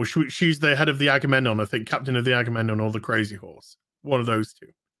Agamemnon. She's the head of the Agamemnon, I think, captain of the Agamemnon or the Crazy Horse. One of those two.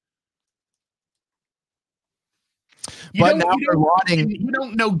 You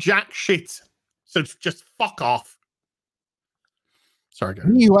don't know jack shit, so just fuck off. Sorry, guys.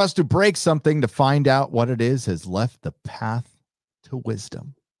 He who has to break something to find out what it is has left the path to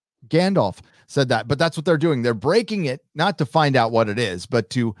wisdom. Gandalf said that, but that's what they're doing. They're breaking it, not to find out what it is, but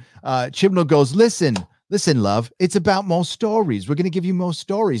to Chibnall goes, listen, love, it's about most stories. We're going to give you most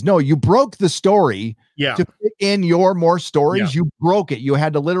stories. No, you broke the story to fit in your more stories. You broke it. You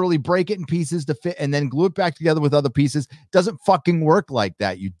had to literally break it in pieces to fit and then glue it back together with other pieces. Doesn't fucking work like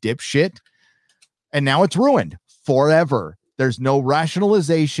that, you dipshit. And now it's ruined forever. There's no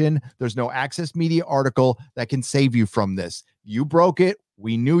rationalization. There's no Access Media article that can save you from this. You broke it.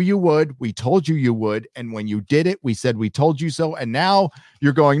 We knew you would. We told you would. And when you did it, we said we told you so. And now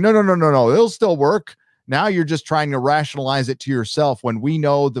you're going, no. It'll still work. Now you're just trying to rationalize it to yourself when we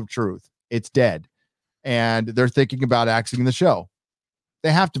know the truth. It's dead. And they're thinking about axing the show.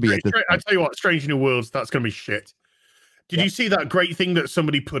 They have to be. I tell you what, Strange New Worlds, that's going to be shit. Did you see that great thing that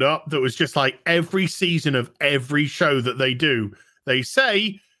somebody put up that was just like every season of every show that they do, they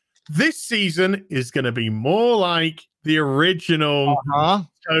say this season is going to be more like the original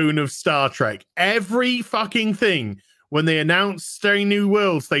tone of Star Trek. Every fucking thing. When they announced Strange New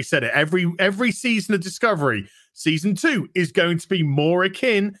Worlds, they said it. Every season of Discovery, season 2 is going to be more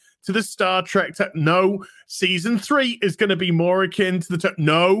akin to the Star Trek. No, season 3 is going to be more akin to the.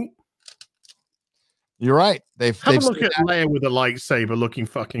 No, you're right. Have a look at Leia with a lightsaber, looking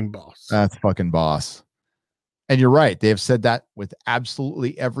fucking boss. That's fucking boss. And you're right. They have said that with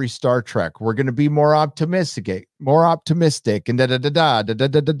absolutely every Star Trek. We're going to be more optimistic, and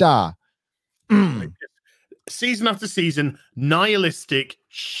da. Season after season, nihilistic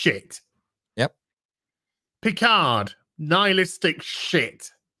shit. Yep. Picard, nihilistic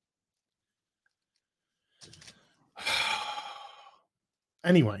shit.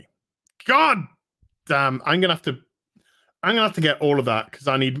 Anyway, god damn, I'm gonna have to get all of that because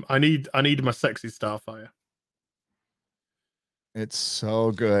I need my sexy Starfire. It's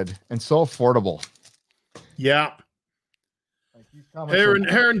so good and so affordable. Yeah.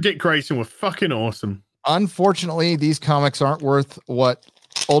 Her and Dick Grayson were fucking awesome. Unfortunately, these comics aren't worth what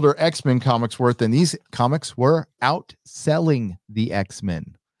older X-Men comics worth, and these comics were outselling the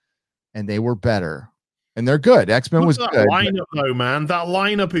X-Men, and they were better, and they're good. X-Men was good. Lineup though, man, that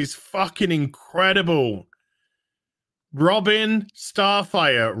lineup is fucking incredible. Robin,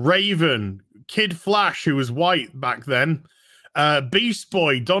 Starfire, Raven, Kid Flash, who was white back then, Beast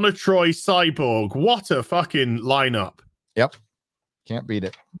Boy, Donna Troy, Cyborg. What a fucking lineup. Yep. Can't beat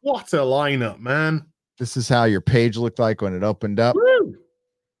it. What a lineup, man. This is how your page looked like when it opened up. Woo!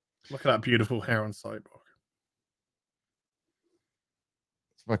 Look at that beautiful hair on Cyborg.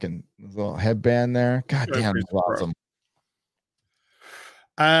 Fucking little headband there. God damn, it's awesome.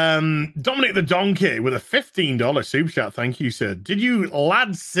 Dominic the Donkey with a $15 super chat. Thank you, sir. Did you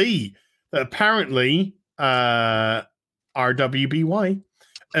lads see that apparently RWBY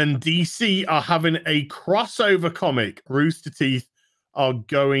and DC are having a crossover comic? Rooster Teeth are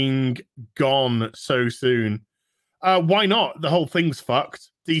going gone so soon. Why not? The whole thing's fucked.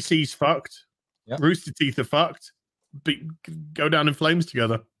 DC's fucked. Yep. Rooster Teeth are fucked. Go down in flames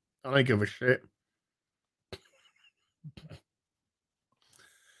together. I don't give a shit.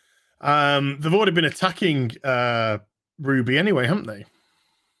 They've already been attacking Ruby anyway, haven't they?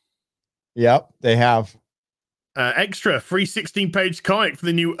 Yep, they have. Extra free 16-page comic for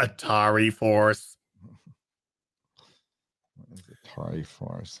the new Atari Force. What is Atari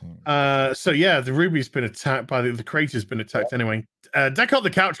Force? So yeah, the Ruby's been attacked by the creator's been attacked anyway. Deck out the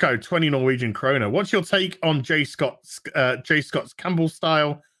couch code 20 Norwegian kroner. What's your take on J. Scott's Campbell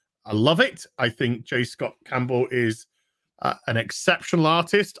style? I love it. I think J. Scott Campbell is an exceptional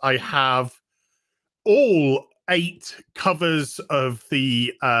artist. I have all 8 covers of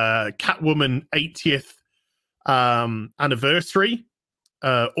the Catwoman 80th anniversary.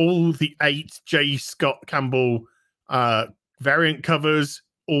 All the 8 J. Scott Campbell variant covers,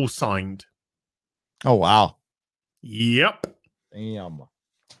 all signed. Oh, wow. Yep. Damn.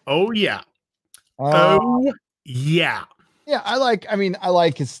 Oh, yeah. Oh, yeah. Yeah, I like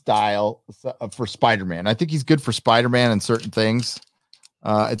his style for Spider-Man. I think he's good for Spider-Man and certain things.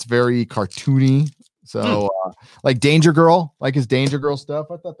 It's very cartoony. So like Danger Girl, like his Danger Girl stuff.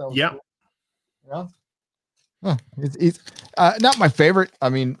 I thought that was cool. Yeah. Huh. He's not my favorite. I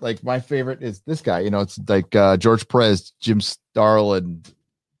mean, like my favorite is this guy. You know, it's like George Perez, Jim Starlin.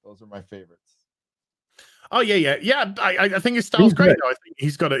 Those are my favorites. Oh yeah. I think his style's great. Though. I think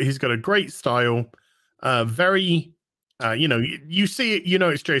he's got a great style. Very. You see it,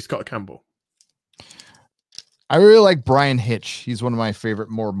 it's J. Scott Campbell. I really like Brian Hitch. He's one of my favorite,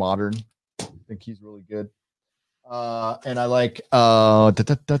 more modern. I think he's really good. And I like why am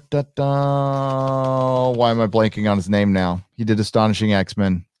I blanking on his name now? He did Astonishing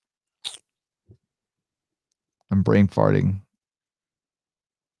X-Men. I'm brain farting.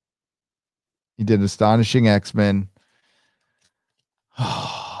 He did Astonishing X-Men.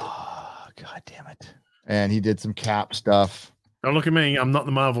 Oh, God damn it. And he did some Cap stuff. Don't look at me. I'm not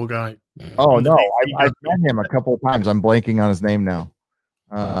the Marvel guy. Oh, no. I've met him a couple of times. I'm blanking on his name now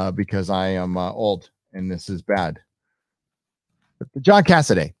because I am old and this is bad. But John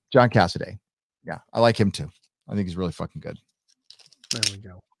Cassaday. Yeah, I like him too. I think he's really fucking good. There we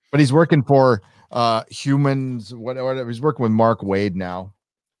go. But he's working for Humans, whatever. He's working with Mark Waid now.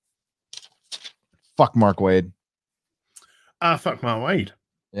 Fuck Mark Waid. Fuck Mark Waid.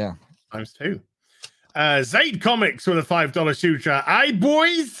 Yeah. Times 2. Zaid Comics with a $5 super. Aye,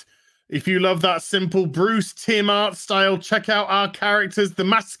 boys. If you love that simple Bruce Timm art style, check out our characters, The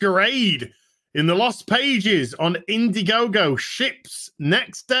Masquerade, in the Lost Pages on Indiegogo. Ships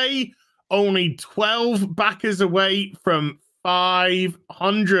next day. Only 12 backers away from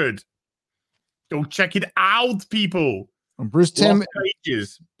 500. Go check it out, people. And Bruce Timm Lost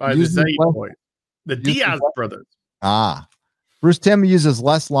Pages by the Zaid boys, the Diaz brothers. Bruce Timm uses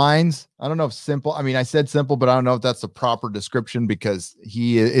less lines. I don't know if simple. I mean, I said simple, but I don't know if that's the proper description because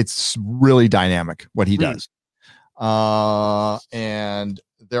it's really dynamic what he does. And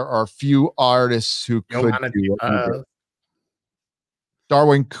there are few artists who could do it.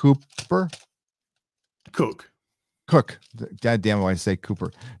 Darwin Cook. God damn it, I say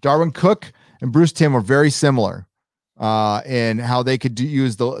Cooper. Darwin Cook and Bruce Timm are very similar in how they could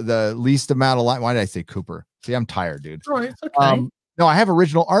use the least amount of line. Why did I say Cooper? See, I'm tired, dude. Right, it's okay. No, I have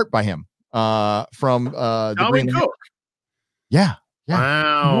original art by him from Darwin Cook. Yeah.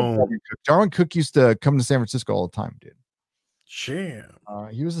 Wow. Darwin Cook used to come to San Francisco all the time, dude. Shit.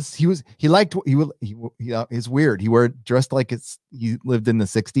 He's weird. He dressed like he lived in the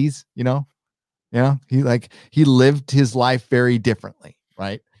 60s, you know? Yeah. He lived his life very differently,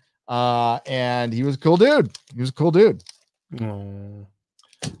 right? And he was a cool dude. Oh.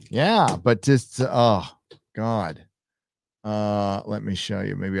 Yeah, but just oh God. Let me show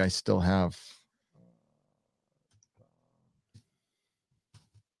you. Maybe I still have.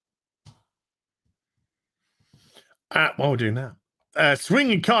 What we're doing now.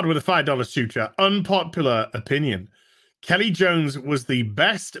 Swinging card with a $5 suture. Unpopular opinion. Kelly Jones was the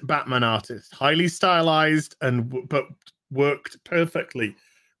best Batman artist. Highly stylized but worked perfectly,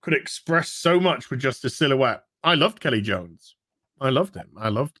 could express so much with just a silhouette. I loved Kelly Jones. I loved him. I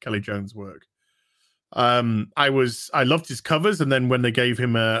loved Kelly Jones' work. I loved his covers, and then when they gave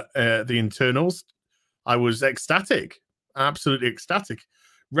him the internals, I was ecstatic, absolutely ecstatic.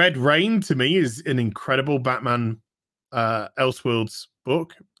 Red Rain to me is an incredible Batman Elseworlds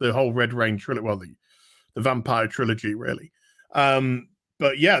book. The whole Red Rain trilogy, well, the vampire trilogy, really.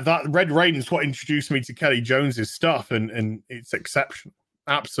 But yeah, that Red Rain is what introduced me to Kelly Jones's stuff, and it's exceptional,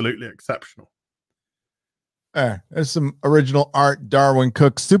 absolutely exceptional. There's some original art. Darwin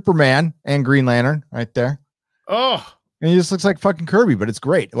Cook, Superman, and Green Lantern right there. Oh, and he just looks like fucking Kirby, but it's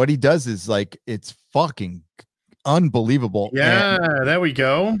great. What he does is like, it's fucking unbelievable. Yeah, there we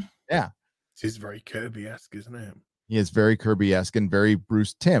go. Yeah. It is very Kirby-esque, isn't it? He is very Kirby-esque and very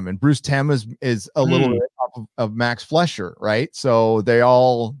Bruce Timm. And Bruce Timm is a little bit of Max Fleischer, right? So they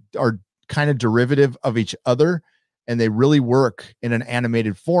all are kind of derivative of each other, and they really work in an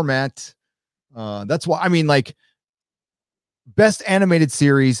animated format. That's why, I mean, like, best animated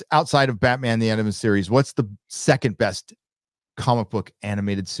series outside of Batman the Animated Series, what's the second best comic book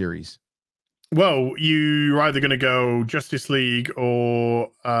animated series? Well, you're either going to go Justice League or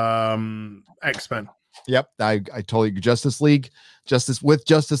X-Men. Yep, I totally agree. Justice League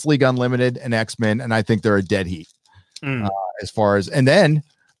Unlimited and X-Men, and I think they're a dead heat as far as, and then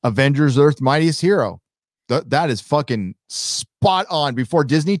Avengers Earth's Mightiest Hero. That is fucking spot on. Before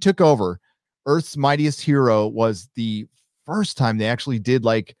Disney took over, Earth's Mightiest Hero was the first time they actually did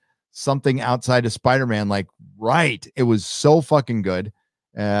like something outside of Spider-Man. Like, right, it was so fucking good.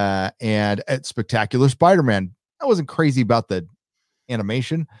 And at Spectacular Spider-Man, I wasn't crazy about the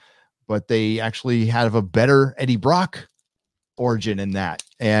animation, but they actually have a better Eddie Brock origin in that,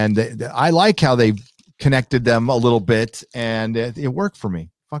 and I like how they connected them a little bit, and it worked for me.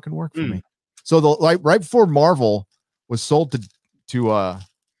 Fucking worked for me. So right before Marvel was sold to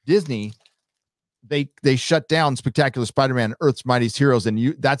Disney, they shut down Spectacular Spider-Man, Earth's Mightiest Heroes,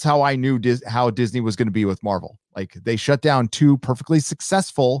 and that's how I knew how Disney was going to be with Marvel. Like, they shut down two perfectly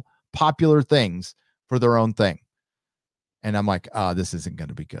successful, popular things for their own thing, and I'm like, this isn't going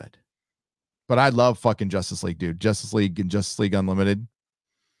to be good. But I love fucking Justice League, dude. Justice League and Justice League Unlimited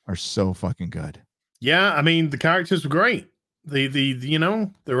are so fucking good. Yeah, I mean, the characters were great. The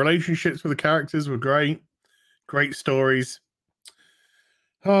relationships with the characters were great. Great stories.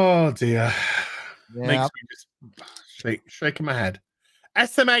 Oh dear. Yeah. Makes me just shaking my head.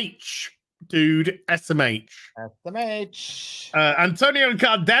 SMH, dude. SMH. Antonio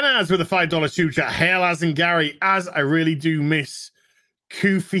Cardenas with a $5 super chat. Hail as and Gary, as I really do miss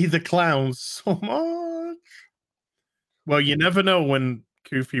Koofy the Clown so much. Well, you never know when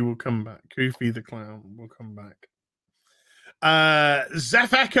Koofy will come back. Koofy the Clown will come back.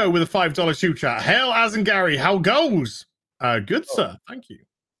 Zeph Echo with a $5 super chat. Hail as and Gary, how goes? Good, sir. Thank you.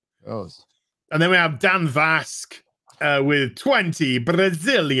 Goes. And then we have Dan Vask with 20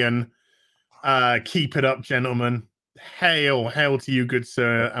 Brazilian. Keep it up, gentlemen. Hail to you, good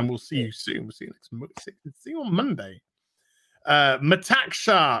sir. And we'll see you soon. We'll see you on Monday. Matak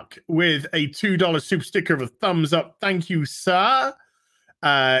Shark with a $2 super sticker of a thumbs up. Thank you, sir.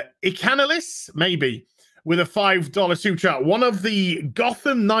 Icanalis, maybe, with a $5 super chat. One of the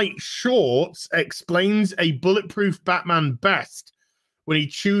Gotham Knight shorts explains a bulletproof Batman best when he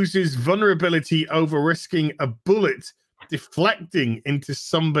chooses vulnerability over risking a bullet deflecting into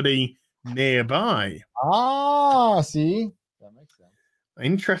somebody nearby. See? That makes sense.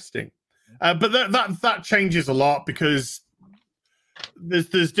 Interesting. But that changes a lot because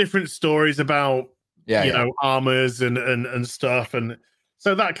there's different stories about armors and stuff, and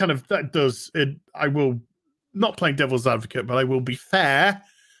so that does it. I will not play devil's advocate, but I will be fair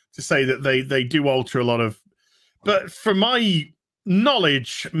to say that they do alter a lot of. But from my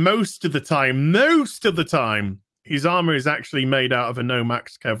knowledge, most of the time, his armor is actually made out of a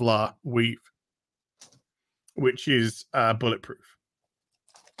Nomax Kevlar weave, which is bulletproof.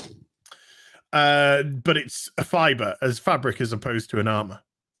 But it's a fiber as fabric as opposed to an armor.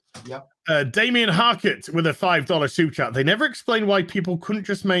 Yep. Damien Harkett with a $5 super chat. They never explain why people couldn't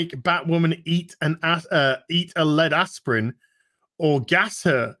just make Batwoman eat a lead aspirin or gas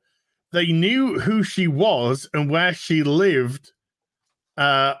her. They knew who she was and where she lived,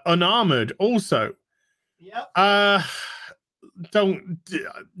 unarmored. Also, yep.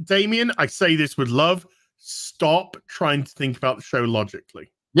 Damien, I say this with love. Stop trying to think about the show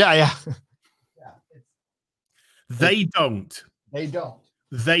logically. Yeah. They don't.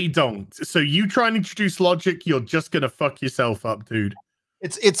 So you try and introduce logic, you're just gonna fuck yourself up, dude.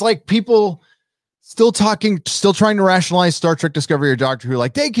 It's like people Still trying to rationalize Star Trek Discovery or Doctor Who.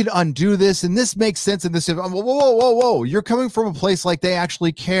 Like, they could undo this and this makes sense. And this, whoa. You're coming from a place like they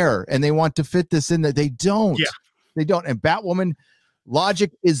actually care and they want to fit this in. That they don't. Yeah. They don't. And Batwoman,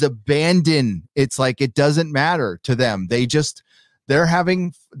 logic is abandoned. It's like it doesn't matter to them. They are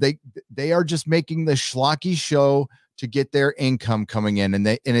just making the schlocky show to get their income coming in, and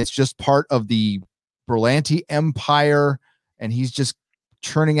it's just part of the Berlanti empire, and he's just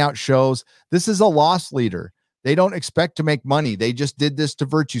churning out shows. This is a loss leader. They don't expect to make money. They just did this to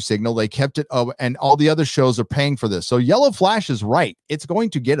Virtue Signal. They kept it up, and all the other shows are paying for this. So Yellow Flash is right. It's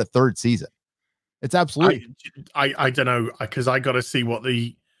going to get a third season. It's absolutely. I don't know, because I got to see what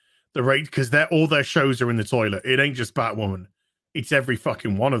the rate, because all their shows are in the toilet. It ain't just Batwoman. It's every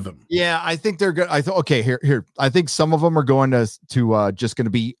fucking one of them. Yeah, I think they're good. I thought, okay, here. I think some of them are going to just going to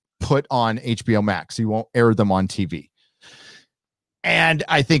be put on HBO Max. You won't air them on TV. And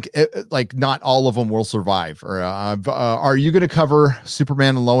I think like not all of them will survive. Or are you going to cover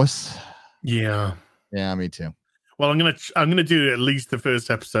Superman and Lois? Yeah, me too. Well, I'm gonna do at least the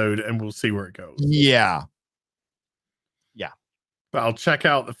first episode, and we'll see where it goes. Yeah. But I'll check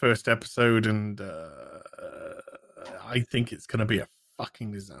out the first episode, and I think it's gonna be a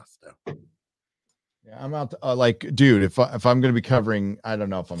fucking disaster. Yeah, I'm out. Like, dude, if I'm going to be covering, I don't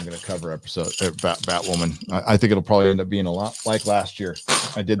know if I'm going to cover episode Batwoman. I think it'll probably end up being a lot like last year.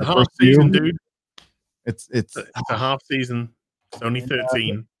 I did the half first season, dude. It's a half season. It's only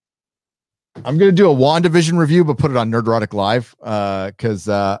 13. I'm going to do a WandaVision review, but put it on Nerdrotic Live because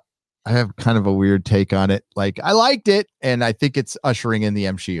I have kind of a weird take on it. Like, I liked it, and I think it's ushering in the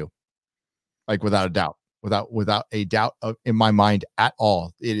MCU, like without a doubt. Without a doubt in my mind at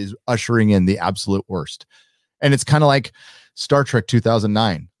all. It is ushering in the absolute worst. And it's kind of like Star Trek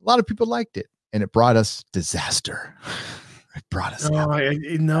 2009. A lot of people liked it, and it brought us disaster. It brought us. No, I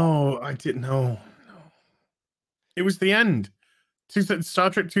didn't know. It was the end. Star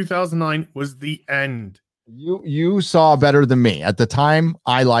Trek 2009 was the end. You saw better than me. At the time,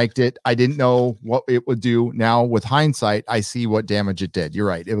 I liked it. I didn't know what it would do. Now, with hindsight, I see what damage it did. You're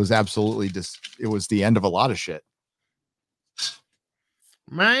right. It was absolutely it was the end of a lot of shit.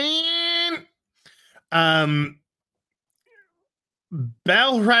 Man.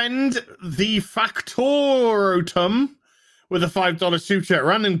 Belrend the Factotum with a $5 super chat.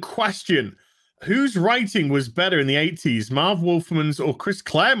 Random question. Whose writing was better in the 80s, Marv Wolfman's or Chris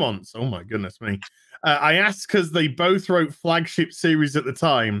Claremont's? Oh my goodness me. I asked because they both wrote flagship series at the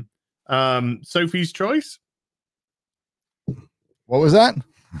time. Sophie's Choice? What was that?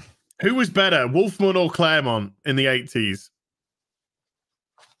 Who was better, Wolfman or Claremont in the 80s?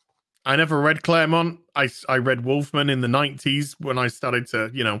 I never read Claremont. I read Wolfman in the 90s when I started to,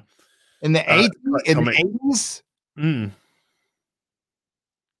 In the 80s?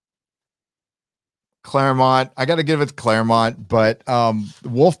 Claremont. I got to give it to Claremont, but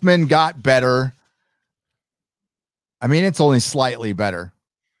Wolfman got better. I mean, it's only slightly better.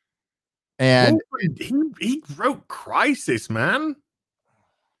 And he wrote Crisis, man.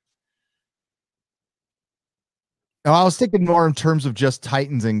 No, I was thinking more in terms of just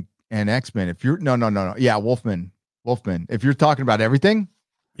Titans and X-Men. If you're no. Yeah, Wolfman. If you're talking about everything.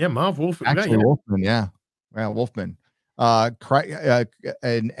 Yeah, Marv Wolfman. Actually, Wolfman, yeah. Wolfman.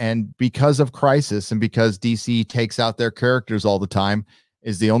 And because of Crisis and because DC takes out their characters all the time,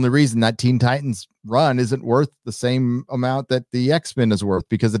 is the only reason that Teen Titans run isn't worth the same amount that the X-Men is worth,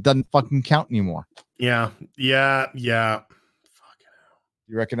 because it doesn't fucking count anymore. Yeah. Fucking hell.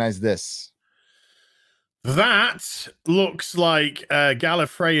 You recognize this? That looks like a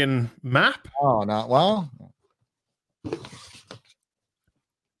Gallifreyan map. Oh, not well.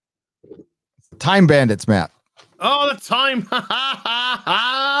 Time Bandits map. Oh, the time.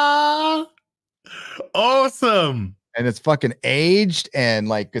 Awesome. And it's fucking aged and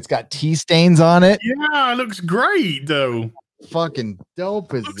like it's got tea stains on it. Yeah, it looks great though. Fucking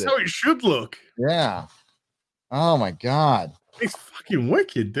dope is Looks it? how it should look. Yeah. Oh my god. It's fucking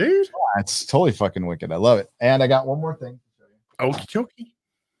wicked, dude. Yeah, it's totally fucking wicked. I love it. And I got one more thing to show you. Okie dokie.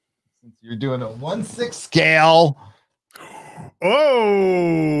 Since you're doing a 1/6 scale.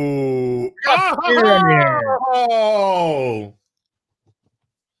 Oh.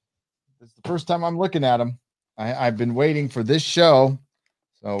 This is the first time I'm looking at them. I've been waiting for this show.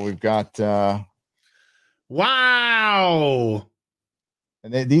 So we've got wow.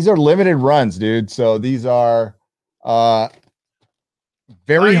 And these are limited runs, dude. So these are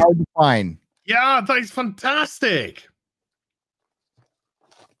very hard to find. Yeah, that's fantastic.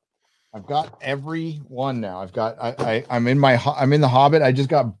 I've got every one now. I'm in the Hobbit. I just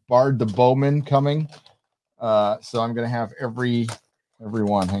got Bard the Bowman coming. So I'm gonna have every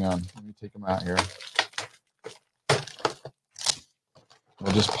one. Hang on. Let me take them out here.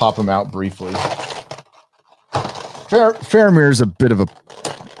 We'll just pop them out briefly. Faramir's a bit of a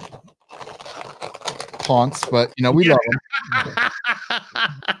ponce, but you know we love him.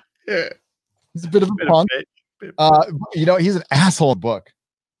 He's a bit of a punk. You know, he's an asshole in the book.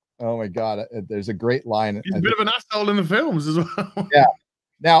 Oh my god, there's a great line. He's a bit of an asshole in the films as well. Yeah.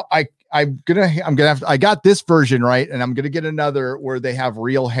 Now I'm gonna have to, I got this version right, and I'm gonna get another where they have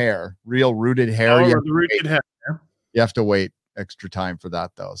real hair, real rooted hair. Oh, the rooted hair. You have to wait extra time for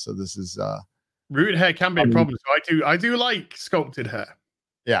that though. So this is rooted hair can be a problem. So I do like sculpted hair.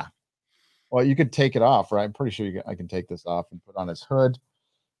 Yeah. Well, you could take it off, right? I'm pretty sure I can take this off and put on his hood,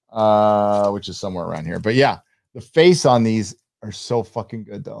 which is somewhere around here. But yeah, the face on these are so fucking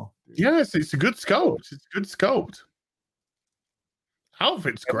good though. Dude. Yes, it's a good sculpt. It's a good sculpt.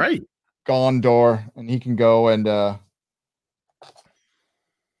 Outfit's great. Gondor, and he can go and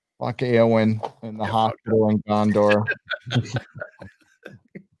fuck Eowyn in the hospital in Gondor.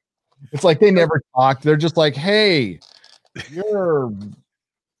 It's like they never talk. They're just like, hey, you're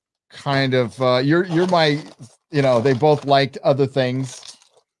kind of you're my, you know, they both liked other things.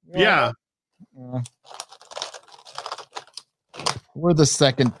 Yeah. We're the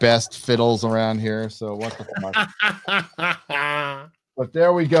second best fiddles around here, so what the fuck. But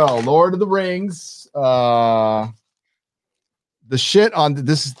there we go. Lord of the Rings. The shit on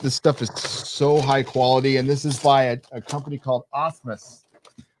this stuff is so high quality, and this is by a company called Osmus.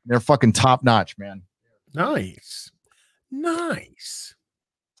 They're fucking top notch, man. Nice.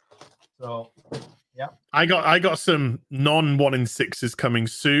 So yeah. I got some non 1-in-6s coming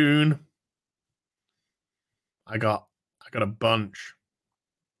soon. I got a bunch.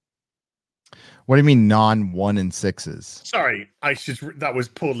 What do you mean non 1-in-6s? Sorry, that was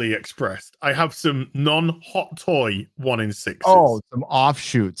poorly expressed. I have some non-hot toy 1-in-6s. Oh, some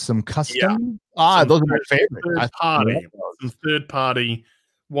offshoots, some custom. Yeah. Those are my favorite. Some third party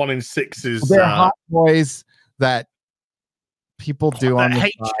 1-in-6s. They're hot toys that people do on the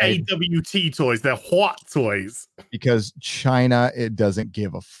HAWT toys. They're hot toys. Because China, it doesn't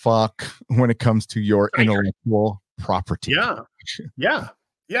give a fuck when it comes to your intellectual property. Yeah.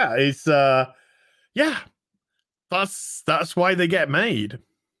 It's yeah. That's why they get made.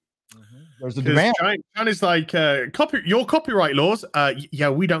 Mm-hmm. There's a demand. China's like your copyright laws. Yeah,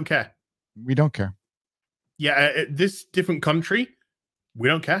 we don't care. We don't care. Yeah, this different country, we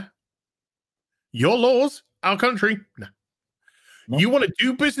don't care. Your laws, our country, no. Nope. You want to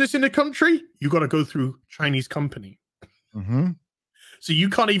do business in the country, you got to go through Chinese company. Mm-hmm. So you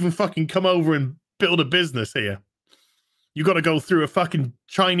can't even fucking come over and build a business here. You got to go through a fucking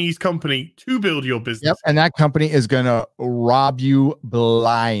Chinese company to build your business. Yep, and that company is gonna rob you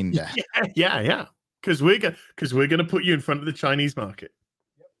blind. Yeah. Because we're gonna put you in front of the Chinese market.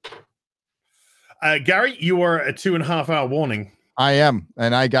 Gary, you are a 2.5 hour warning. I am,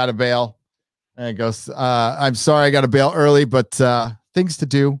 and I got to bail. And it goes, I'm sorry I got to bail early, but things to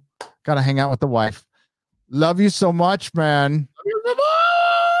do. Got to hang out with the wife. Love you so much, man.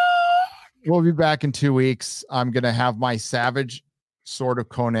 We'll be back in 2 weeks. I'm going to have my Savage Sword of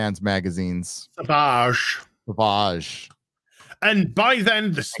Conan's magazines. Savage. And by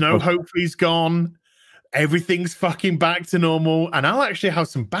then, the snow hopefully is gone. Everything's fucking back to normal. And I'll actually have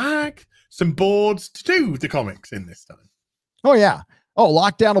some boards to do the comics in this time. Oh, yeah. Oh,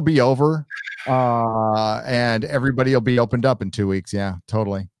 lockdown will be over. And everybody will be opened up in 2 weeks. Yeah,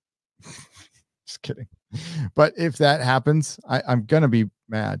 totally. Just kidding. But if that happens, I'm going to be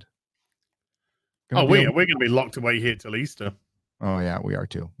mad. We're going to be locked away here till Easter. Oh, yeah, we are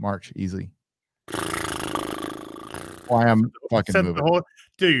too. March, easily. Why I'm fucking moving.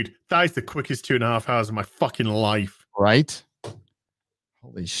 Dude, that is the quickest 2.5 hours of my fucking life. Right?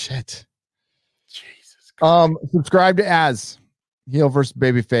 Holy shit. Jesus Christ. Subscribe to Az. Heel versus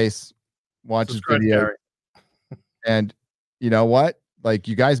Babyface. Watch his video. And you know what? Like,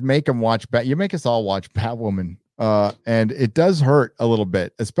 you guys make them watch you make us all watch Batwoman. And it does hurt a little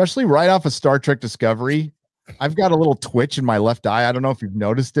bit, especially right off of Star Trek Discovery. I've got a little twitch in my left eye. I don't know if you've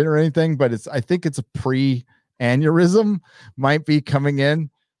noticed it or anything, but I think it's a pre-aneurysm might be coming in.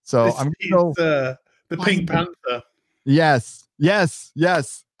 So I'm going the Pink Panther. Yes.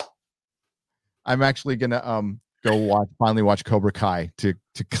 I'm actually gonna finally watch Cobra Kai to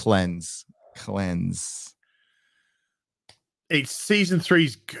cleanse. It's season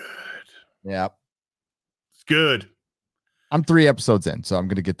 3's good. Yep. It's good. I'm 3 episodes in, so I'm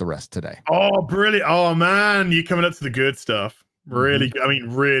gonna get the rest today. Oh, brilliant. Oh man, you're coming up to the good stuff. Really,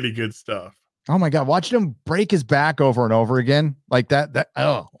 really good stuff. Oh my god, watching him break his back over and over again like that.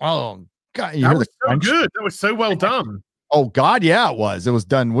 Oh god, that was so good. That was so well done. Oh God, yeah, it was. It was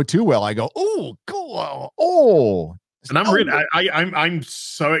done too well. I go, oh, cool. Oh, and I'm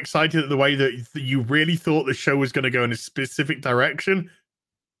so excited at the way that you really thought the show was going to go in a specific direction,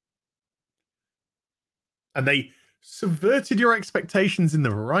 and they subverted your expectations in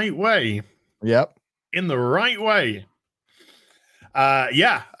the right way. Yep, in the right way.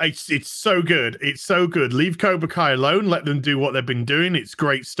 Yeah, it's so good. It's so good. Leave Cobra Kai alone. Let them do what they've been doing. It's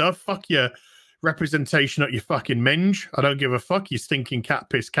great stuff. Fuck your representation at your fucking minge. I don't give a fuck. You stinking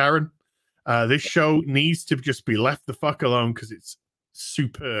cat piss Karen. This show needs to just be left the fuck alone because it's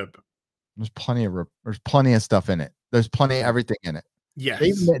superb. There's plenty of stuff in it. There's plenty of everything in it.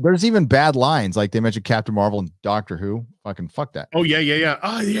 Yes. There's even bad lines, like they mentioned Captain Marvel and Doctor Who. Fucking fuck that. Oh yeah.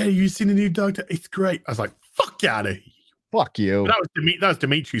 Oh yeah, you seen the new Doctor? It's great. I was like, fuck out of here. Fuck you. But that was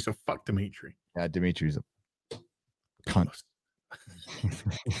Dimitri, so fuck Dimitri. Yeah, Dimitri's a cunt.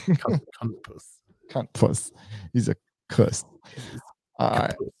 Cunt puss. Cunt puss. He's a cuss.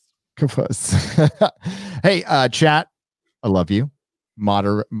 Puss. Hey, chat. I love you.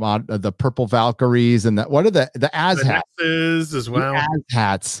 The purple Valkyries and what are the Az hats as well? Az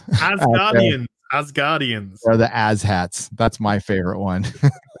hats. Asgardians. Or the Az hats. That's my favorite one.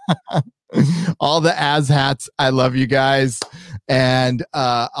 All the Az hats. I love you guys. And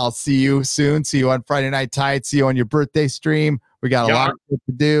I'll see you soon. See you on Friday Night Tide. See you on your birthday stream. We got a lot of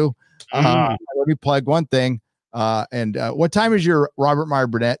to do. Let me plug one thing. And what time is your Robert Meyer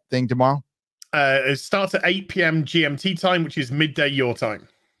Burnett thing tomorrow? It starts at 8 p.m. GMT time, which is midday your time.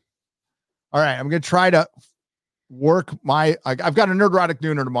 All right. I'm going to try to work I've got a Nerdrotic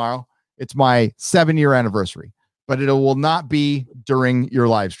Nooner tomorrow. It's my 7-year anniversary, but it will not be during your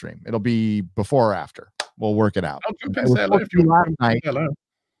live stream. It'll be before or after. We'll work it out. It was supposed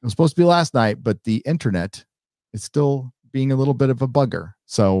to be last night, but the internet is still being a little bit of a bugger.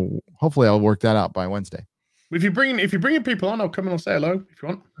 So hopefully I'll work that out by Wednesday. If you're bringing people on, I'll come and I'll say hello if you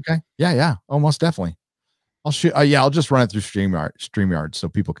want. Okay. Yeah. Oh, most definitely. I'll shoot. I'll just run it through StreamYard so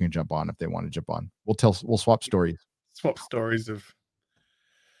people can jump on if they want to jump on. We'll swap stories. Swap stories of.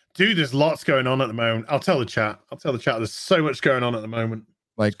 Dude, there's lots going on at the moment. I'll tell the chat. There's so much going on at the moment.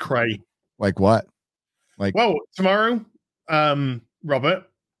 Like cray. Like what? Like tomorrow, Robert.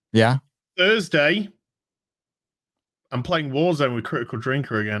 Yeah. Thursday, I'm playing Warzone with Critical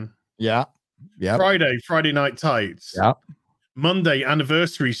Drinker again. Yeah. Yeah. Friday Night Tights. Yeah. Monday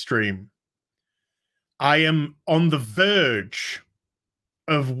anniversary stream. I am on the verge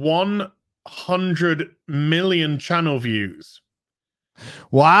of 100 million channel views.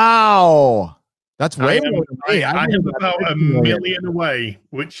 Wow. That's way more than me. I am about 1 million away,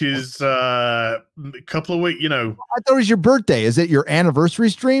 which is a couple of weeks, I thought it was your birthday. Is it your anniversary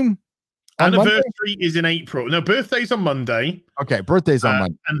stream? Anniversary is in April. No, birthday's on Monday. Okay, birthday's on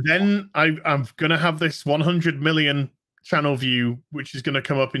Monday. And then I'm going to have this 100 million channel view, which is going to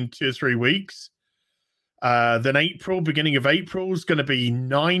come up in 2 or 3 weeks. Then beginning of April is going to be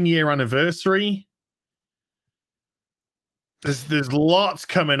 9-year anniversary. There's lots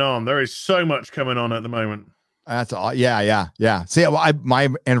coming on. There is so much coming on at the moment. That's all. Yeah. See, my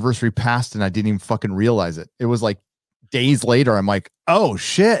anniversary passed and I didn't even fucking realize it. It was like days later. I'm like, oh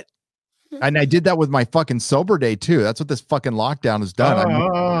shit. And I did that with my fucking sober day too. That's what this fucking lockdown has done.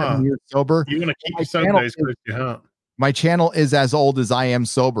 I'm sober. You want to keep your sober days close to your heart. My channel is as old as I am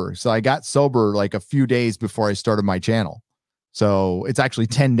sober. So I got sober like a few days before I started my channel. So it's actually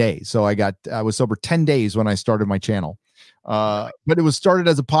 10 days. So I was sober 10 days when I started my channel. But it was started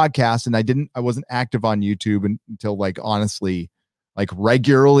as a podcast and I wasn't active on YouTube until honestly,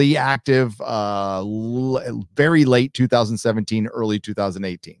 regularly active, very late 2017, early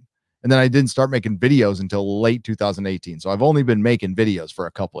 2018. And then I didn't start making videos until late 2018. So I've only been making videos for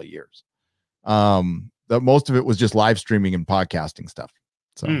a couple of years. Most of it was just live streaming and podcasting stuff.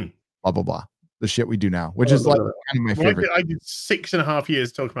 So blah, blah, blah. The shit we do now, which is kind of my favorite. I did 6.5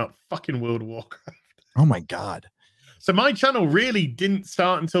 years talking about fucking World of Warcraft. Oh my God. So my channel really didn't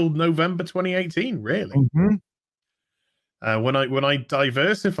start until November 2018, really. Mm-hmm. When I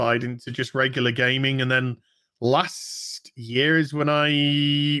diversified into just regular gaming, and then last year is when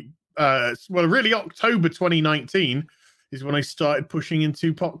really October 2019 is when I started pushing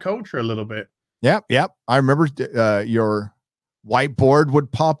into pop culture a little bit. Yep. I remember your whiteboard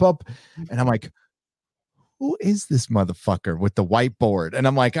would pop up, and I'm like, who is this motherfucker with the whiteboard? And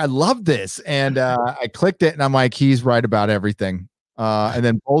I'm like, I love this. And I clicked it and I'm like, he's right about everything. And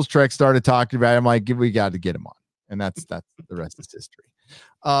then Bulls Trek started talking about it. I'm like, we got to get him on. And that's the rest is history.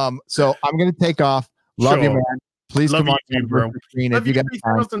 So I'm going to take off. Love you, man. Please love come on you, bro. Screen if you got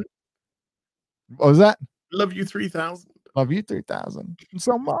time. What was that? Love you 3,000. Love you 3,000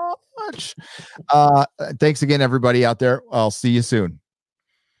 so much. much. Thanks again, everybody out there. I'll see you soon.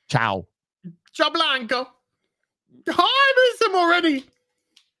 Ciao. Ciao, Blanco. I miss him already.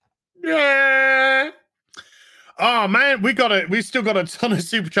 Yeah. Oh man, we still got a ton of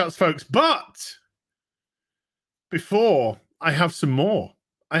super chats, folks. But before I have some more.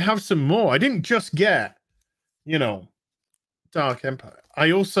 I didn't just get, Dark Empire.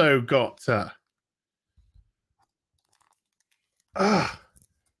 I also got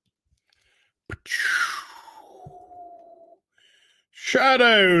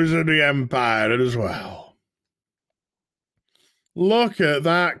Shadows of the Empire as well. Look at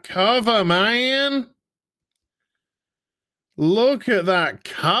that cover, man. Look at that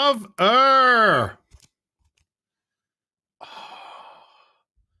cover.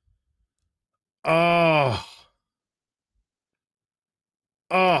 Oh,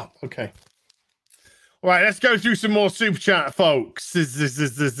 okay. All right, let's go through some more super chat, folks.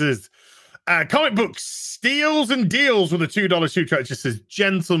 This comic books, steals and deals with a $2 super chat. It just says,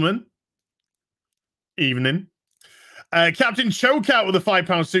 gentlemen. Evening. Captain Chokeout with a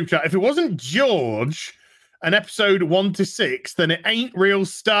 £5 super chat. If it wasn't George and episode 1 to 6, then it ain't real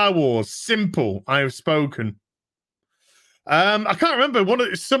Star Wars. Simple. I have spoken. I can't remember.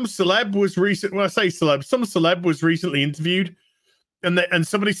 Some celeb was recent. When I say celeb, some celeb was recently interviewed, and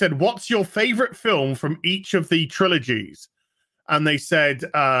somebody said, "What's your favorite film from each of the trilogies?" And they said,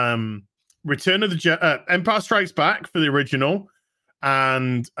 "Return of the Empire Strikes Back for the original,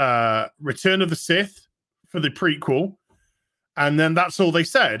 and Return of the Sith for the prequel." And then that's all they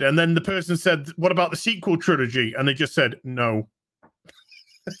said. And then the person said, "What about the sequel trilogy?" And they just said, "No."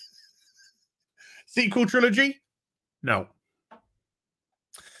 Sequel trilogy? No.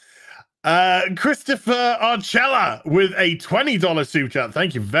 Christopher Archella with a $20 super chat.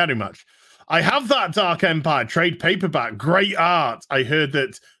 Thank you very much. I have that Dark Empire trade paperback. Great art. I heard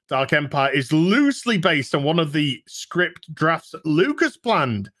that Dark Empire is loosely based on one of the script drafts Lucas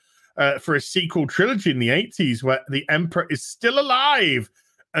planned for a sequel trilogy in the 80s where the Emperor is still alive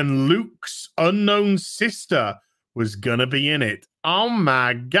and Luke's unknown sister was gonna be in it. Oh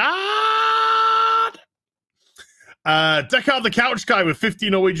my God. Deckard the Couch Guy with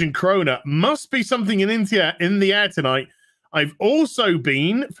 50 Norwegian kroner. Must be something in the air tonight. I've also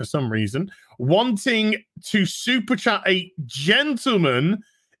been, for some reason, wanting to super chat a gentleman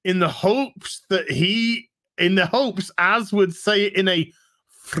in the hopes, as would say it in a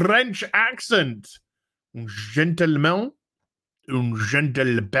French accent. Un gentleman, un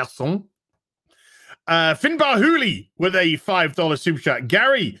gentle person. Finbar Hooley with a $5 super chat.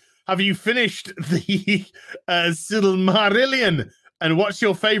 Gary, have you finished the Silmarillion? And what's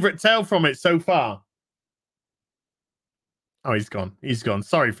your favorite tale from it so far? Oh, he's gone. He's gone.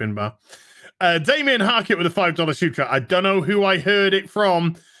 Sorry, Finbar. Damien Harkett with a $5 super chat. I don't know who I heard it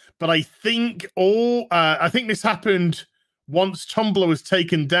from, but I think this happened once Tumblr was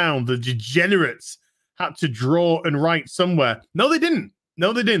taken down. The degenerates had to draw and write somewhere. No, they didn't.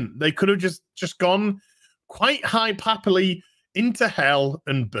 No, they didn't. They could have just gone quite happily into hell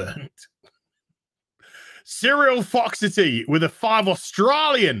and burnt. Cyril Foxity with a $5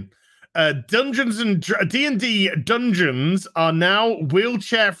 Australian. Dungeons and D&D dungeons are now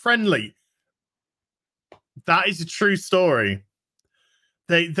wheelchair friendly. That is a true story.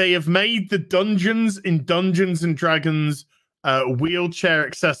 They have made the dungeons in Dungeons and Dragons wheelchair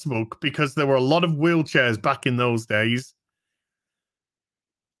accessible because there were a lot of wheelchairs back in those days.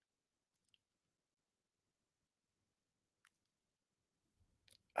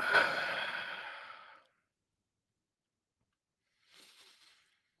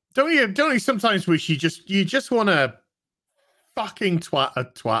 Don't you sometimes wish you just want to fucking twat a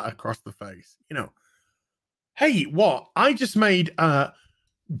twat across the face? You know, hey, what? I just made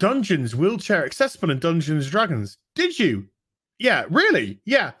dungeons wheelchair accessible in Dungeons and Dragons. Did you? Yeah, really?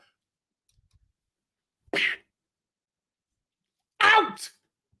 Yeah. Out!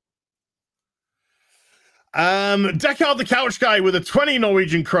 Deckard the Couch Guy with a 20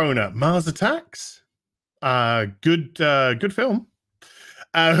 Norwegian kroner. Mars Attacks. Good film.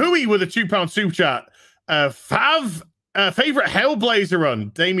 Hui with a £2 super chat. Fav, favorite Hellblazer run,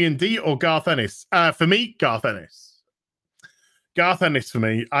 Damien D or Garth Ennis? For me, Garth Ennis. Garth Ennis for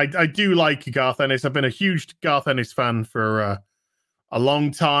me. I do like Garth Ennis. I've been a huge Garth Ennis fan for a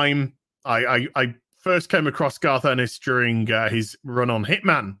long time. I first came across Garth Ennis during his run on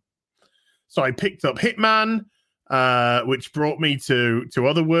Hitman. So I picked up Hitman, which brought me to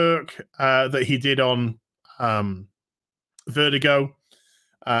other work that he did on Vertigo.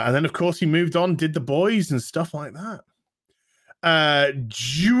 And then, of course, he moved on, did The Boys and stuff like that.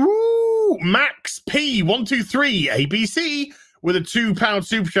 Max P123 ABC with a £2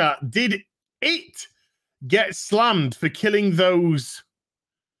 super chat. Did it get slammed for killing those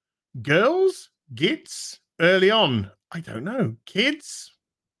girls? Gits? Early on? I don't know. Kids?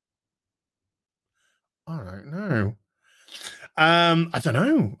 I don't know. I don't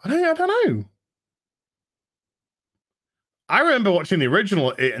know. I don't know. I remember watching the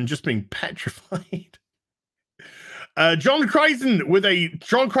original It and just being petrified. John Crichton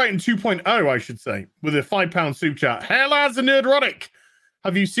 2.0, I should say, with a £5 super chat. Hey lads, a Nerdrotic.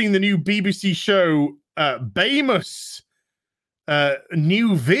 Have you seen the new BBC show Bamus?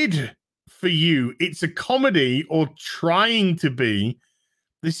 New vid for you. It's a comedy, or trying to be.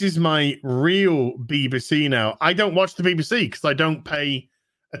 This is my real BBC now. I don't watch the BBC because I don't pay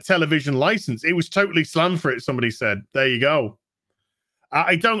a television license. It was totally slammed for it, somebody said. There you go.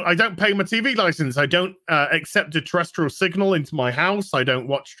 I don't pay my TV license. I don't accept a terrestrial signal into my house. I don't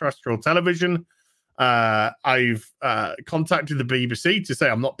watch terrestrial television. I've contacted the BBC to say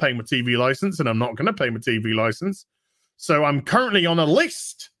I'm not paying my TV license, and I'm not going to pay my TV license. So I'm currently on a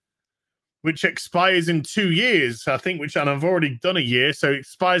list which expires in 2 years, I think, and I've already done a year. So it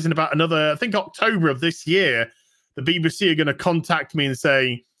expires in about another, I think, October of this year. The BBC are going to contact me and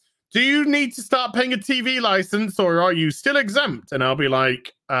say, do you need to start paying a TV license, or are you still exempt? And I'll be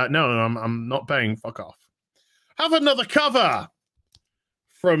like, no, I'm not paying. Fuck off. Have another cover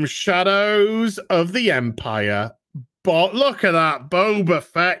from Shadows of the Empire. But look at that Boba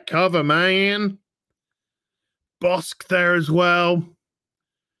Fett cover, man. Bosk there as well.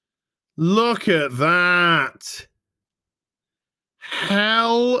 Look at that.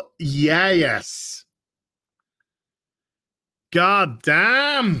 Hell yes. God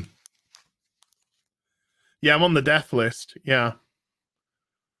damn. Yeah, I'm on the death list. Yeah.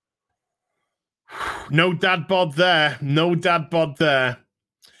 No dad bod there. No dad bod there.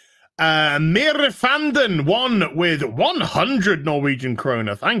 Mirfanden won with 100 Norwegian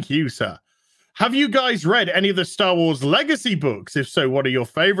kroner. Thank you, sir. Have you guys read any of the Star Wars Legacy books? If so, what are your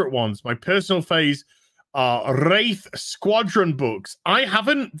favorite ones? My personal faves are Wraith Squadron books. I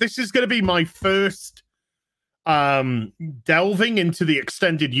haven't. This is going to be my first delving into the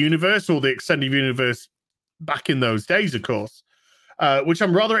extended universe, or the extended universe back in those days, of course, which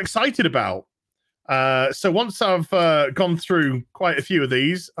I'm rather excited about. So once I've gone through quite a few of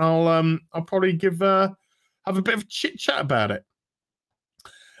these, I'll probably have a bit of chit chat about it.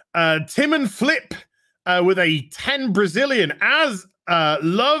 Tim and Flip with a 10 Brazilian. As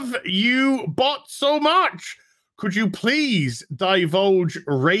love you bot so much. Could you please divulge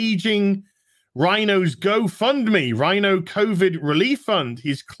Raging Rhino's GoFundMe, Rhino COVID Relief Fund?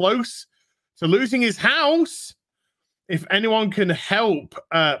 He's close to losing his house. If anyone can help,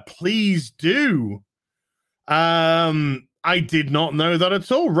 please do. I did not know that at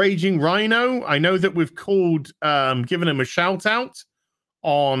all. Raging Rhino. I know that we've called, given him a shout out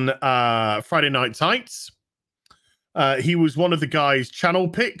on Friday Night Tights. He was one of the guys' channel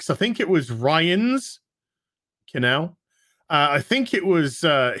picks. I think it was Ryan's. I think it was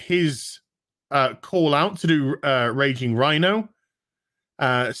his call out to do Raging Rhino.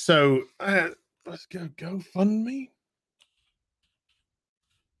 So let's go GoFundMe.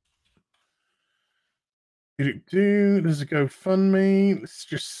 There's a GoFundMe. Let's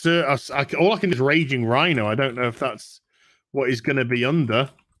just all I can do is Raging Rhino. I don't know if that's what he's going to be under.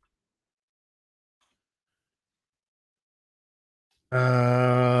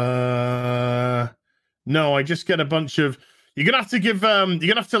 No, I just get a bunch of. You're gonna have to give. You're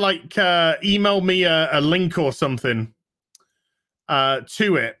gonna have to like email me a link or something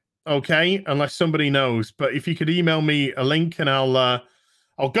to it. Okay, unless somebody knows. But if you could email me a link, and I'll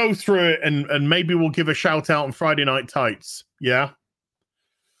go through it, and maybe we'll give a shout out on Friday Night Tights. Yeah.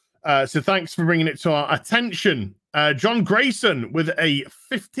 So thanks for bringing it to our attention. John Grayson with a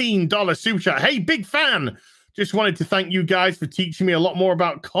 $15 super chat. Hey, big fan. Just wanted to thank you guys for teaching me a lot more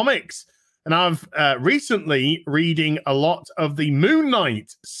about comics. And I've recently reading a lot of the Moon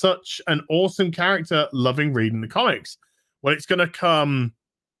Knight. Such an awesome character. Loving reading the comics. Well, it's going to come.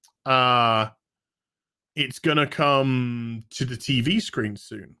 It's going to come to the TV screen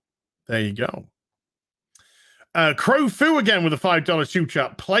soon. There you go. Crow Fu again with a $5 super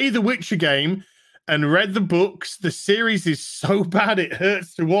chat. Play the Witcher game and read the books. The series is so bad it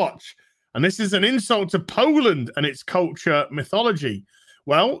hurts to watch. And this is an insult to Poland and its culture mythology.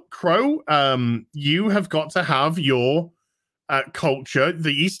 Well, Crow, you have got to have your culture,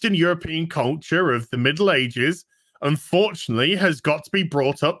 the Eastern European culture of the Middle Ages, unfortunately, has got to be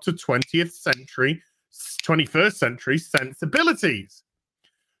brought up to 21st century sensibilities.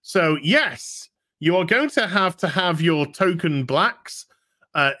 So, yes, you are going to have your token blacks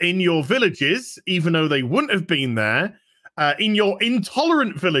in your villages, even though they wouldn't have been there. in your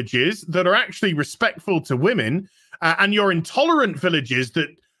intolerant villages that are actually respectful to women, and your intolerant villages that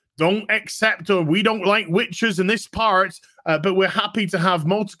don't accept, or we don't like witches in this part, but we're happy to have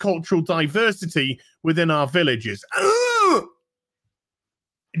multicultural diversity within our villages. Ugh!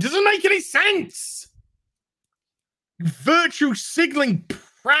 It doesn't make any sense. Virtue signaling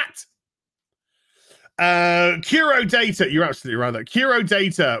prat. Kuro Data, you're absolutely right there. Kuro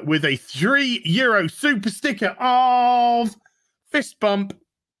Data with a €3 super sticker of fist bump.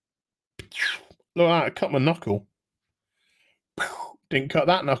 Look at that, I cut my knuckle. Didn't cut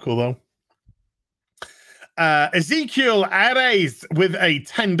that knuckle though. Ezekiel Ares with a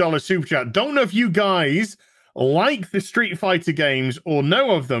 $10 super chat. Don't know if you guys like the Street Fighter games or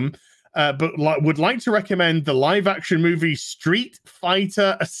know of them, but would like to recommend the live-action movie Street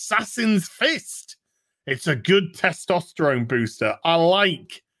Fighter Assassin's Fist. It's a good testosterone booster. I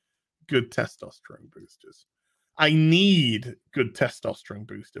like good testosterone boosters. I need good testosterone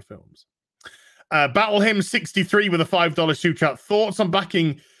booster films. Battle Him 63 with a $5 super chat. Thoughts on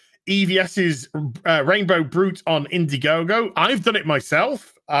backing EVS's Rainbow Brute on Indiegogo? I've done it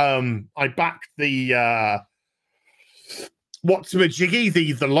myself. I backed the what's the jiggy?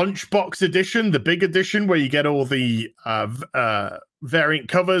 The lunchbox edition, the big edition, where you get all the variant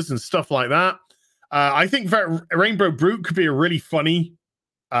covers and stuff like that. I think Rainbow Brute could be a really funny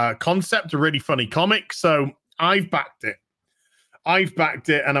concept, a really funny comic. So I've backed it.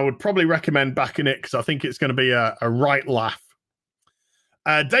 And I would probably recommend backing it because I think it's going to be a right laugh.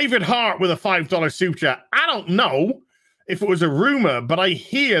 David Hart with a $5 super chat. I don't know if it was a rumor, but I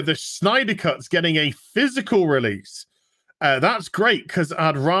hear the Snyder Cut's getting a physical release. That's great because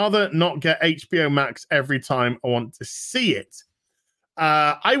I'd rather not get HBO Max every time I want to see it.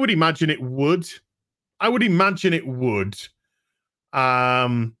 I would imagine it would.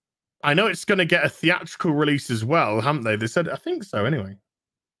 I know it's going to get a theatrical release as well, haven't they? They said, I think so anyway.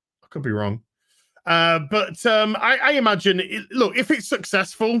 I could be wrong. But I imagine, look, if it's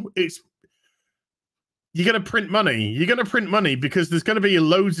successful, you're going to print money. You're going to print money because there's going to be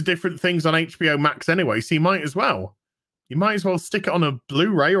loads of different things on HBO Max anyway, so you might as well. You might as well stick it on a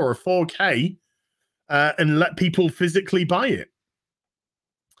Blu-ray or a 4K and let people physically buy it.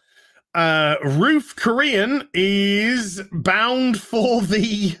 Roof Korean is bound for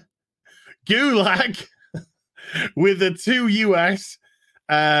the Gulag with a 2 US.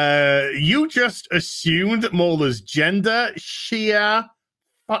 You just assumed Mauler's gender. Sheer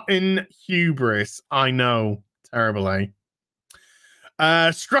fucking hubris. I know. Terrible, eh?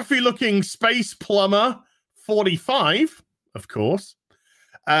 Scruffy looking space plumber 45, of course.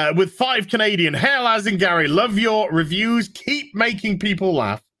 With 5 Canadian. Hail as in Gary. Love your reviews. Keep making people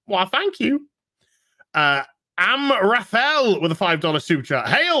laugh. Well, thank you. Am Raphael with a $5 super chat.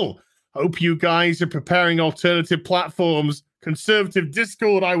 Hail! Hope you guys are preparing alternative platforms. Conservative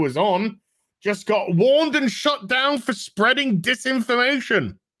Discord I was on just got warned and shut down for spreading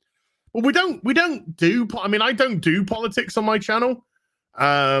disinformation. Well, we don't do. I mean, I don't do politics on my channel.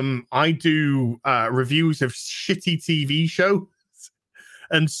 I do reviews of shitty TV shows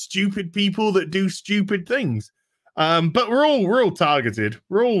and stupid people that do stupid things. But we're all targeted.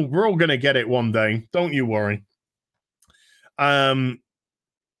 We're all gonna get it one day. Don't you worry.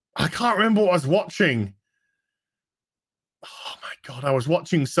 I can't remember what I was watching. Oh my god, I was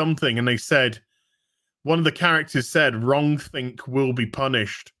watching something and they said one of the characters said wrongthink will be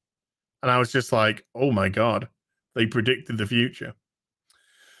punished. And I was just like, oh my god, they predicted the future.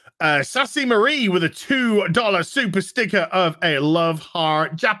 Sassy Marie with a $2 super sticker of a love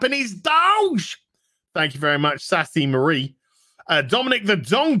heart Japanese Doge. Thank you very much, Sassy Marie. Dominic the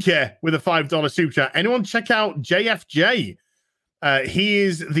Donkey with a $5 super chat. Anyone check out JFJ? He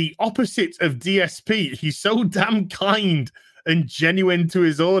is the opposite of DSP. He's so damn kind and genuine to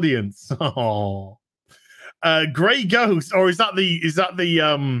his audience. Oh, Grey Ghost, or is that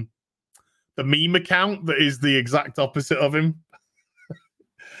the meme account that is the exact opposite of him?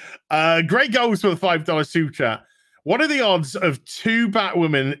 Grey Ghost with a $5 super chat. What are the odds of 2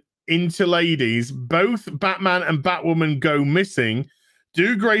 Batwomen into ladies, both Batman and Batwoman go missing?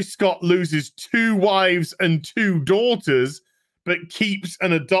 Do Grey Scott loses 2 wives and 2 daughters, but keeps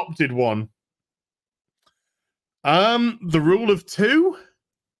an adopted one? The rule of 2.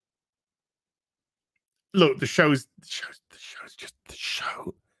 Look, the show is just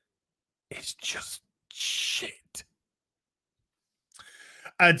shit.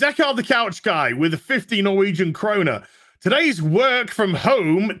 Deckard the Couch Guy with a 50 Norwegian kroner. Today's work from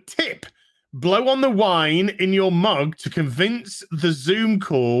home tip: blow on the wine in your mug to convince the Zoom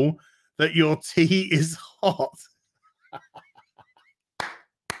call that your tea is hot.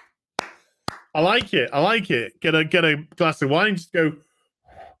 I like it. I like it. Get a glass of wine. Just go.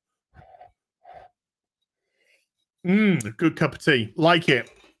 Good cup of tea. Like it.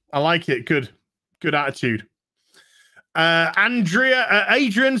 I like it. Good attitude.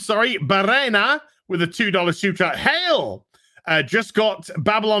 Adrian, Barena with a $2 super chat. Hail! Just got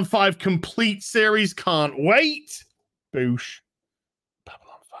Babylon 5 complete series. Can't wait. Boosh.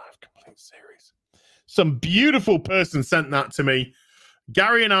 Babylon 5 complete series. Some beautiful person sent that to me.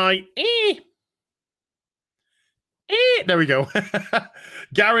 Gary and I. There we go.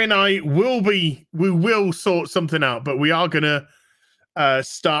 Gary and I we will sort something out, but we are gonna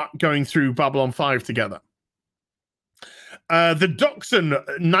start going through Babylon 5 together. The Doxon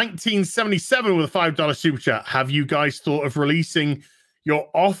 1977 with a $5 super chat. Have you guys thought of releasing your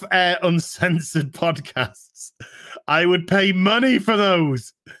off-air uncensored podcasts? I would pay money for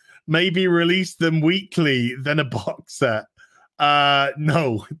those. Maybe release them weekly, then a box set.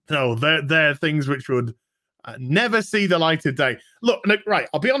 No, they're things which would never see the light of day. Look, right,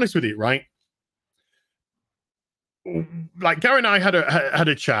 I'll be honest with you, right? Like Gary and I had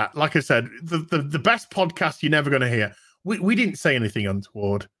a chat. Like I said, the best podcast you're never going to hear. We didn't say anything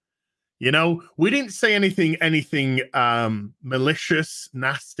untoward, you know. We didn't say anything malicious,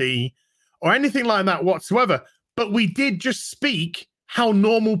 nasty, or anything like that whatsoever. But we did just speak how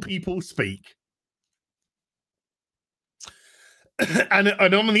normal people speak. and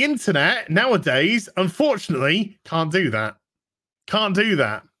on the internet nowadays, unfortunately, can't do that.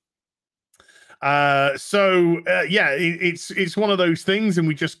 It's one of those things, and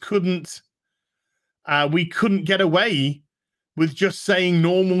we just couldn't. We couldn't get away with just saying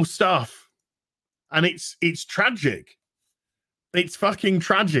normal stuff, and it's tragic. It's fucking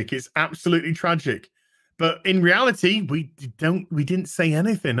tragic. It's absolutely tragic. But in reality, we didn't say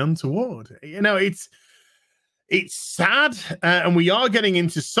anything untoward. You know, it's sad, and we are getting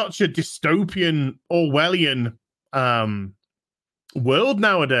into such a dystopian, Orwellian world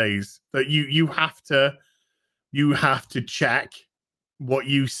nowadays that you have to check what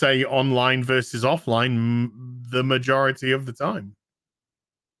you say online versus offline the majority of the time.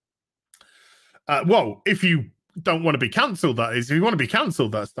 Well, if you don't want to be cancelled, that is. If you want to be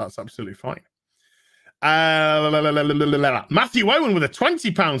cancelled, that's absolutely fine. Matthew Owen with a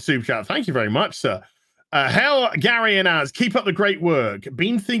 £20 super chat. Thank you very much, sir. Hell, Gary and Az, keep up the great work.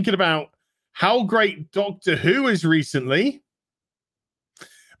 Been thinking about how great Doctor Who is recently.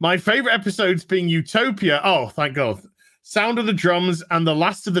 My favorite episodes being Utopia. Oh, thank God. Sound of the Drums and The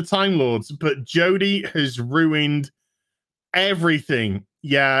Last of the Time Lords. But Jodie has ruined everything.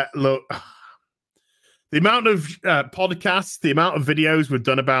 Yeah, look. The amount of podcasts, the amount of videos we've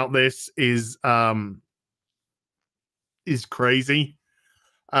done about this is crazy.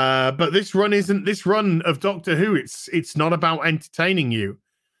 But this run of Doctor Who. It's not about entertaining you.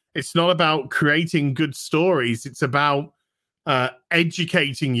 It's not about creating good stories. It's about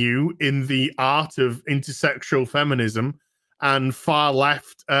educating you in the art of intersexual feminism and far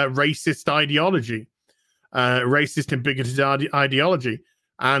left racist ideology, racist and bigoted ideology.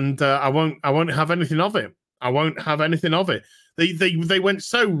 And I won't have anything of it. I won't have anything of it. They went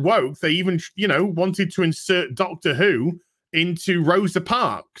so woke. They even wanted to insert Doctor Who into Rosa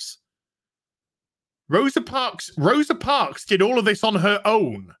Parks. Rosa Parks did all of this on her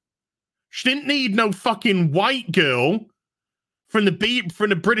own. She didn't need no fucking white girl from the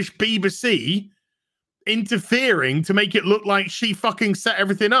British BBC interfering to make it look like she fucking set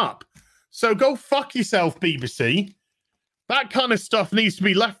everything up. So go fuck yourself, BBC. That kind of stuff needs to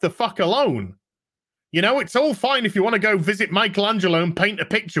be left the fuck alone. You know, it's all fine if you want to go visit Michelangelo and paint a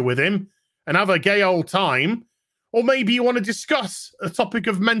picture with him and have a gay old time. Or maybe you want to discuss a topic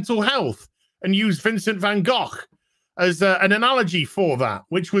of mental health and use Vincent van Gogh as an analogy for that,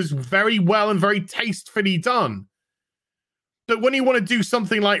 which was very well and very tastefully done. But when you want to do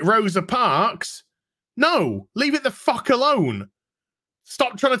something like Rosa Parks, no, leave it the fuck alone.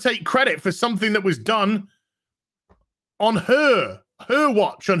 Stop trying to take credit for something that was done on her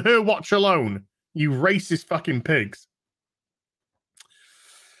watch alone. You racist fucking pigs.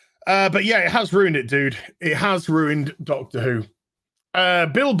 But yeah, it has ruined it, dude. It has ruined Doctor Who.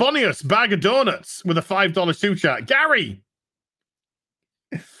 Bill Bonius, bag of donuts with a $5 super chat. Gary,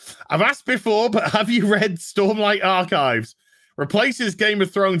 I've asked before, but have you read Stormlight Archives? Replaces Game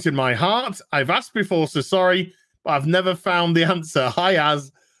of Thrones in my heart. I've asked before, so sorry, but I've never found the answer. Hi,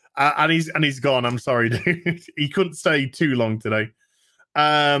 Az. And he's gone. I'm sorry, dude. He couldn't stay too long today.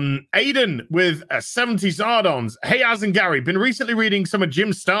 Aiden with 70 Zardons. Hey, Az and Gary, been recently reading some of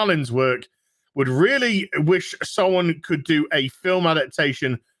Jim Starlin's work. Would really wish someone could do a film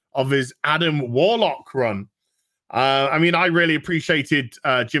adaptation of his Adam Warlock run. I mean, I really appreciated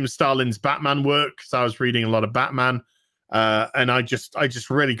Jim Starlin's Batman work because I was reading a lot of Batman, and I just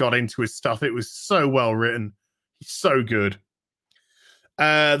really got into his stuff. It was so well written, he's so good.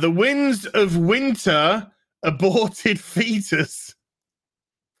 The Winds of Winter aborted fetus.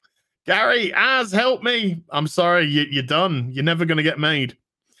 Gary, help me. I'm sorry, you're done. You're never going to get made.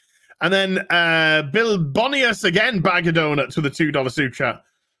 And then Bill Bonius again, bag of donuts with a $2 super chat.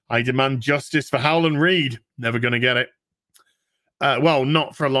 I demand justice for Howland Reed. Never going to get it. Well,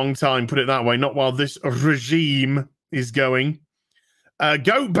 not for a long time, put it that way. Not while this regime is going.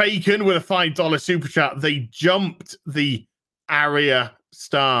 Goat Bacon with a $5 super chat. They jumped the Arya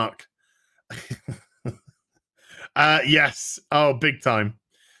Stark. Yes. Oh, big time.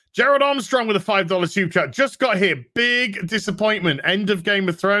 Gerald Armstrong with a $5 super chat. Just got here. Big disappointment. End of Game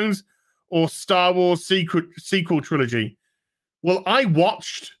of Thrones or Star Wars sequel trilogy? Well, I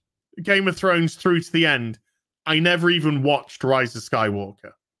watched Game of Thrones through to the end. I never even watched Rise of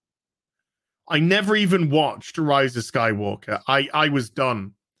Skywalker. I was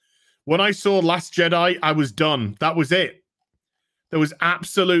done. When I saw Last Jedi, I was done. That was it. There was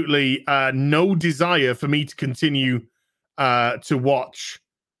absolutely no desire for me to continue to watch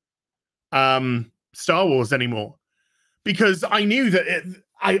Star Wars anymore, because I knew that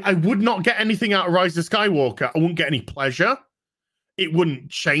I would not get anything out of Rise of Skywalker. I wouldn't get any pleasure. It wouldn't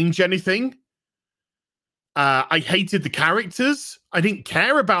change anything. I hated the characters. I didn't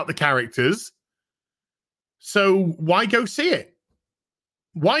care about the characters. So why go see it?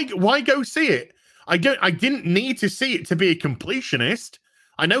 Why go see it? I didn't need to see it to be a completionist.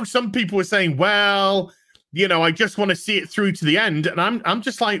 I know some people were saying, well, you know, I just want to see it through to the end. And I'm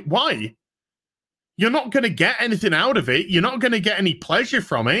just like, why? You're not going to get anything out of it. You're not going to get any pleasure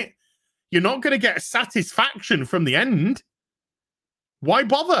from it. You're not going to get satisfaction from the end. Why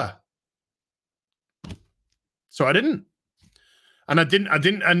bother? So I didn't. And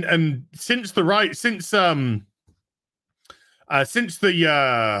and since the Last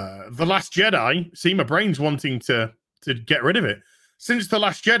Jedi, see, my brain's wanting to get rid of it. Since The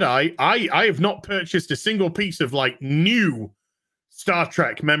Last Jedi, I have not purchased a single piece of like new Star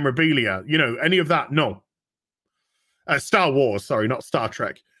Trek memorabilia. You know, any of that? No. Star Wars, sorry, not Star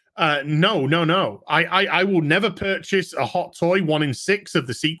Trek. No. I will never purchase a hot toy 1 in 6 of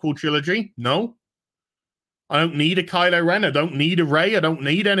the sequel trilogy. No. I don't need a Kylo Ren. I don't need a Rey. I don't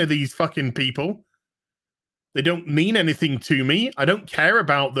need any of these fucking people. They don't mean anything to me. I don't care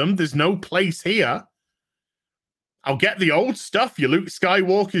about them. There's no place here. I'll get the old stuff, your Luke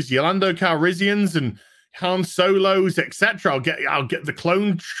Skywalkers, your Lando Calrissians, and Han Solos, etc. I'll get the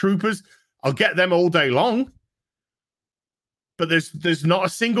clone troopers. I'll get them all day long. But there's not a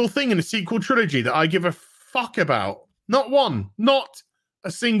single thing in a sequel trilogy that I give a fuck about. Not one. Not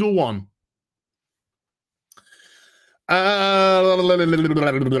a single one.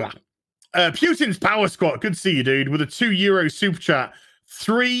 Putin's Power Squad. Good to see you, dude. With a €2 super chat.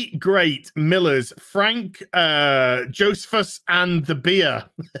 3 great Millers. Frank, Josephus, and the beer.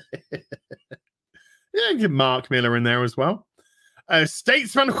 Yeah, get Mark Miller in there as well.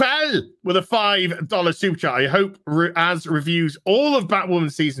 Statesman Well with a $5 super chat. I hope Az reviews all of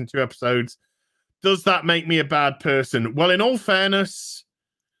Batwoman season 2 episodes. Does that make me a bad person? Well, in all fairness,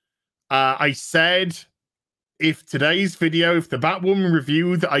 I said if today's video, if the Batwoman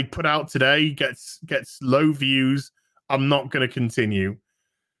review that I put out today gets low views, I'm not going to continue.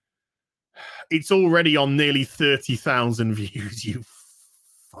 It's already on nearly 30,000 views, you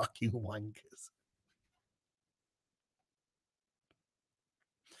fucking wankers.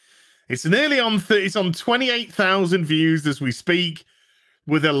 It's nearly on it's on 28,000 views as we speak,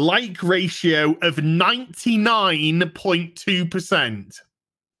 with a like ratio of 99.2%.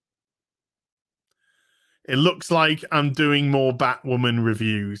 It looks like I'm doing more Batwoman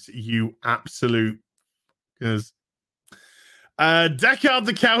reviews, you absolute... Deckard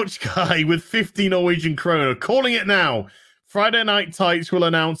the Couch Guy with 50 Norwegian kroner, calling it now. Friday Night Tights will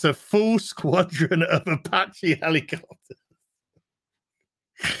announce a full squadron of Apache helicopters.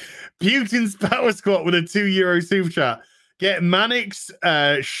 Putin's Power Squad with a €2 super chat. Get Mannix,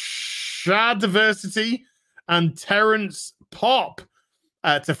 Shad Diversity, and Terrence Pop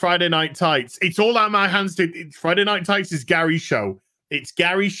to Friday Night Tights. It's all out of my hands, dude. Friday Night Tights is Gary's show. It's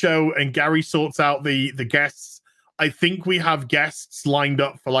Gary's show, and Gary sorts out the guests. I think we have guests lined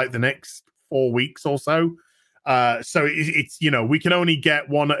up for like the next 4 weeks or so. So it's, you know, we can only get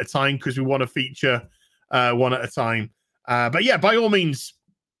one at a time because we want to feature one at a time. But yeah, by all means,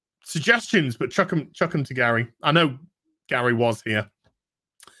 suggestions, but chuck them to Gary. I know Gary was here.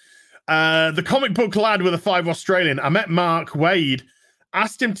 The comic book lad with a 5 Australian. I met Mark Wade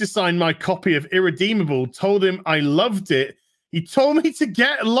Asked him to sign my copy of Irredeemable, told him I loved it. He told me to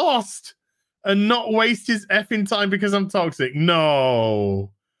get lost and not waste his effing time because I'm toxic.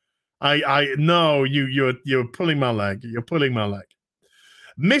 No. No, you're pulling my leg. You're pulling my leg.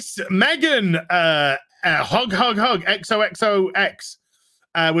 Miss Megan, hug, XOXOX,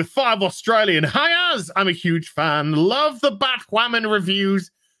 with 5 Australian. Hi, Az. I'm a huge fan. Love the Batwoman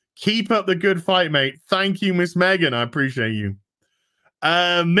reviews. Keep up the good fight, mate. Thank you, Miss Megan. I appreciate you.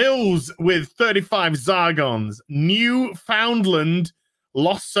 Mills with 35 Zargons. Newfoundland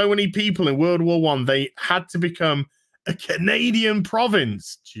lost so many people in World War One. They had to become a Canadian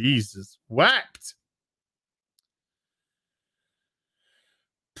province. Jesus wept.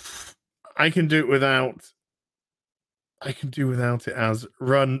 I can do without it. As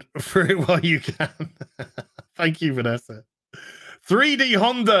run through it while you can. Thank you, Vanessa. 3D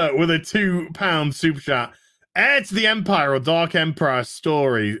Honda with a £2 super chat. Heir to the Empire or Dark Empire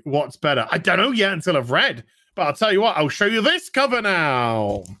story. What's better? I don't know yet until I've read. But I'll tell you what, I'll show you this cover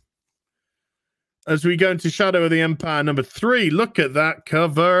now. As we go into Shadow of the Empire number 3, look at that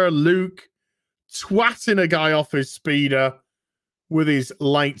cover. Luke twatting a guy off his speeder with his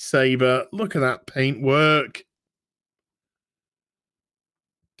lightsaber. Look at that paintwork.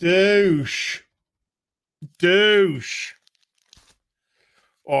 Douche.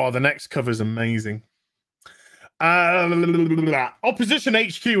 Oh, the next cover is amazing. Opposition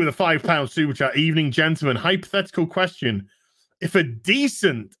HQ with a £5 super chat. Evening, gentlemen. Hypothetical question. If a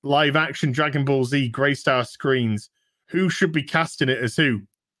decent live-action Dragon Ball Z Grey Star screens, who should be casting it as who?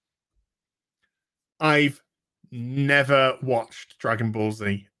 I've never watched Dragon Ball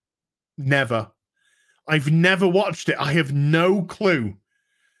Z. Never. I've never watched it. I have no clue.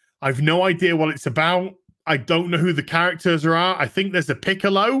 I've no idea what it's about. I don't know who the characters are. I think there's a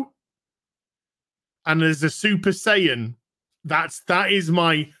Piccolo and there's a Super Saiyan. That is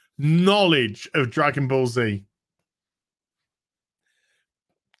my knowledge of Dragon Ball Z.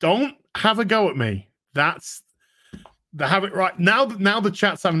 Don't have a go at me. That's the habit right now. Now the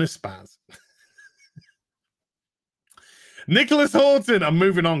chat's having a spaz. Nicholas Horton. I'm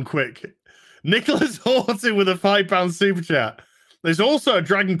moving on quick. Nicholas Horton with a £5 super chat. There's also a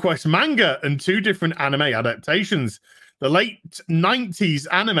Dragon Quest manga and 2 different anime adaptations. The late 90s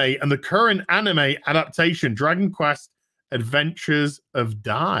anime and the current anime adaptation, Dragon Quest Adventures of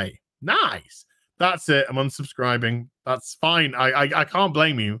Dai. Nice. That's it. I'm unsubscribing. That's fine. I can't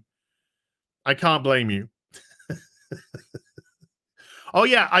blame you. I can't blame you. Oh,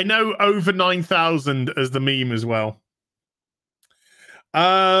 yeah. I know over 9,000 as the meme as well.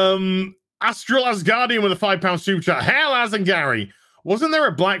 Astral Asgardian with a £5 super chat. Hail, Az and Gary. Wasn't there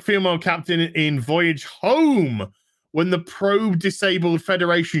a black female captain in Voyage Home when the probe-disabled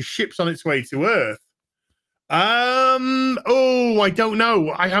Federation ship's on its way to Earth? Oh, I don't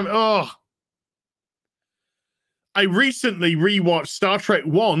know. I recently rewatched Star Trek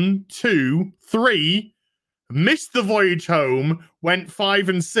 1, 2, 3, missed the Voyage Home, went 5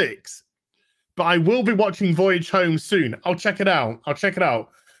 and 6. But I will be watching Voyage Home soon. I'll check it out.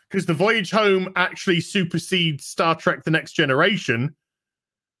 Because the Voyage Home actually supersedes Star Trek The Next Generation.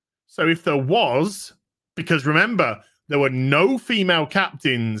 So if there was, because remember, there were no female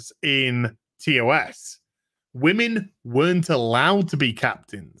captains in TOS. Women weren't allowed to be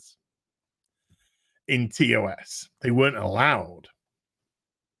captains in TOS. They weren't allowed.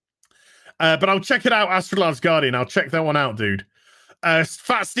 But I'll check it out, Astral Asgardian. I'll check that one out, dude.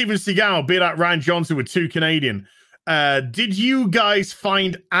 Fat Steven Seagal, be that Ryan Johnson with 2 Canadian. Did you guys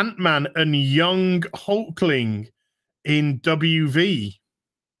find Ant-Man and young Hulkling in WV?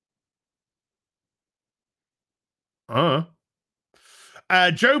 Joe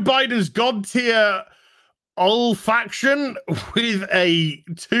Biden's God tier olfaction with a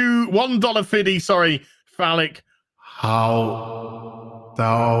 $1 fiddy, phallic. How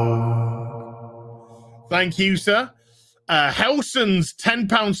dog. Thank you, sir. Helson's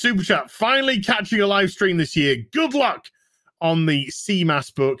 £10 super chat. Finally catching a live stream this year. Good luck on the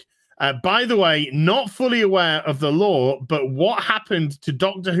CMAS book. By the way, not fully aware of the law, but what happened to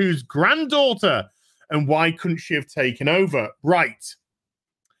Doctor Who's granddaughter and why couldn't she have taken over? Right.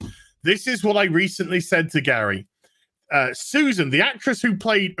 This is what I recently said to Gary. Susan, the actress who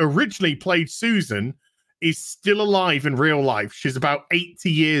originally played Susan, is still alive in real life. She's about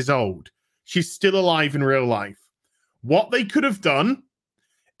 80 years old. She's still alive in real life. What they could have done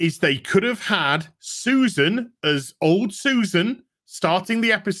is they could have had Susan as old Susan starting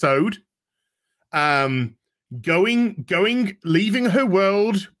the episode, leaving her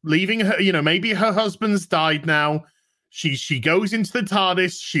world, leaving her, maybe her husband's died now. She goes into the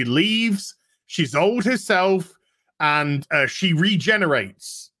TARDIS, she leaves, she's old herself, and she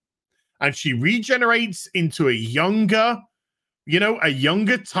regenerates. And she regenerates into a younger, a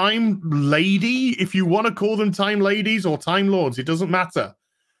younger time lady, if you want to call them time ladies or time lords, it doesn't matter.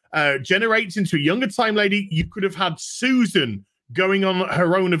 Generates into a younger time lady. You could have had Susan going on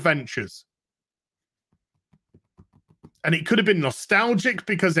her own adventures. And it could have been nostalgic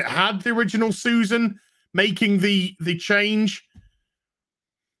because it had the original Susan making the change.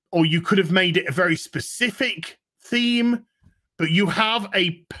 Or you could have made it a very specific theme. But you have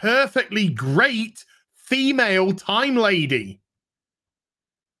a perfectly great female time lady.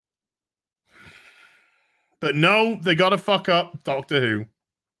 But no, they got to fuck up Doctor Who.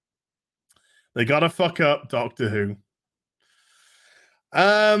 They got to fuck up Doctor Who.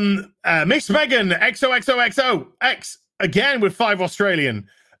 Miss Megan, XOXOXO, X, again with 5 Australian.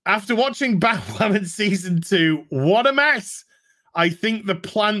 After watching Batwoman Season 2, what a mess. I think the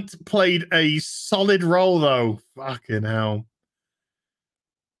plant played a solid role, though. Fucking hell.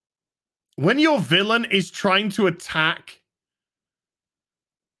 When your villain is trying to attack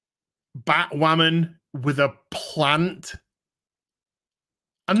Batwoman with a plant,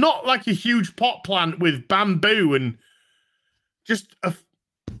 and not like a huge pot plant with bamboo and just a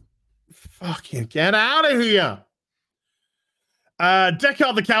fucking get out of here.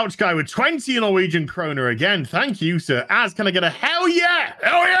 Deckard the Couch Guy with 20 Norwegian kroner again. Thank you, sir. As can I get a hell yeah?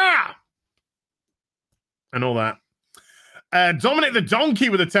 Hell yeah! And all that. Dominic the Donkey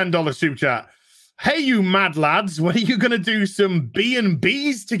with a $10 super chat. Hey, you mad lads, when are you going to do some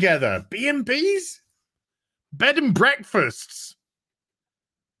B&Bs together? B&Bs? Bed and breakfasts.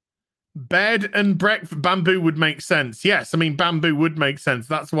 Bed and breakfast. Bamboo would make sense. Yes, I mean, bamboo would make sense.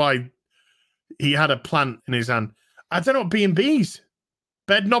 That's why he had a plant in his hand. I don't know what B&Bs.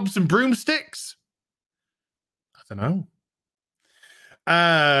 Bed knobs and broomsticks? I don't know.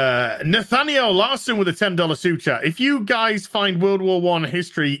 Nathaniel Larson with a $10 super chat. If you guys find World War I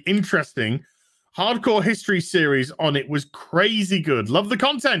history interesting, Hardcore History series on it was crazy good. Love the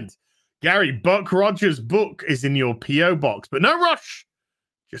content. Gary, Buck Rogers' book is in your P.O. box, but no rush.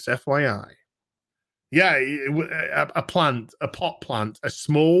 Just FYI. Yeah, a plant, a pot plant, a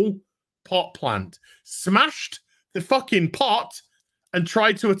small pot plant. Smashed the fucking pot and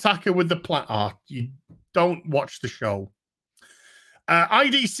tried to attack her with the plant. Oh, you don't watch the show.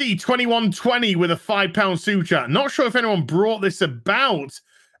 IDC 2120 with a £5 super chat. Not sure if anyone brought this about,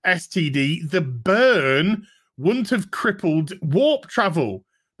 STD. The burn wouldn't have crippled warp travel.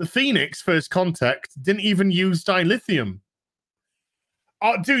 The Phoenix First Contact didn't even use dilithium.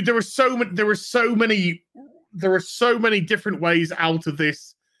 Oh, dude, there are so many different ways out of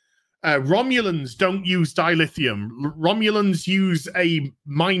this. Romulans don't use dilithium. Romulans use a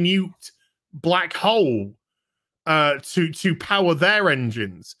minute black hole to power their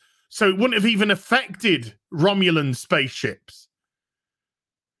engines. So it wouldn't have even affected Romulan spaceships.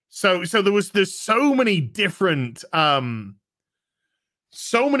 So there's so many different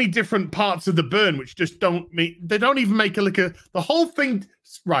parts of the burn which just don't even make the whole thing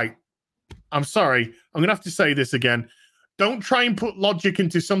right. I'm sorry. I'm gonna have to say this again. Don't try and put logic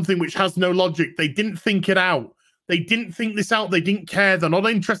into something which has no logic. They didn't think it out. They didn't think this out. They didn't care. They're not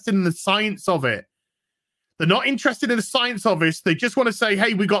interested in the science of it. They're not interested in the science of this. They just want to say,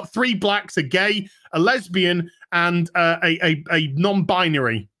 hey, we got 3 blacks, a gay, a lesbian, and a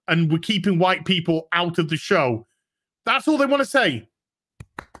non-binary, and we're keeping white people out of the show. That's all they want to say.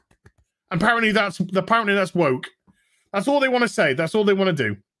 Apparently that's woke. That's all they want to say. That's all they want to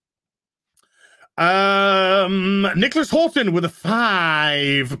do. Nicholas Horton with a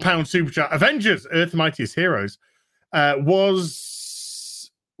 £5 super chat. Avengers, Earth's Mightiest Heroes,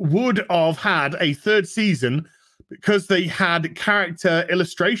 would have had a 3rd season because they had character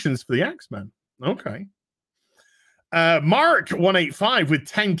illustrations for the X-Men. Okay. Mark 185 with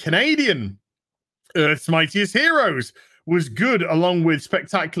 10 Canadian. Earth's Mightiest Heroes was good along with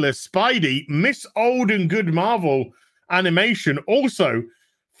Spectacular Spidey. Miss Old and Good Marvel animation also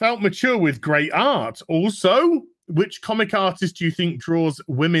felt mature with great art. Also, which comic artist do you think draws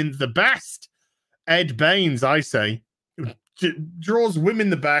women the best? Ed Baines, I say. Draws women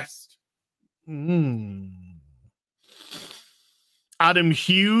the best. Adam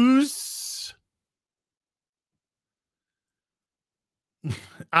Hughes.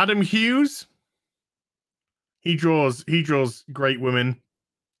 Adam Hughes. He draws great women.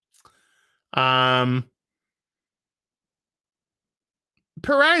 George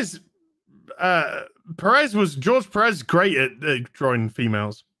Perez great at drawing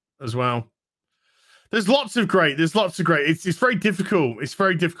females as well. There's lots of great. It's very difficult. It's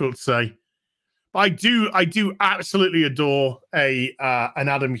very difficult to say. But I do absolutely adore an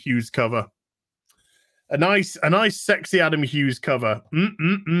Adam Hughes cover. A nice sexy Adam Hughes cover.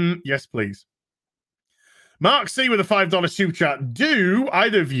 Yes, please. Mark C with a $5 super chat. Do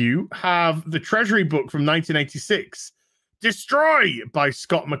either of you have the Treasury book from 1986, Destroy by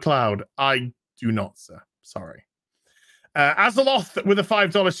Scott McCloud? I do not, sir. Sorry. Azeloth with a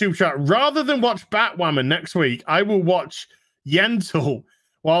 $5 super chat. Rather than watch Batwoman next week, I will watch Yentl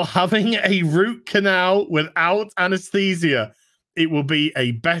while having a root canal without anesthesia. It will be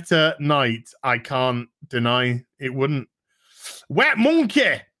a better night. I can't deny it wouldn't. Wet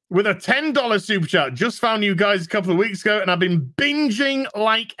Monkey with a $10 super chat. Just found you guys a couple of weeks ago, and I've been binging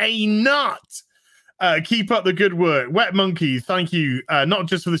like a nut. Keep up the good work. Wet Monkey, thank you. Not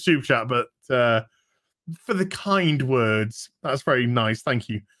just for the super chat, but for the kind words. That's very nice. Thank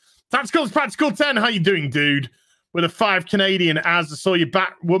you. Tactical's Practical 10, how you doing, dude? With a 5 Canadian. As I saw your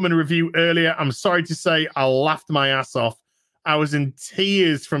Batwoman review earlier, I'm sorry to say I laughed my ass off. I was in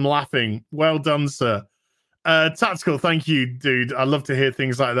tears from laughing. Well done, sir. Tactical, thank you, dude. I love to hear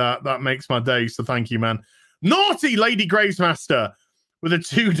things like that. That makes my day, so thank you, man. Naughty Lady Gravesmaster with a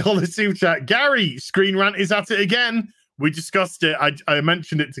 $2 super chat. Gary, Screen Rant is at it again. We discussed it. I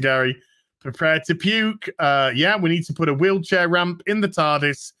mentioned it to Gary. Prepare to puke. Yeah, we need to put a wheelchair ramp in the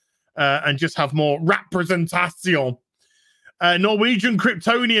TARDIS and just have more representation. Norwegian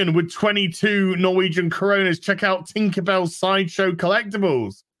Kryptonian with 22 Norwegian coronas. Check out Tinkerbell's Sideshow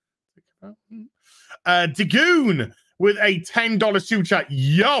Collectibles. Dagoon with a $10 super chat.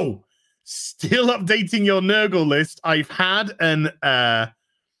 Yo, still updating your Nurgle list. I've had an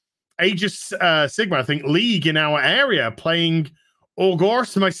Aegis Sigma, I think, league in our area playing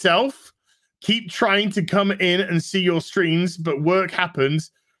Orgors myself. Keep trying to come in and see your streams, but work happens.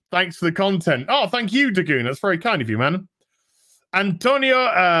 Thanks for the content. Oh, thank you, Dagoon. That's very kind of you, man.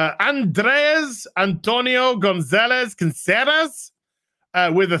 Antonio Gonzalez Canceras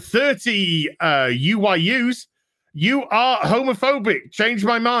with a 30 UYUs. You are homophobic. Change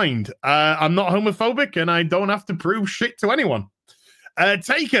my mind. I'm not homophobic, and I don't have to prove shit to anyone.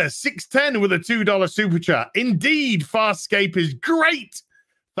 Taker 610 with a $2 super chat. Indeed, Farscape is great.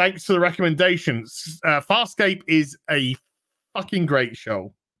 Thanks for the recommendations. Farscape is a fucking great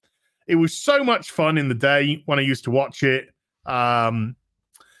show. It was so much fun in the day when I used to watch it.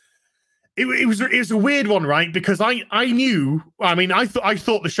 It was a weird one, right? Because I knew, I mean, I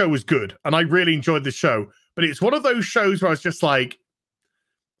thought the show was good, and I really enjoyed the show. But it's one of those shows where I was just like,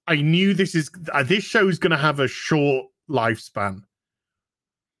 I knew this show is going to have a short lifespan,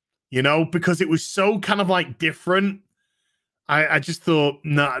 you know, because it was so kind of like different. I just thought,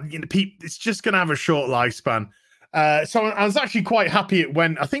 nah, you know, it's just going to have a short lifespan. So I was actually quite happy it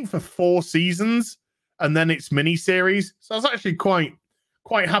went, I think, for 4 seasons, and then it's mini-series. So I was actually quite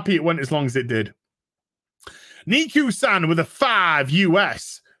happy it went as long as it did. Niku-san with a 5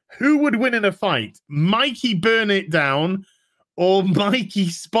 US. Who would win in a fight? Mikey Burn It Down or Mikey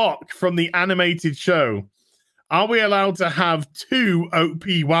Spock from the animated show? Are we allowed to have 2 OP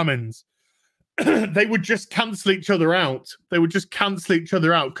wommans? They would just cancel each other out. They would just cancel each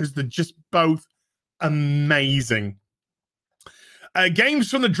other out because they're just both amazing. Games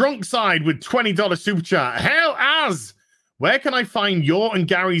from the Drunk Side with $20 super chat. Hell as! Where can I find your and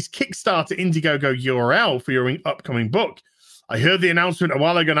Gary's Kickstarter Indiegogo URL for your upcoming book? I heard the announcement a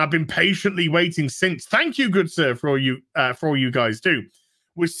while ago, and I've been patiently waiting since. Thank you, good sir, for all you guys do.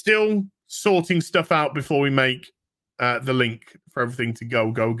 We're still sorting stuff out before we make the link for everything to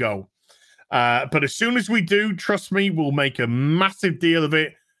go. But as soon as we do, trust me, we'll make a massive deal of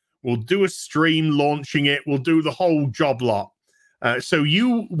it. We'll do a stream launching it. We'll do the whole job lot. So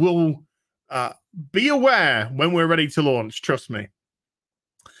you will be aware when we're ready to launch. Trust me.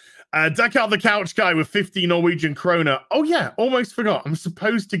 Deck Out the Couch Guy with 50 Norwegian krona. Oh, yeah. Almost forgot. I'm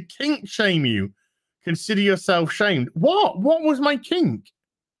supposed to kink shame you. Consider yourself shamed. What? What was my kink?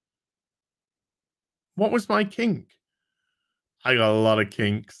 What was my kink? I got a lot of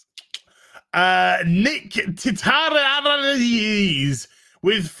kinks. Nick Titararis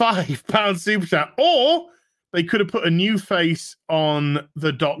with £5 super chat. Or they could have put a new face on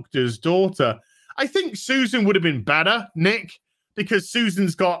the Doctor's daughter. I think Susan would have been better, Nick, because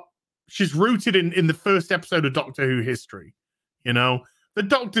she's rooted in the first episode of Doctor Who history. You know, the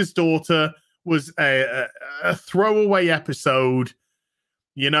Doctor's daughter was a throwaway episode.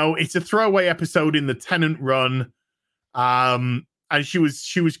 You know, it's a throwaway episode in the Tennant run. And she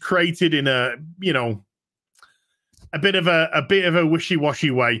was created in a bit of a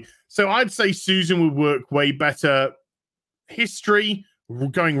wishy-washy way. So I'd say Susan would work way better. History,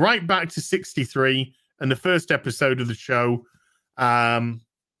 going right back to 63 and the first episode of the show.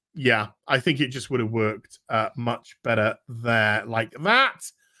 Yeah, I think it just would have worked much better there like that.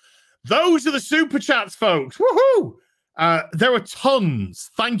 Those are the super chats, folks. Woohoo! There were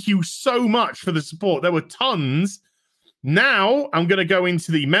tons. Thank you so much for the support. There were tons. Now I'm going to go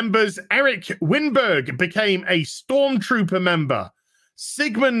into the members. Eric Winberg became a Stormtrooper member.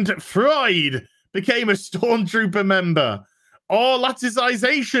 Sigmund Freud became a Stormtrooper member.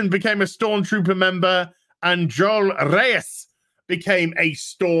 Orlaticization became a Stormtrooper member. And Joel Reyes became a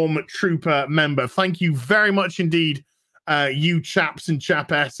Stormtrooper member. Thank you very much indeed, you chaps and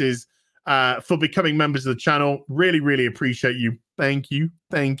chapesses, for becoming members of the channel. Really, really appreciate you. Thank you.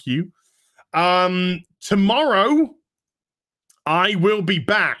 Thank you. Tomorrow, I will be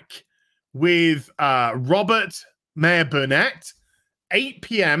back with Robert Mayer Burnett, 8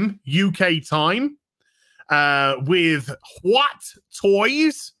 p.m. UK time, with What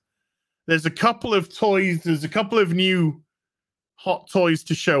Toys. There's a couple of toys. There's a couple of new hot toys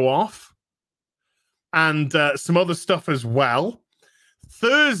to show off, and some other stuff as well.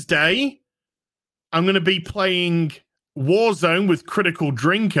 Thursday, I'm going to be playing Warzone with Critical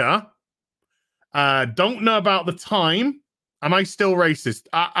Drinker. Don't know about the time. Am I still racist?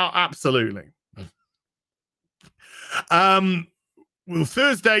 Absolutely. Well,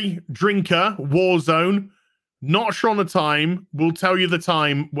 Thursday, Drinker, Warzone. Not sure on the time. We'll tell you the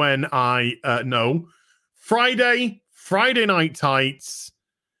time when I know. Friday Night Tights.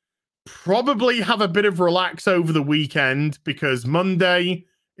 Probably have a bit of relax over the weekend because Monday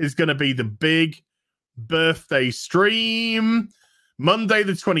is going to be the big birthday stream. Monday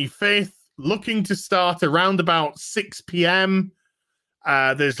the 25th. Looking to start around about 6 p.m.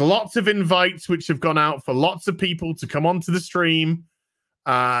 There's lots of invites which have gone out for lots of people to come onto the stream.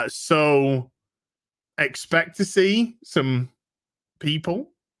 So expect to see some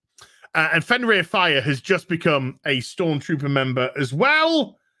people. And Fenrir Fire has just become a Stormtrooper member as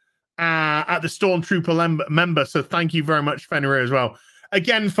well. At the Stormtrooper member. So thank you very much, Fenrir, as well.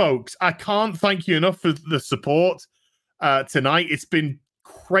 Again, folks, I can't thank you enough for the support tonight. It's been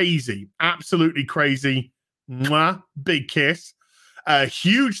crazy, absolutely crazy. Mwah, big kiss.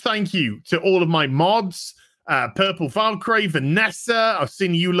 Huge thank you to all of my mods, Purple Valkyrie, Vanessa. I've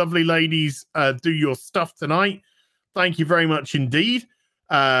seen you lovely ladies do your stuff tonight. Thank you very much indeed.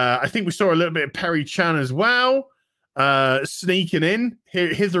 I think we saw a little bit of Perry Chan as well, sneaking in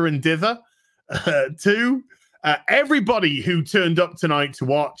hither and dither too. Everybody who turned up tonight to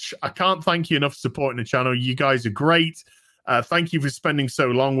watch, I can't thank you enough for supporting the channel. You guys are great. Thank you for spending so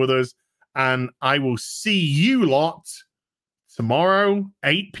long with us. And I will see you lot tomorrow,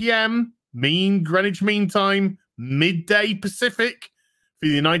 8 p.m. Greenwich Mean Time, midday Pacific for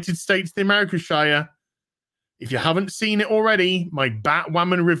the United States, the American Shire. If you haven't seen it already, my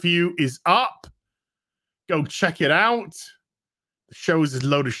Batwoman review is up. Go check it out. The show is a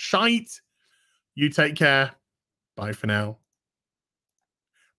load of shite. You take care. Bye for now.